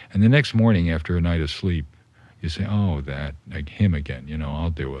 And the next morning after a night of sleep, you say, oh, that, like him again,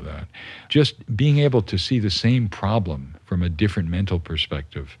 I'll deal with that. Just being able to see the same problem from a different mental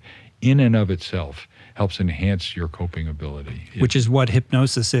perspective in and of itself helps enhance your coping ability. Which is what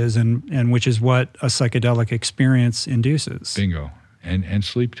hypnosis is and which is what a psychedelic experience induces. Bingo. And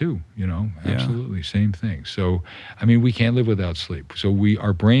sleep too, absolutely, same thing. So, we can't live without sleep. So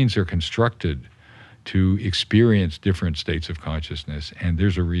our brains are constructed to experience different states of consciousness, and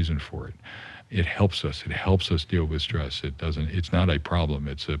there's a reason for it. It helps us. It helps us deal with stress. It's not a problem,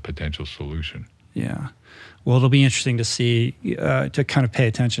 it's a potential solution. Yeah. Well, it'll be interesting to see, to kind of pay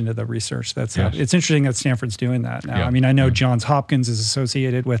attention to the research that's happening. It's interesting that Stanford's doing that now. Yeah. I know Johns Hopkins is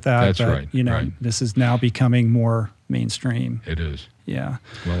associated with that. That's right. This is now becoming more mainstream. It is. Yeah.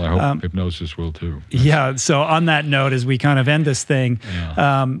 Well, I hope hypnosis will too. Yeah. So on that note, as we kind of end this thing,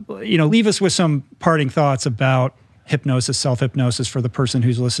 leave us with some parting thoughts about hypnosis, self-hypnosis for the person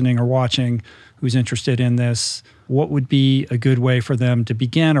who's listening or watching, who's interested in this. What would be a good way for them to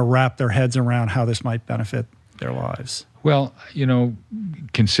begin or wrap their heads around how this might benefit their lives? Well,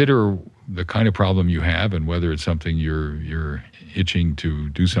 consider the kind of problem you have and whether it's something you're itching to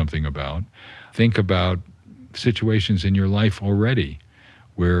do something about. Think about situations in your life already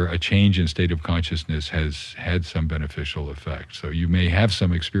where a change in state of consciousness has had some beneficial effect. So you may have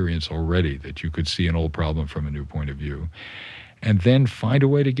some experience already that you could see an old problem from a new point of view, and then find a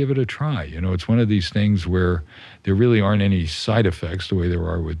way to give it a try. It's one of these things where there really aren't any side effects the way there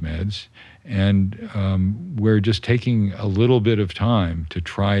are with meds, and we're just taking a little bit of time to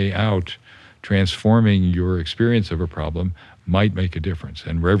try out transforming your experience of a problem might make a difference.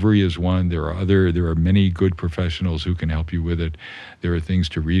 And Reverie is one. There are many good professionals who can help you with it. There are things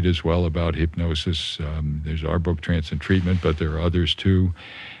to read as well about hypnosis. There's our book, Trance and Treatment, but there are others too.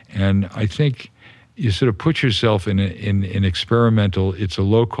 And I think you sort of put yourself in an experimental, it's a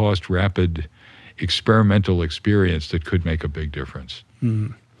low-cost, rapid experimental experience that could make a big difference.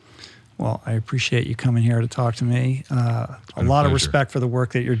 Mm. Well, I appreciate you coming here to talk to me. A lot of respect for the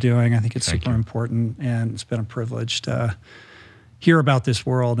work that you're doing. I think it's super important, and it's been a privilege to hear about this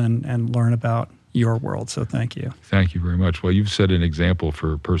world and learn about your world. So thank you. Thank you very much. Well, you've set an example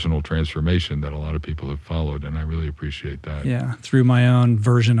for personal transformation that a lot of people have followed, and I really appreciate that. Yeah, through my own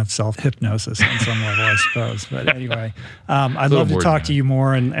version of self-hypnosis on some level, I suppose. But anyway, I'd love to talk to you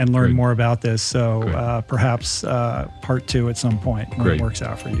more and learn more about this. So perhaps part 2 at some point when it works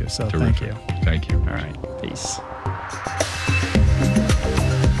out for you. So thank you. Thank you. All right. Peace.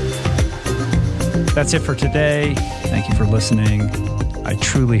 That's it for today. Thank you for listening. I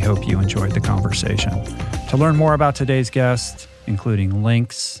truly hope you enjoyed the conversation. To learn more about today's guest, including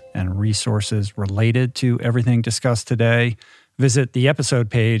links and resources related to everything discussed today, visit the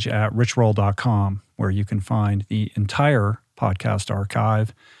episode page at richroll.com, where you can find the entire podcast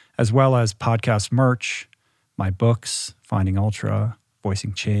archive, as well as podcast merch, my books, Finding Ultra,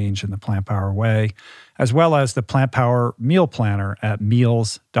 Voicing Change in the Plant Power Way, as well as the Plant Power Meal Planner at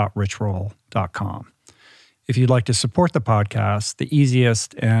meals.richroll.com. If you'd like to support the podcast, the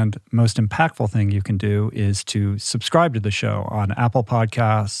easiest and most impactful thing you can do is to subscribe to the show on Apple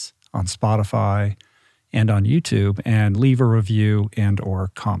Podcasts, on Spotify, and on YouTube, and leave a review and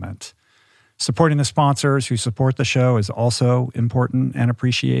or comment. Supporting the sponsors who support the show is also important and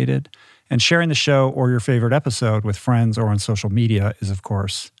appreciated, and sharing the show or your favorite episode with friends or on social media is, of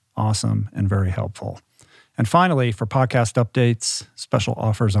course, awesome and very helpful. And finally, for podcast updates, special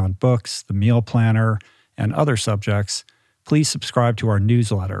offers on books, the meal planner, and other subjects, please subscribe to our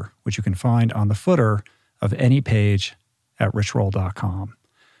newsletter, which you can find on the footer of any page at richroll.com.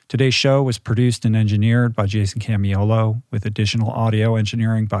 Today's show was produced and engineered by Jason Camiolo, with additional audio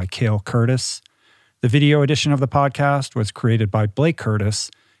engineering by Cale Curtis. The video edition of the podcast was created by Blake Curtis,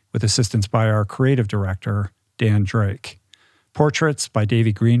 with assistance by our creative director, Dan Drake. Portraits by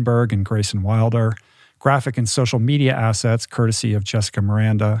Davey Greenberg and Grayson Wilder. Graphic and social media assets courtesy of Jessica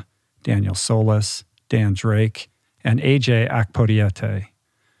Miranda, Daniel Solis, Dan Drake, and AJ Akpodiete.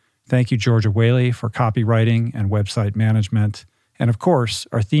 Thank you, Georgia Whaley, for copywriting and website management. And of course,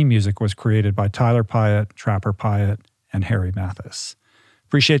 our theme music was created by Tyler Pyatt, Trapper Pyatt, and Harry Mathis.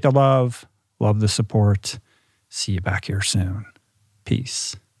 Appreciate the love the support. See you back here soon.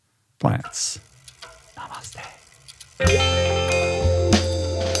 Peace. Plants. Namaste.